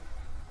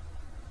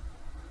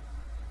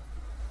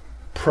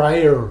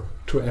 Prior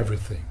to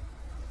everything.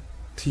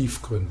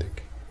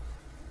 Tiefgründig.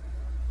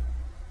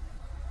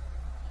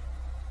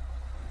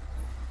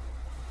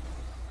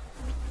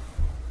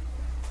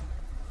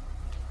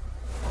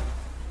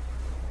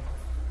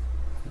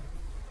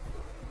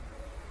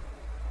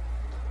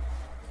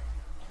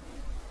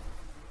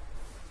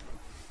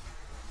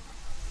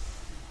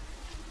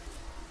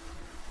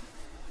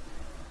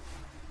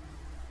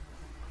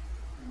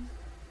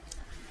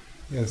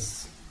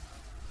 Yes.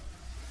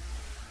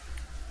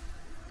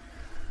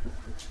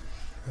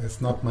 There's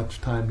not much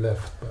time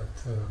left, but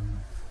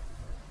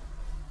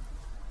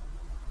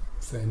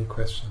is there any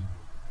question?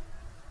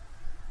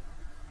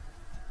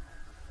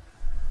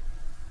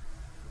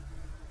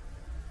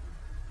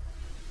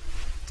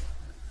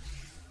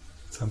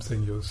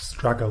 Something you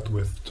struggled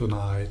with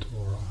tonight,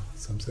 or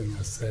something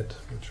I said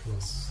which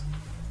was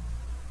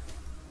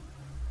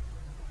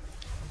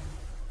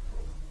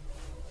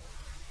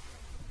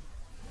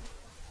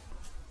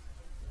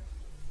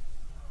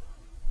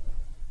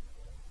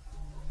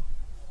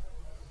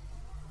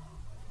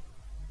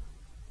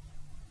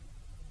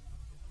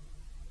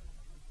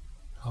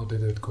how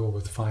did it go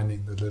with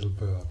finding the little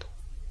bird?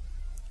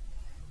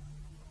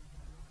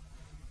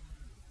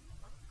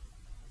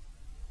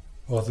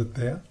 Was it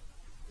there?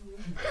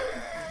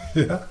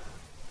 Yeah?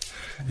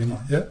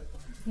 Yeah?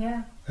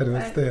 Yeah. It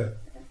was there.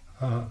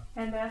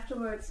 And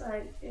afterwards,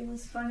 it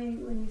was funny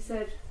when you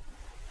said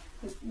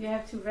that you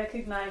have to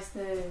recognize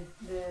the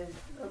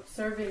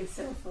observing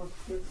self of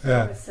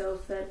the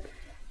self, that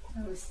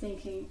I was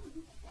thinking,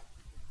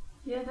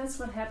 yeah, that's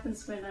what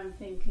happens when I'm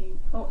thinking,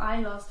 oh, I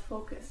lost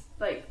focus.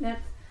 Like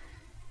that,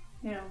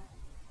 you know,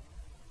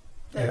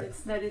 that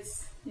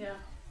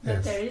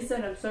Yes. there is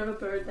an observer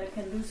bird that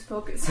can lose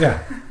focus.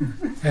 Yeah.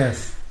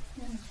 Yes.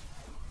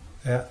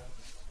 Yeah.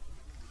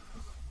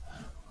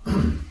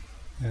 Yeah.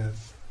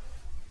 Yes.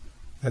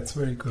 That's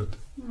very good.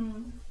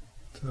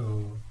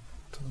 To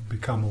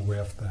become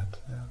aware of that.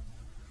 Yeah.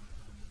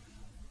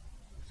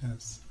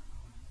 Yes.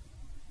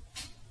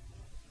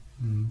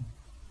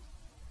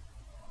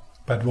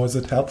 But was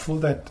it helpful,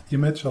 that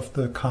image of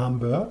the calm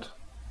bird,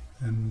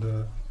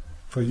 and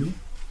for you?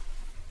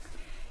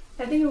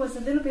 I think it was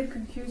a little bit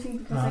confusing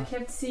because I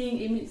kept seeing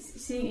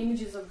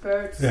images of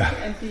birds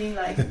and being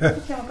like,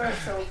 look at a bird,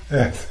 so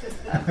at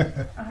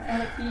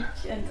a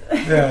beach and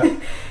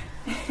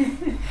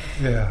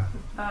yeah.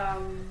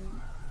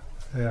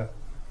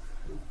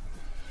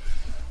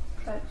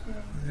 But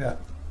yeah.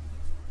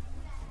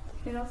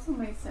 It also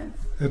makes sense.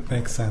 It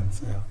makes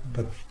sense, yeah.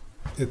 But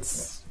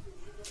it's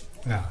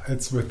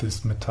with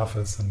these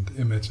metaphors and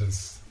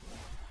images.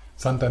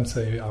 Sometimes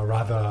they are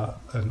rather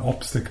an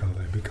obstacle.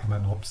 They become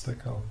an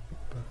obstacle.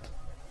 But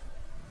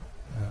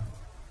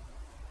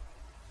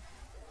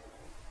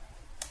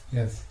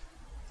yes.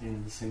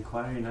 In this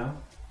inquiry now,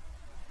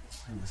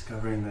 I'm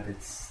discovering that it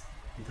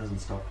doesn't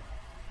stop.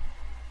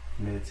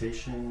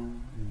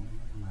 Meditation,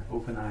 in my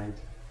open-eyed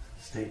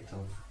state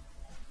of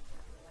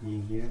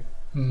being here,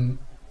 to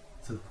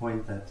the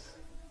point that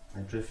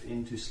I drift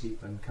into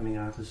sleep and coming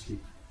out of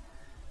sleep.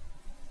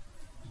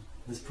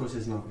 This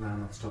process is not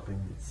stopping.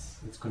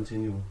 It's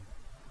continual.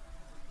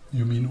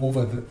 You mean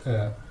over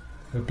the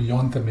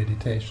beyond the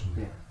meditation?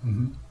 Yeah.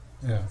 Mm-hmm.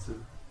 Yeah. So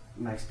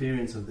my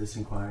experience of this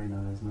inquiry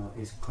now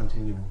is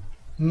continual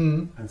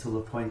until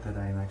the point that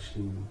I am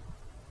actually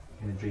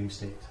in a dream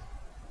state.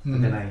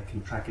 And then I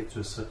can track it to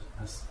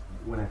as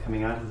when I'm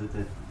coming out of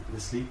the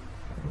sleep.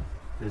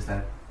 There's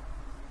that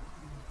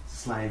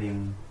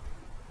sliding.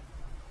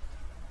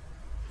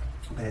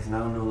 But there's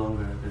no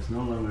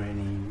longer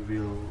any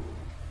real.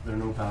 There are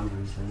no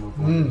boundaries. There are no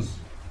borders.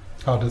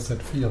 How does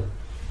that feel?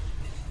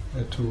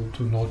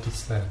 To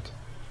notice that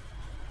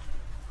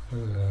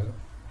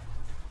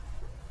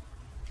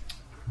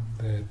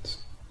that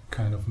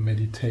kind of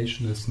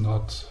meditation is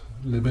not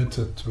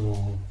limited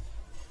to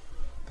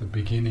the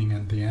beginning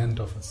and the end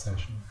of a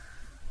session.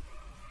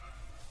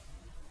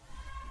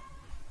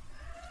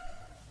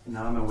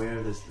 Now I'm aware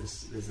of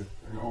there's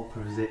an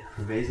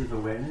all-pervasive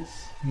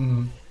awareness.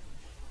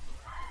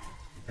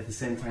 At the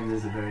same time,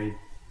 there's a very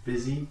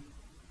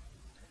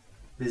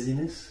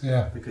busyness.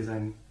 Yeah. Because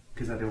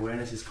that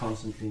awareness is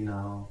constantly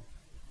now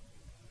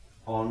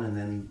on, and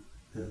then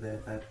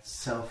that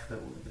self, the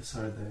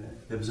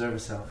observer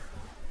self,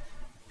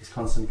 is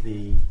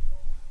constantly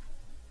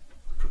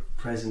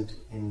present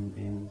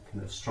in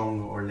kind of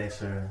stronger or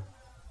lesser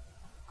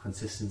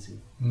consistency.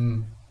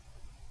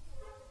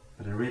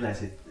 But I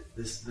realize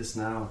this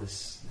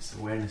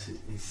awareness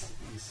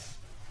is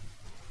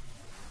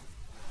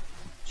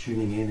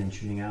tuning in and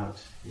tuning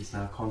out is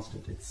now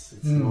constant. It's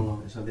no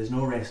longer, so there's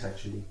no rest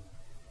actually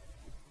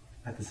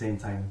at the same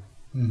time.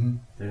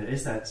 There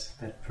is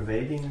that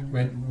pervading.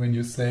 When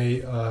you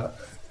say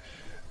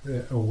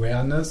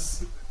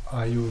awareness,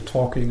 are you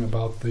talking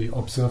about the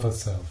observer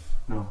self?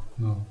 No.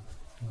 No.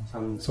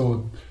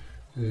 So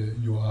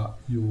you're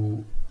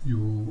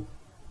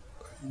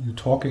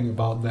talking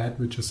about that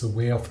which is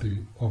aware of the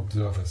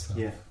observer self.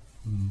 Yeah.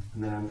 And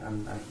then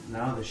I'm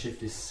now the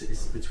shift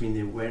is between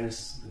the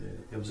awareness,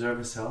 the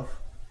observer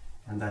self,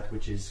 and that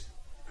which is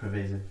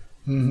pervasive.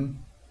 Mm-hmm.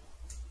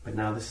 But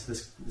now this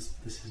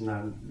is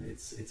now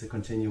it's a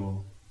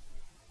continual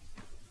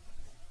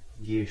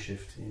gear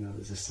shift.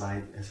 There's a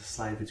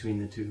slide between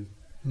the two,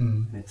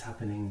 and it's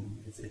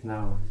happening. It's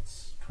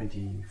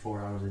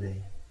 24 hours a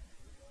day.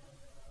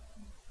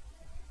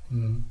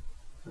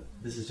 So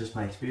this is just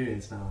my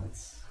experience now.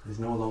 There's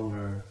no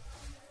longer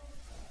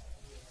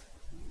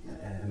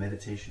a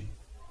meditation.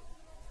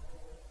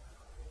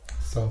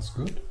 Sounds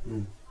good.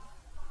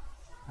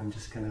 I'm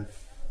just kind of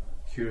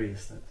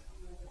curious that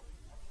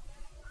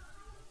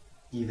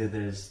either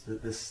this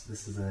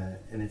is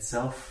in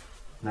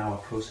itself now a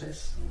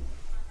process,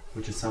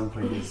 which at some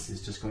point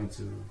is just going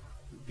to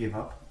give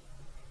up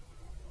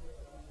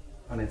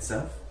on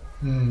itself,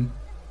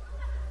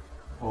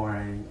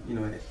 or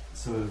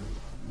so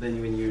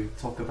then when you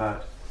talk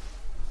about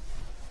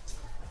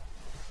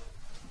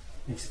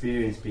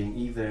experience being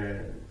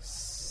either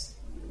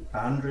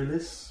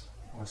boundaryless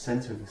or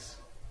centerless,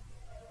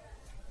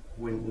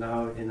 when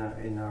now in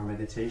our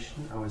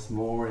meditation I was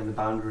more in the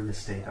boundaryless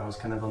state. I was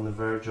kind of on the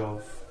verge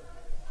of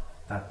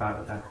that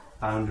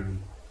boundary.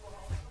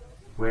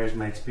 Where is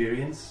my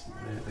experience,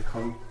 the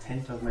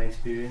content of my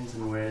experience,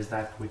 and where is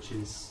that which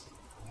is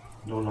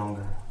no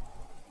longer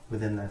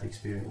within that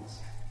experience?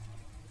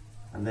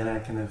 And then I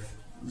kind of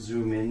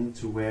zoom in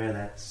to where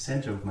that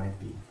center might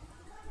be,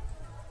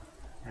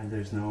 and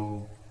there's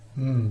no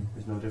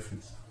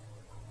difference.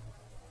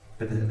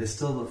 But there's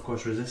still, of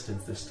course,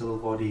 resistance. There's still a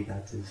body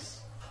that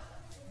is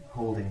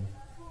holding,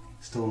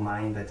 still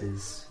mind that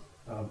is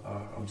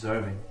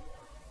observing.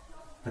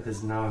 But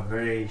there's now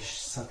very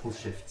subtle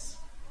shifts.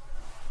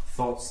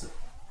 Thought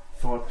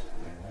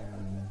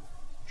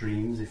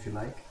dreams, if you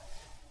like,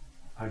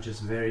 are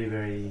just very,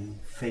 very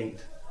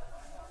faint,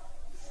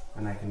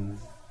 and I can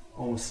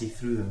almost see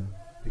through them,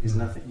 because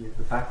nothing.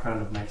 The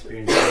background of my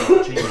experience is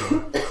not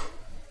changing.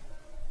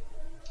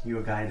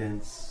 Your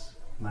guidance,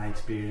 my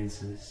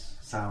experiences,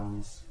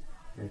 sounds,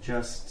 they're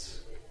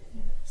just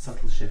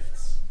subtle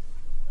shifts,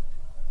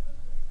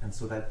 and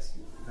so that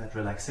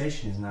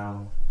relaxation is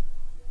now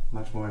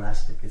much more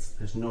elastic.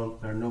 There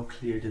are no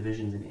clear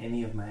divisions in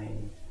any of my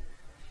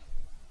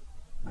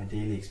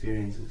daily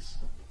experiences.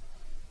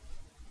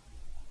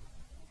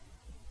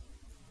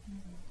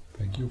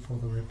 Thank you for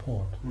the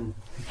report.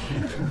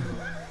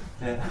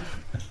 Yeah.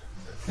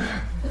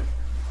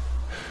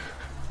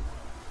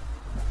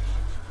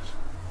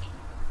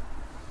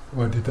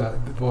 Or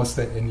was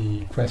there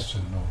any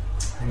question? No.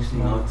 Actually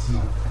not. No.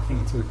 I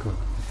think it's good.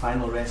 The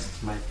final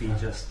rest might be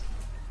just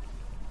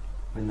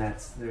when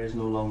there is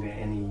no longer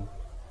any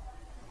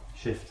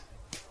shift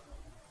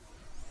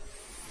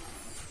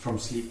from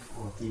sleep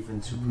or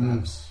even to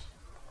perhaps.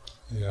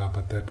 Yeah,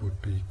 but that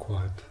would be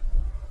quite.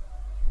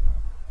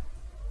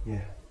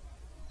 Yeah.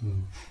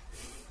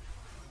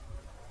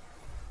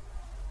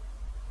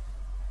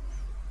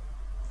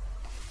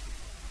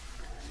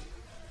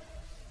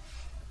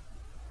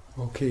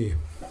 Okay,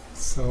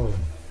 so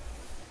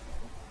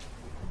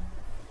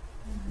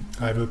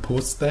I will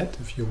post that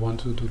if you want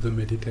to do the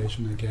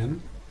meditation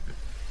again,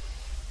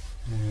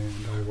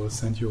 and I will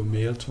send you a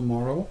mail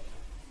tomorrow,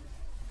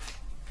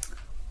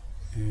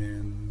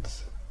 and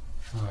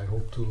I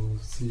hope to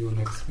see you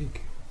next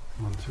week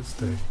on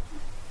Tuesday.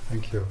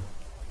 Thank you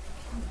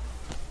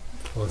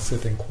for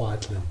sitting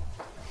quietly.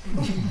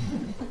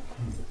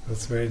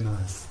 That's very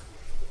nice.